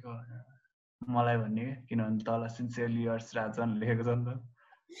राम्रो लेखेको मलाई भन्ने क्या, किनभने तल सिन्सियरली योर्स राजन लेखेको छ नि त।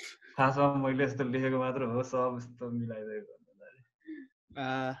 खासमा मैले यस्तो लेखेको मात्र हो, सब यस्तो मिलाइदिएको।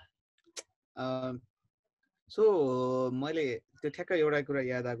 सो मैले त्यो ठ्याक्क एउटा कुरा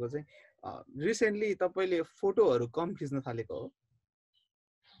याद आएको चाहिँ रिसेन्टली तपाईँले फोटोहरू कम खिच्न थालेको हो?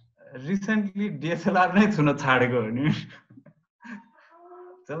 रिसेन्टली डिएसएलआर नै छुन छाडेको हो नि।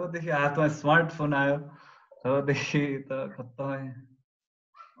 जबदेखि हातमा स्मार्टफोन आयो तबदेखि त खत्तमै।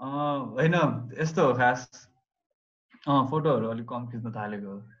 होइन यस्तो हो खास, फोटोहरू अलिक कम खिच्न थालेको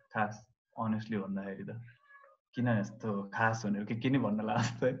हो खास, अनेस्टली भन्दाखेरि त। किन यस्तो खास भनेर के नै भन्न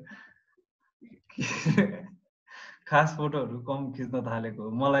लाग्छ, खास फोटोहरू कम खिच्न थालेको।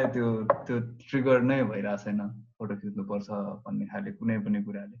 मलाई त्यो ट्रिगर नै भइरहेको छैन फोटो खिच्नुपर्छ भन्ने खाले कुनै पनि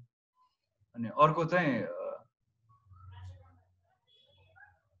कुराले। अनि अर्को चाहिँ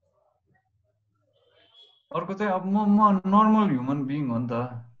अब म नर्मल ह्युमन बिइङ हो नि त।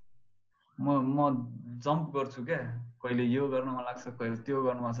 म जम्प गर्छु क्या, कहिले यो गर्न मन लाग्छ, कहिले त्यो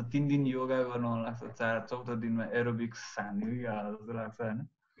गर्न मन लाग्छ, 3 दिन योगा गर्न मन लाग्छ, 4-4 दिनमा एरोबिक्स हान्ने जस्तो लाग्छ होइन।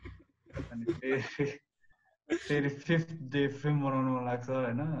 अनि फेरि 5th डे फिल्म बनाउनु मन लाग्छ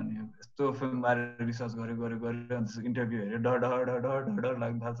होइन। अनि यस्तो फिल्मबारे रिसर्च गरेर इन्टरभ्यू हेरेर डर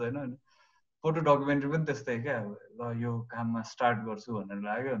लाग्नु थाल्छ होइन। अनि फोटो डकुमेन्ट्री पनि त्यस्तै क्या, ल यो काममा स्टार्ट गर्छु भनेर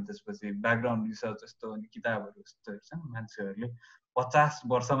लाग्यो। अनि त्यसपछि ब्याकग्राउन्ड रिसर्च यस्तो, अनि किताबहरू यस्तो हेर्छ मान्छेहरूले 50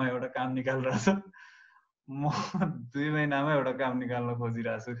 वर्षमा एउटा काम निकालिरहेछ, म 2 महिनामा एउटा काम निकाल्न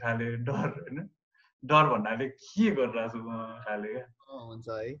खोजिरहेको छु खाले। डर होइन, डर भन्नाले के गरिरहेको छु म खाले क्या हुन्छ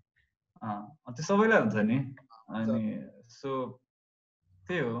है। त्यो सबैलाई हुन्छ नि। अनि सो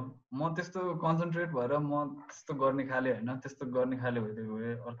त्यही हो, म त्यस्तो कन्सन्ट्रेट भएर म त्यस्तो गर्ने खाले होइन, त्यस्तो गर्ने खाले भइदिएको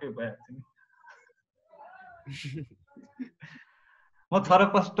भए अर्कै भइहाल्छ नि। म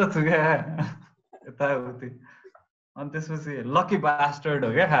छरपष्ट छु क्या यताउति। अनि त्यसपछि लकी बास्टर्ड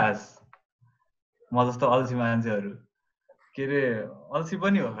हो क्या खास, म जस्तो अल्छी मान्छेहरू। के अरे अल्छी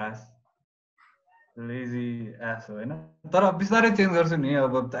पनि हो खास, लेजी एस हो होइन। तर बिस्तारै चेन्ज गर्छु नि,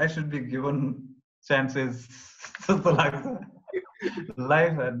 अब I should be given chances जस्तो लाग्छ।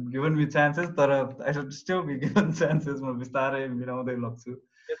 Life had given me chances, तर I should still be given chances. म बिस्तारै मिलाउँदै लग्छु।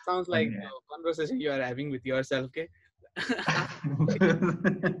 It sounds like a conversation you are having with yourself, okay?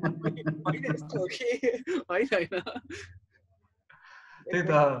 त्यही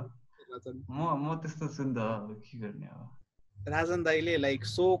त, म त्यस्तो छु नि त, के गर्ने अब। राजन दाइले लाइक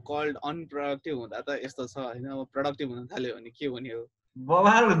सो कल्ड अनप्रोडक्टिभ हुँदा त यस्तो छ होइन, अब प्रोडक्टिभ हुन थाल्यो भने के हुने हो?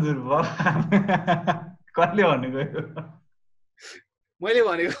 बबाल हुन्छ नि, कहिले भनेको? मैले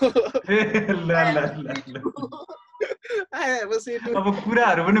भनेको। अब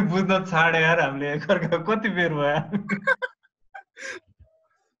कुराहरू पनि बुझ्न छाडे यार हामीले, एकअर्का कति बेर भयो।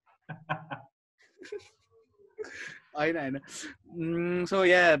 होइन। सो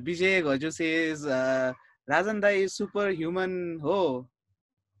या विजय गजु सेज राजन दाई सुपर ह्युमन हो।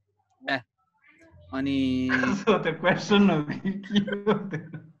 अनि त्यो क्वेसन हो कि के हो त्यो?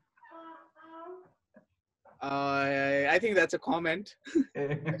 I think that's a comment.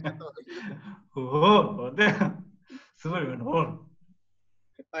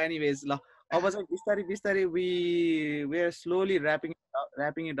 Anyways, ल अब चाहिँ बिस्तारै we are slowly wrapping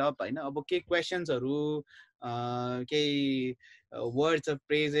it up हैन। अब के क्वेशन्सहरु केही वर्ड्स अफ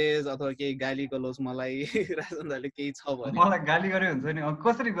प्रेजेस अथवा केही गाली गलोज मलाई राजन दाइले केही छ भने? मलाई गाली गरे हुन्छ नि,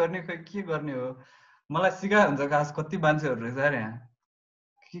 कसरी गर्ने, खै के गर्ने हो, मलाई सिकाए हुन्छ। खास कति मान्छेहरु रहेछ यार यहाँ,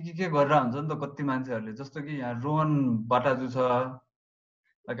 के गरेर हुन्छ नि त कति मान्छेहरुले। जस्तो कि यहाँ रोहन बाटाजु छ,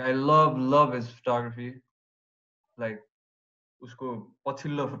 like I love his photography, like उसको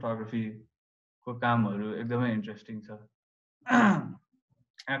पछिल्लो फोटोग्राफी को कामहरु एकदमै इन्ट्रेस्टिङ छ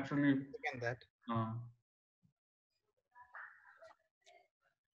एक्चुअली।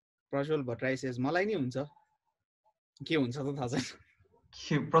 प्रज्वल भट्टराई सेज मलाई नि हुन्छ, के हुन्छ त थाहा छैन।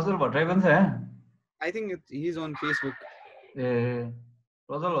 के प्रज्वल भट्टराई पनि छ यहाँ? I think he is on Facebook. ए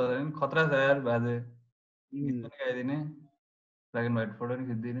प्रज्वल भट्टराई पनि खतरा छ यार बाजे, गीत पनि गाइदिने, ब्ल्याक एन्ड व्हाइट फोटो पनि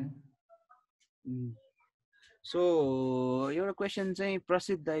खिच्दिने। सो एउटा क्वेशन चाहिँ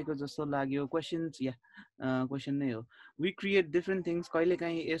प्रसिद्ध दाइको जस्तो लाग्यो। क्वेशन नै हो, वी क्रिएट डिफरेन्ट थिङ्स,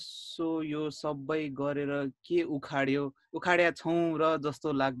 कहिलेकाहीँ यसो यो सबै गरेर के उखाड्या छौँ र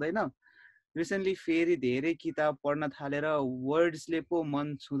जस्तो लाग्दैन? रिसेन्टली फेरि धेरै किताब पढ्न थालेर वर्ड्सले पो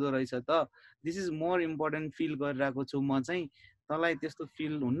मन छुँदो रहेछ त this is more important feel गरिरहेको छु म चाहिँ तँलाई त्यस्तो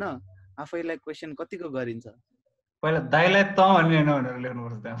फिल हुन्न आफैलाई क्वेसन कतिको गरिन्छ पहिला दाइलाई त भन्ने होइन भनेर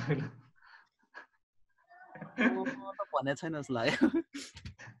लेख्नुपर्छ त्यहाँ पहिला त भने छैन जस्तो लाग्यो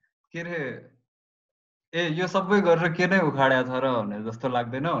के अरे ए यो सबै गरेर के नै उखाड्या छ र भनेर जस्तो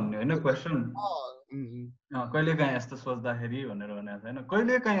लाग्दैन भन्ने होइन क्वेसन कहिले काहीँ यस्तो सोच्दाखेरि भनेर भनेको छैन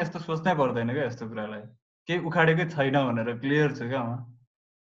कहिले काहीँ यस्तो सोच्नै पर्दैन क्या यस्तो कुरालाई केही उखाडेकै छैन भनेर क्लियर छु क्या म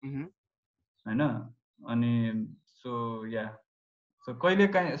होइन अनि सो या सो कहिले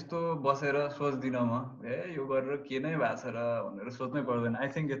काहीँ यस्तो बसेर सोच्दिनँ म ए यो गरेर के नै भएको छ र भनेर सोच्नै पर्दैन I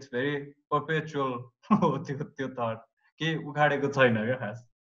think it's very perpetual हो त्यो थट केही उखाडेको छैन क्या खास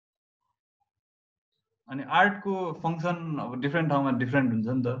अनि आर्टको फङ्सन अब डिफ्रेन्ट ठाउँमा डिफ्रेन्ट हुन्छ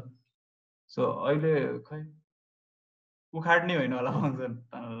नि त सो अहिले खै उखाड्ने होइन होला फङ्सन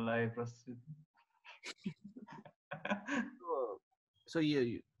तँलाई प्रस्तुत सो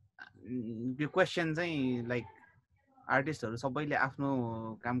यो क्वेसन चाहिँ लाइक आर्टिस्टहरू सबैले आफ्नो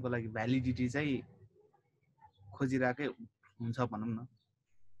कामको लागि भ्यालिडिटी चाहिँ खोजिरहेकै हुन्छ भनौँ न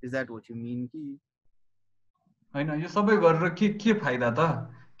is that what you mean कि होइन यो सबै गरेर के फाइदा त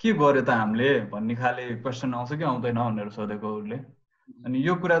के गर्यो त हामीले भन्ने खाले क्वेसन आउँछ कि आउँदैन भनेर सोधेको उसले अनि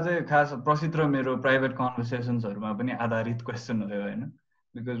यो कुरा चाहिँ खास प्रसिद्ध र मेरो प्राइभेट कन्भर्सेसन्सहरूमा पनि आधारित क्वेसन हो होइन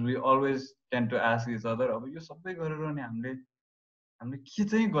because we always can to ask each other अब यो सबै गरेर अनि हामीले के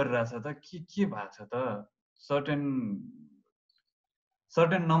चाहिँ गरिरहेछ त के भएको छ त certain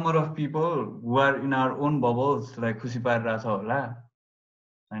number of people who are in our own बबल्सलाई खुसी पारिरहेछ होला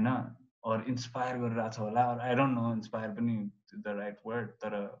होइन अर इन्सपायर गरिरहेछ होला आई डोन्ट नो इन्सपायर पनि द राइट वर्ड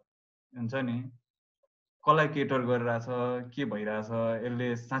तर हुन्छ नि कसलाई केटर गरिरहेछ के भइरहेछ यसले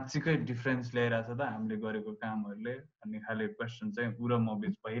साँच्चीकै डिफ्रेन्स ल्याइरहेछ त हामीले गरेको कामहरूले भन्ने खाले क्वेसन चाहिँ पुरा म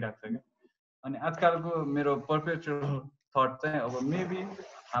बिच भइरहेको छ क्या अनि आजकलको मेरो पर्पेचुअल थट चाहिँ अब मेबी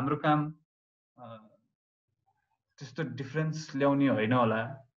हाम्रो काम त्यस्तो डिफ्रेन्स ल्याउने होइन होला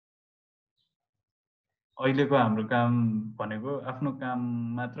अहिलेको हाम्रो काम भनेको आफ्नो काम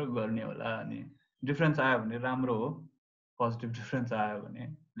मात्र गर्ने होला अनि डिफ्रेन्स आयो भने राम्रो हो पोजिटिभ डिफ्रेन्स आयो भने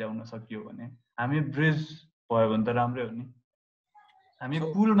ल्याउन सकियो भने हामी ब्रिज भयो भने त राम्रै हो नि हामी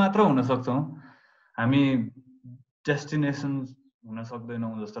पुल मात्र हुन सक्छौँ हामी डेस्टिनेसन हुन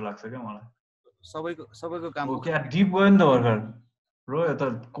सक्दैनौँ जस्तो लाग्छ क्या मलाई सबैको काम क्या डिप गयो नि त भर्खर रो यो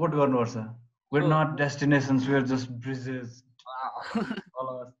त कोट गर्नुपर्छ we're not destinations we're just bridges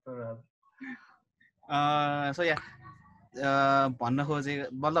so या भन्न खोजे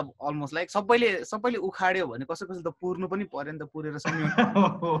मतलब अलमोस्ट लाइक सबैले उखाड्यो भने कसै त पुर्नु पनि पर्यो नि त पुरेर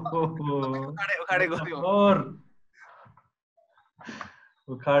उखाडे गऱ्यो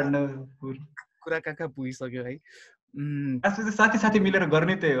उखाड्न कुरा कहाँ पुगिसक्यो है साथी मिलेर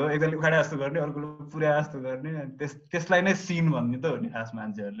गर्ने त्यही हो एकजनाले उखाडे जस्तो गर्ने अर्कोले पुर्या जस्तो गर्ने त्यसलाई नै सिन भन्ने त हो नि खास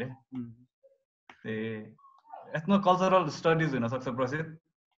मान्छेहरूले एथ्नो कल्चरल स्टडिज हुन सक्छ प्रसिद्ध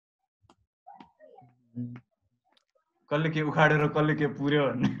कसले के उखाडेर कसले के पुर्यो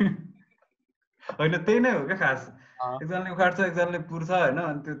भन्ने होइन त्यही नै हो क्या खास एकजनाले उखाड्छ एकजनाले पुर्छ होइन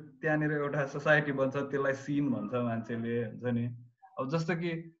अनि त्यो त्यहाँनिर एउटा सोसाइटी बन्छ त्यसलाई सिन भन्छ मान्छेले हुन्छ नि अब जस्तो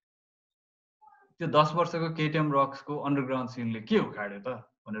कि त्यो 10 वर्षको केटिएम रक्सको अन्डरग्राउन्ड सिनले के उखाड्यो त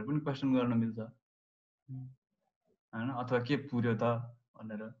भनेर पनि क्वेसन गर्न मिल्छ होइन अथवा के पुर्यो त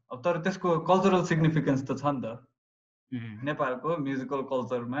भनेर अब तर त्यसको कल्चरल सिग्निफिकेन्स त छ नि त नेपालको म्युजिकल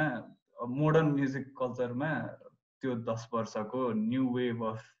कल्चरमा मोडर्न म्युजिक कल्चरमा त्यो 10 वर्षको new wave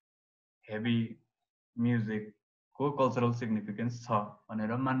of heavy म्युजिकको cultural significance छ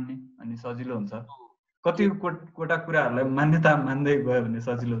भनेर मान्ने अनि सजिलो हुन्छ कतिवटा कुराहरूलाई मान्यता मान्दै गयो भने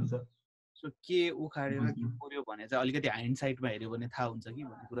सजिलो हुन्छ सो के उखाडेर के पुर्यो भने चाहिँ अलिकति हाइन्डसाइटमा हेऱ्यो भने थाहा हुन्छ कि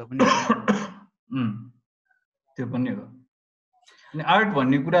भन्ने कुरा पनि त्यो पनि हो अनि आर्ट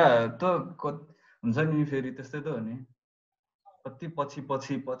भन्ने कुरा त हुन्छ नि फेरि त्यस्तै त हो नि कति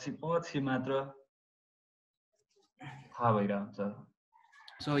पछि मात्र थाहा भइरहेको हुन्छ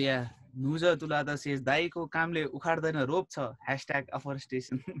सो या नुज तुला त सेज दाइको कामले उखाड्दैन रोप छ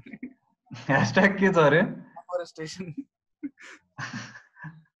 #अफोरेस्टेसन के छ अरे अफोरेस्टेसन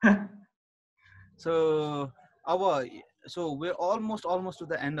सो अब so we're almost to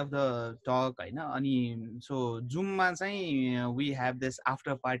the end of the talk हैन अनि सो जुममा चाहिँ we have this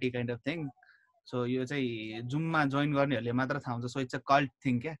after party kind of thing so यो चाहिँ जुममा जोइन गर्नेहरूले मात्र थाहा हुन्छ so it's a cult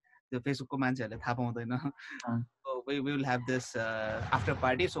thing क्या त्यो फेसबुकको मान्छेहरूले थाहा पाउँदैन so we will have this after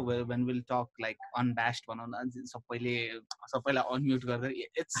party so when we'll talk like unbashed भनौँ न सबैलाई अनम्युट गर्दै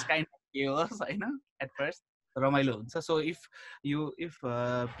it's kind of chaos हैन at first रमाइलो हुन्छ so if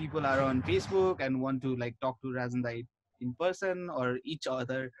people are on Facebook and want to like talk to Rajan Dai in person or each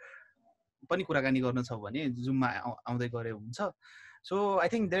other पनि कुराकानी गर्न छ भने जुममा आउँदै गरे हुन्छ. So I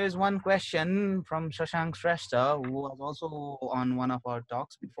think there is one question from Rajan Shrestha, who was also on one of our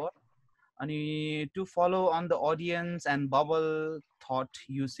talks before. And to follow on the audience and bubble thought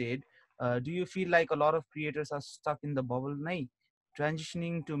you said, do you feel like a lot of creators are stuck in the bubble? Nay,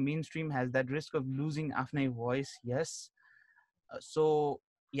 transitioning to mainstream has that risk of losing afnai voice? Yes. So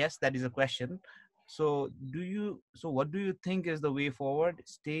yes, that is a question. So what do you think is the way forward?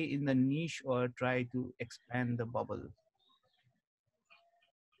 Stay in the niche or try to expand the bubble?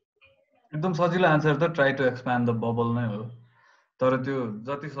 एकदम सजिलो answer त try to expand the bubble नै हो. तर त्यो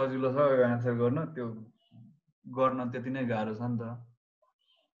जति सजिलो छ यो आन्सर गर्न त्यो गर्न त्यति नै गाह्रो छ नि त.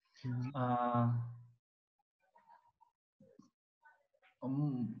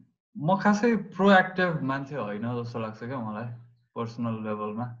 म खासै प्रोएक्टिभ मान्छे होइन जस्तो लाग्छ क्या मलाई पर्सनल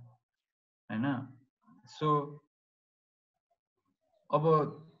लेभलमा हैन. सो अब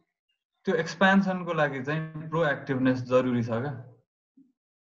त्यो एक्सपेन्सनको लागि चाहिँ प्रोएक्टिभनेस जरुरी छ क्या.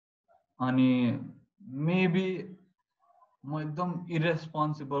 अनि मेबी म एकदम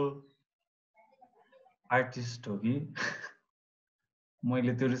इरेस्पोन्सिबल आर्टिस्ट हो कि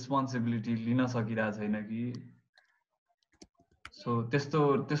मैले त्यो रेस्पोन्सिबिलिटी लिन सकिरहेको छैन कि. सो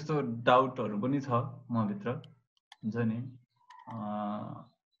त्यस्तो डाउटहरू पनि छ म भित्र हुन्छ नि.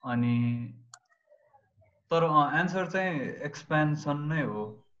 अनि तर एन्सर चाहिँ एक्सपेन्सन नै हो.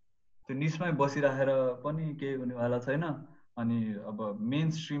 त्यो निसमै बसिराखेर पनि केही हुनेवाला छैन. अनि अब मेन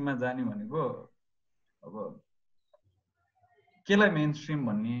स्ट्रिममा जाने भनेको अब केलाई मेन स्ट्रिम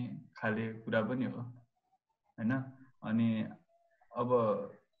भन्ने खाले कुरा पनि हो हैन. अनि अब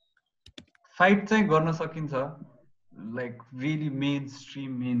फाइट चाहिँ गर्न सकिन्छ लाइक रियली मेन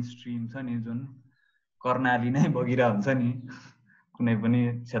स्ट्रिम छ नि जुन कर्णाली नै बगिरा हुन्छ नि कुनै पनि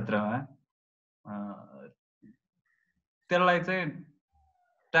क्षेत्रमा. त्यसलाई चाहिँ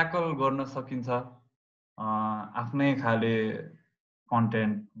ट्याकल गर्न सकिन्छ आफ्नै खाले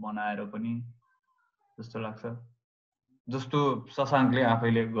कन्टेन्ट बनाएर पनि जस्तो लाग्छ. जस्तो शशाङ्कले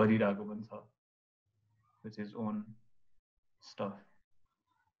आफैले गरिरहेको पनि छ विच इज ओन स्टफ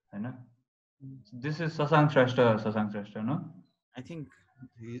हैन. This is Shashank Shrestha, no? I think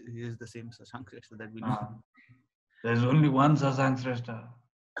he is the same Shashank Shrestha that we know. There's only one Shashank Shrestha.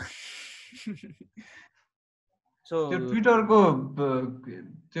 So त्यो ट्विटरको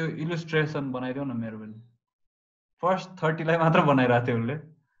त्यो इलस्ट्रेसन बनाइदेऊ न मेरो पनि. फर्स्ट 30 लाई मात्र बनाइरहेको थियो उसले.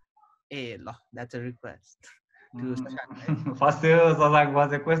 ए ल, that's a request to Shashank. फस्यो Shashank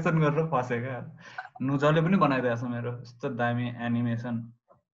फस्यो question गरेर फस्यो क्या. नुजले पनि बनाइदिएको छ मेरो यस्तो दामी एनिमेसन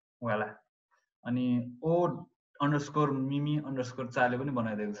वाला. अनि o_mimi_ चाले पनि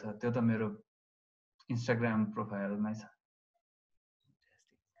बनाइदिएको छ. त्यो त मेरो इन्स्टाग्राम प्रोफाइलमै छ.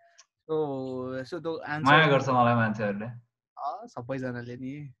 So the answer माया गर्छ मलाई मान्छेहरूले सबैजनाले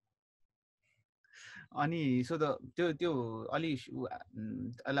नि. अनि सो त त्यो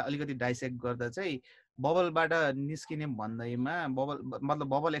अलिकति डाइसेक्ट गर्दा चाहिँ बबलबाट निस्किने भन्दैमा बबल मतलब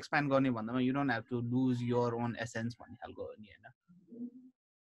बबल एक्सप्यान्ड गर्ने भन्दैमा you don't have to loose your own essence भन्ने खालको हो नि हैन.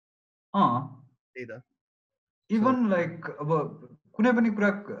 त्यही त. इभन लाइक अब कुनै पनि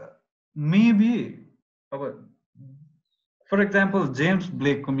कुरा मेबी अब फर एक्जाम्पल जेम्स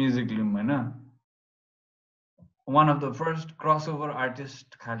ब्लेकको म्युजिक लिउँ हैन. One of the first crossover artist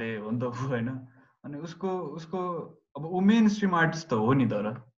खाले हो नि त ऊ हैन. अनि उसको अब ऊ मेन स्ट्रिम आर्टिस्ट त हो नि.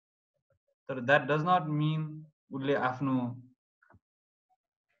 तर द्याट डज नट मिन उसले आफ्नो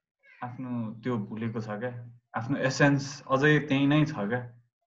त्यो भुलेको छ क्या. आफ्नो एसेन्स अझै त्यही नै छ क्या.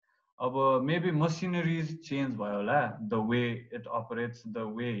 अब मेबी मसिनरिज चेन्ज भयो होला. The way it operates, the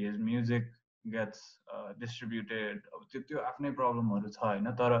way his music gets distributed. अब त्यो आफ्नै प्रब्लमहरू छ होइन.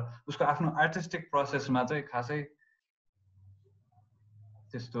 तर उसको आफ्नो आर्टिस्टिक प्रोसेसमा चाहिँ खासै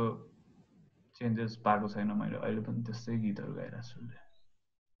त्यस्तो चेन्जेस पाएको छैन. मैले अहिले पनि त्यस्तै गीतहरू गाइरहेको छु.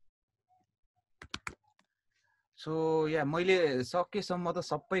 सो या मैले सकेसम्म त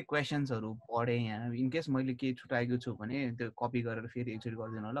सबै क्वेसन्सहरू पढेँ यहाँ. इन केस मैले केही छुटाएको छु भने त्यो कपी गरेर फेरि एकचोटि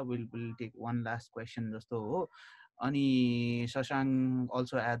गरिदिनु होला. Will take one last question जस्तो हो. अनि Shashank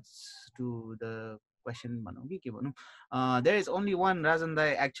also AIDS to the question भनौँ कि के भनौँ. There is only one Rajan दाई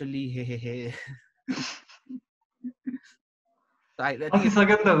एक्चुअली हे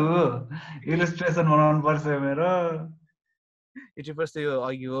सक्यो त हो. इलस्ट्रेसन बनाउनु पर्छ मेरो. इट रिफर्स टु यो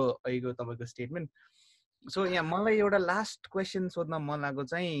अघिको तपाईँको स्टेटमेन्ट. सो यहाँ मलाई एउटा लास्ट क्वेसन सोध्न मन लागेको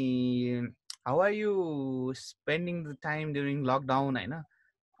चाहिँ how are you spending the time during lockdown होइन.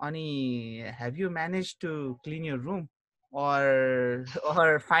 अनि have you manage to clean your room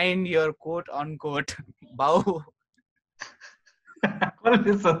or find your quote unquote बाउ.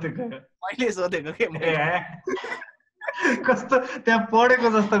 कसले सोधेको? मैले सोधेको के कस्तो त्यहाँ पढेको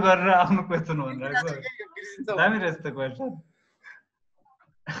जस्तो गरेर आफ्नो क्वेसन भनिरहेको दामी रहेछ त्यो क्वेसन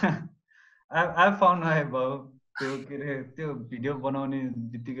I found my भाउ त्यो के अरे त्यो भिडियो बनाउने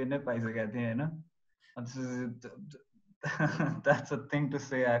बित्तिकै नै पाइसकेको थिएँ होइन that's a thing to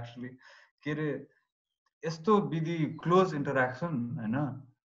say actually के अरे यस्तो विधि क्लोज इन्टरेक्सन होइन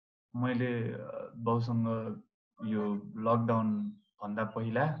मैले बाउसँग यो लकडाउन भन्दा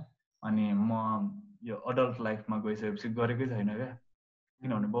पहिला अनि म यो अडल्ट लाइफमा गइसकेपछि गरेकै छैन क्या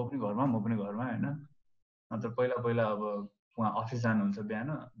किनभने बाउ पनि घरमा म पनि घरमा होइन नत्र पहिला पहिला अब उहाँ अफिस जानुहुन्छ बिहान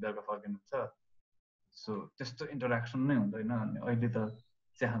बेलुका फर्किनुहुन्छ सो त्यस्तो इन्टरेक्सन नै हुँदैन अनि अहिले त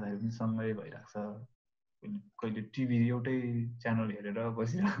चिया खाँदाखेरि पनि सँगै भइरहेको छ कहिले टिभी एउटै च्यानल हेरेर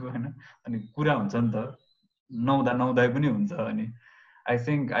बसिरहेको होइन अनि कुरा हुन्छ नि त नहुँदा पनि हुन्छ अनि I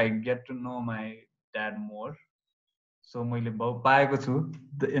think I get to know my dad more so मैले बाउ पाएको छु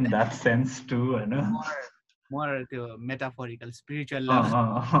इन द्याट सेन्स टु होइन मोर त्यो मेटाफोरिकल स्पिरिचुअल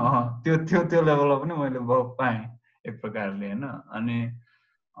त्यो लेभलमा पनि मैले बाउ पाएँ एक प्रकारले होइन अनि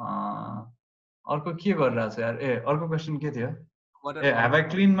अर्को के गरिरहेको छ यार अर्को क्वेसन के थियो have I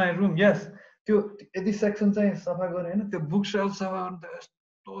clean my room यस त्यो यदि सेक्सन चाहिँ सफा गरेँ होइन त्यो बुक सेल्फ सफा गर्नु त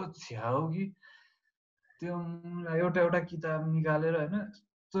यस्तो छ्याउ कि त्यो एउटा किताब निकालेर होइन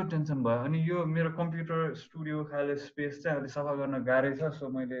यस्तो टेन्सन भयो अनि यो मेरो कम्प्युटर स्टुडियो खाले स्पेस चाहिँ अलिक सफा गर्न गाह्रै छ सो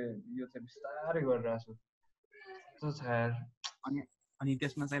मैले यो चाहिँ बिस्तारै गरिरहेको छु त्यस्तो छ यार अनि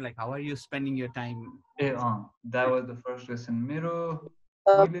त्यसमा चाहिँ like how are you spending your time that was the first question मेरो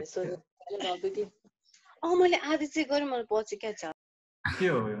मैले आधी चाहिँ गरेँ मैले पछि क्या छ के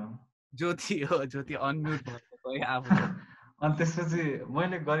हो यो ज्योति अनम्युट भयो आफू अनि त्यसपछि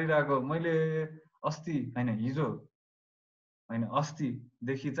मैले गरिरहेको मैले अस्ति होइन हिजो होइन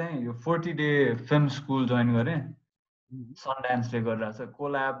अस्तिदेखि चाहिँ यो 40 डे फिल्म स्कुल जोइन गरेँ सनडान्सले गरिरहेको छ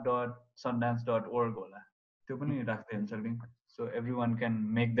collab.sundance.org होला त्यो पनि राख्दै हुन्छ link so every one can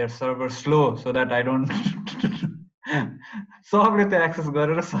make their server slow so that I don't सबले त्यो एक्सेस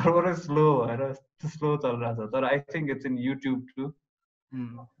गरेर सर्भरै स्लो भएर स्लो चलिरहेको छ तर I think it's in YouTube to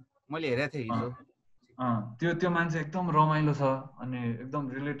मैले हेरेको थिएँ हिजो त्यो मान्छे एकदम रमाइलो छ अनि एकदम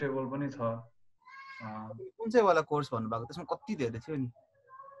रिलेटेबल पनि छ कुन चाहिँ वाला कोर्स भन्नुभएको त्यसमा कति धेरै थियो नि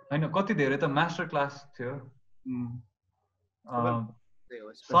होइन कति धेरै त मास्टर क्लास थियो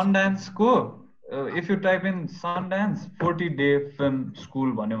सनडान्सको if you type in सनडान्स 40 day film school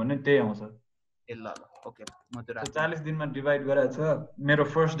भन्यो भने त्यही आउँछ ए ल ओके म त्यो 40 दिनमा डिभाइड गरेको छ मेरो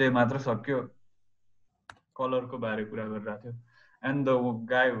फर्स्ट डे मात्र सक्यो कलरको बारे कुरा गरिरहेको थियो and the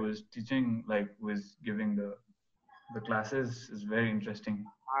guy who is teaching like who is giving the classes is very interesting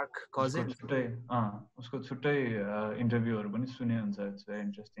उसको छुट्टै इन्टरभ्यूहरू पनि सुने हुन्छ it's very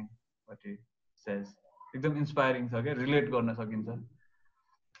interesting what he says एकदम इन्स्पायरिङ छ क्या रिलेट गर्न सकिन्छ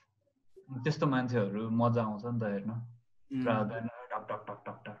त्यस्तो मान्छेहरू मजा आउँछ नि त हेर्न talk talk talk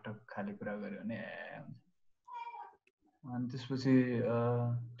talk talk talk खाली कुरा गऱ्यो भने हुन्छ अनि त्यसपछि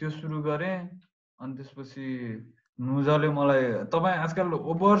त्यो सुरु गरेँ अनि त्यसपछि नुजाले मलाई तपाईँ आजकल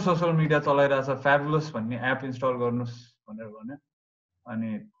ओभर सोसियल मिडिया चलाइरहेछ फ्याबुलस भन्ने एप इन्स्टल गर्नुहोस् भनेर भन्यो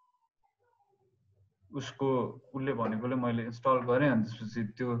अनि उसले भनेकोले मैले इन्स्टल गरेँ अनि त्यसपछि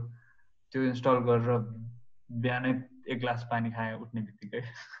त्यो इन्स्टल गरेर बिहानै 1 ग्लास पानी खाएँ उठ्ने बित्तिकै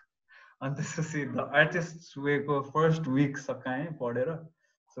अनि त्यसपछि the artist Veko first week सकाएँ पढेर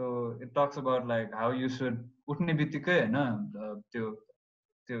so it talks about like how you should उठ्ने बित्तिकै होइन त्यो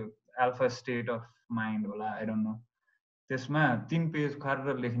एल्फा स्टेट अफ माइन्ड होला आई डोन्ट नो त्यसमा 3 पेज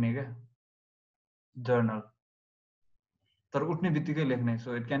खारेर लेख्ने क्या जर्नल तर उठ्ने बित्तिकै लेख्ने so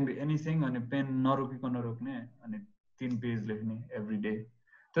it can be anything अनि पेन नरोकिकन रोक्ने अनि 3 पेज लेख्ने एभ्री डे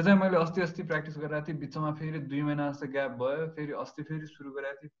त्यो चाहिँ मैले अस्ति प्र्याक्टिस गरिरहेको थिएँ बिचमा फेरि 2 महिना जस्तो ग्याप भयो फेरि अस्ति फेरि सुरु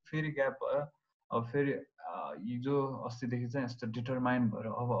गरेको थिएँ फेरि ग्याप भयो अब फेरि हिजो अस्तिदेखि चाहिँ यस्तो डिटरमाइन्ड भएर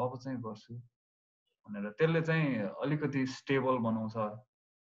अब चाहिँ गर्छु भनेर त्यसले चाहिँ अलिकति स्टेबल बनाउँछ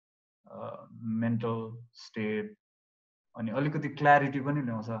मेन्टल स्टेट अनि अलिकति क्ल्यारिटी पनि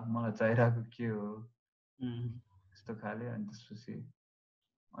ल्याउँछ मलाई चाहिरहेको के हो त्यस्तो खाले अनि त्यसपछि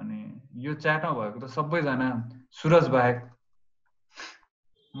अनि यो च्याटमा भएको त सबैजना सुरज बाहेक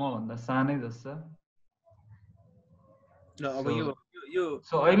मभन्दा सानै जस्तो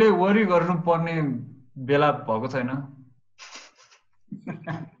सो अहिले वरि गर्नु पर्ने बेला भएको छैन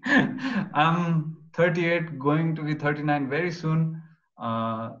I'm 38 going to be 39 very soon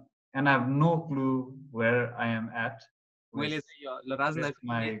and I have no clue where I am at with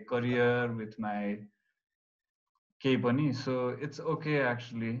my career with my केही पनि सो इट्स ओके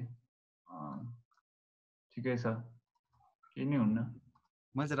एक्चुली ठिकै छ केही नै हुन्न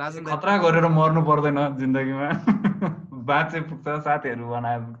खतरा गरेर मर्नु पर्दैन जिन्दगीमा बाँचे पुग्छ साथीहरू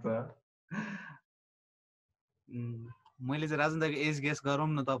बनाए पुग्छ मैले चाहिँ राजन दाइको एज गेस गरौँ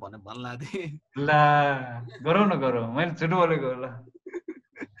न त भनेर भन्ला थिएँ ला गरौँ न गरौँ मैले झुट बोलेको होला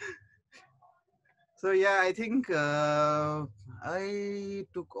So yeah, I think I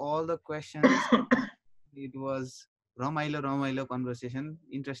took all the questions. It was रमाइलो conversation.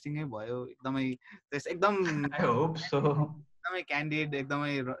 Interesting है भयो एकदमै त्यस एकदम I hope so. एकदमै candid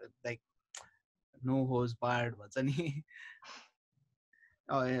एकदमै like no host part भन्छ नि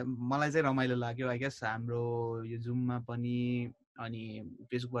मलाई चाहिँ रमाइलो लाग्यो आई गेस हाम्रो यो जुममा पनि अनि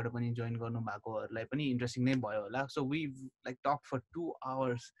फेसबुकबाट पनि जोइन गर्नु भएकोहरूलाई पनि इन्ट्रेस्टिङ नै भयो होला so we like talk for 2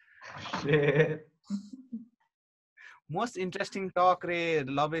 hours most interesting talk रे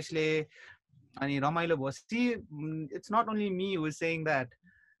लभेसले अनि रमाइलो भयो see it's not only me who is saying that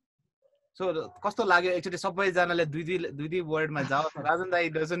so कस्तो लाग्यो एक्चुअली सबैजनाले दुई दुई वर्डमा जाओ राजन दाई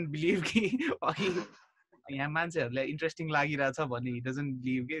डजन्ट बिलिभ कि अघि यहाँ मान्छेहरूलाई इन्ट्रेस्टिङ लागिरहेछ भन्ने हि डजन्ट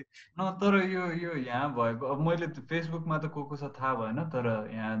बिलिभ कि न तर यो यहाँ भएको अब मैले फेसबुकमा त को छ थाहा भएन तर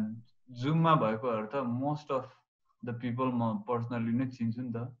यहाँ जुममा भएकोहरू त मोस्ट अफ द पिपल म पर्सनली नै चिन्छु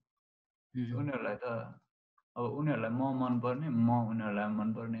नि त उनीहरूलाई त अब उनीहरूलाई म मनपर्ने म उनीहरूलाई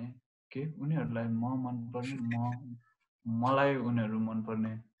मनपर्ने के उनीहरूलाई म मनपर्ने मलाई उनीहरू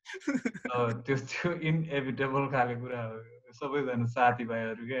मनपर्ने त्यो इनएभिटेबल खाले कुरा हो सबैजना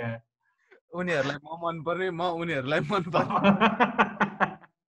साथीभाइहरू क्या उनीहरूलाई म मनपर्ने म उनीहरूलाई मनपर्ने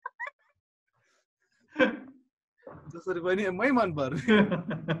जसरी पनि मै मनपर्ने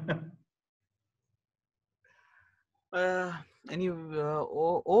अनि ओ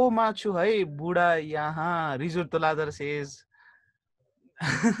मा छु है बुढा यहाँ रिजुर तोलादर सेज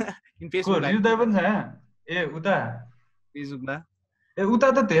इन फेसबुक रिजुदाई पनि छ ए उता फेसबुकमा ए उता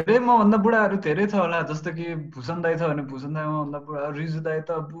त धेरै मभन्दा बुढाहरू धेरै छ होला जस्तो कि भूषण दाई छ भने भूषण दाई मभन्दा बुढा रिजु दाई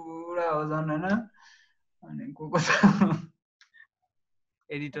त बुढा हो झन् होइन अनि को छ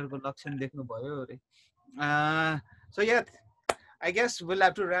एडिटरको लक्षण देख्नु भयो अरे so yeah I guess will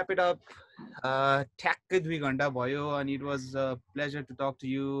have to rap it up ठ्याक्कै 2 घण्टा भयो अनि it was a pleasure to talk to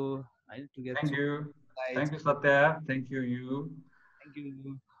you हैन to get thank you Satya thank you thank you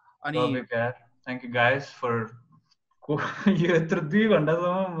अनि थ्याङ्क यू गाइज फर यो यत्रो 2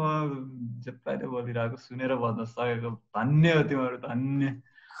 घण्टासम्म म जेपाइले बोलिरहेको सुनेर भन्न सकेको धन्य हो तिमीहरू धन्य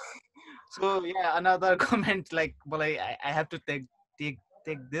So yeah, another comment like, well, I have to take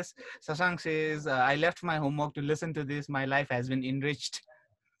this. Shashank says, I left my homework to listen to this. My life has been enriched.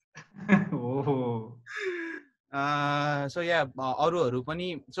 Oh. So yeah, अरूहरू पनि.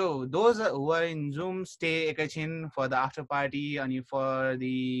 So those who are in Zoom, stay एकैछिन for the after party and for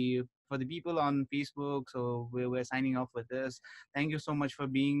the people on Facebook. So we're signing off with this. Thank you so much for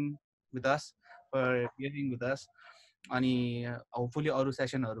being with us, for being with us. अनि hopefully अरू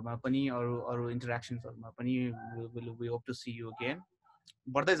सेसनहरूमा पनि अरू इन्टरेक्सन्सहरूमा पनि we hope to see you again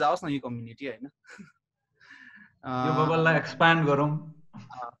बढ्दै जाओस् न यो community हैन यो बबललाई एक्सपान्ड गरौँ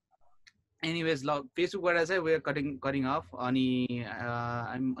एनीवेज ल फेसबुकबाट चाहिँ वी आर कटिङ अफ अनि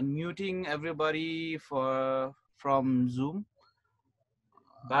I am अनम्युटिङ everybody from zoom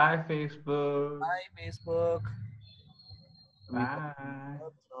bye Facebook bye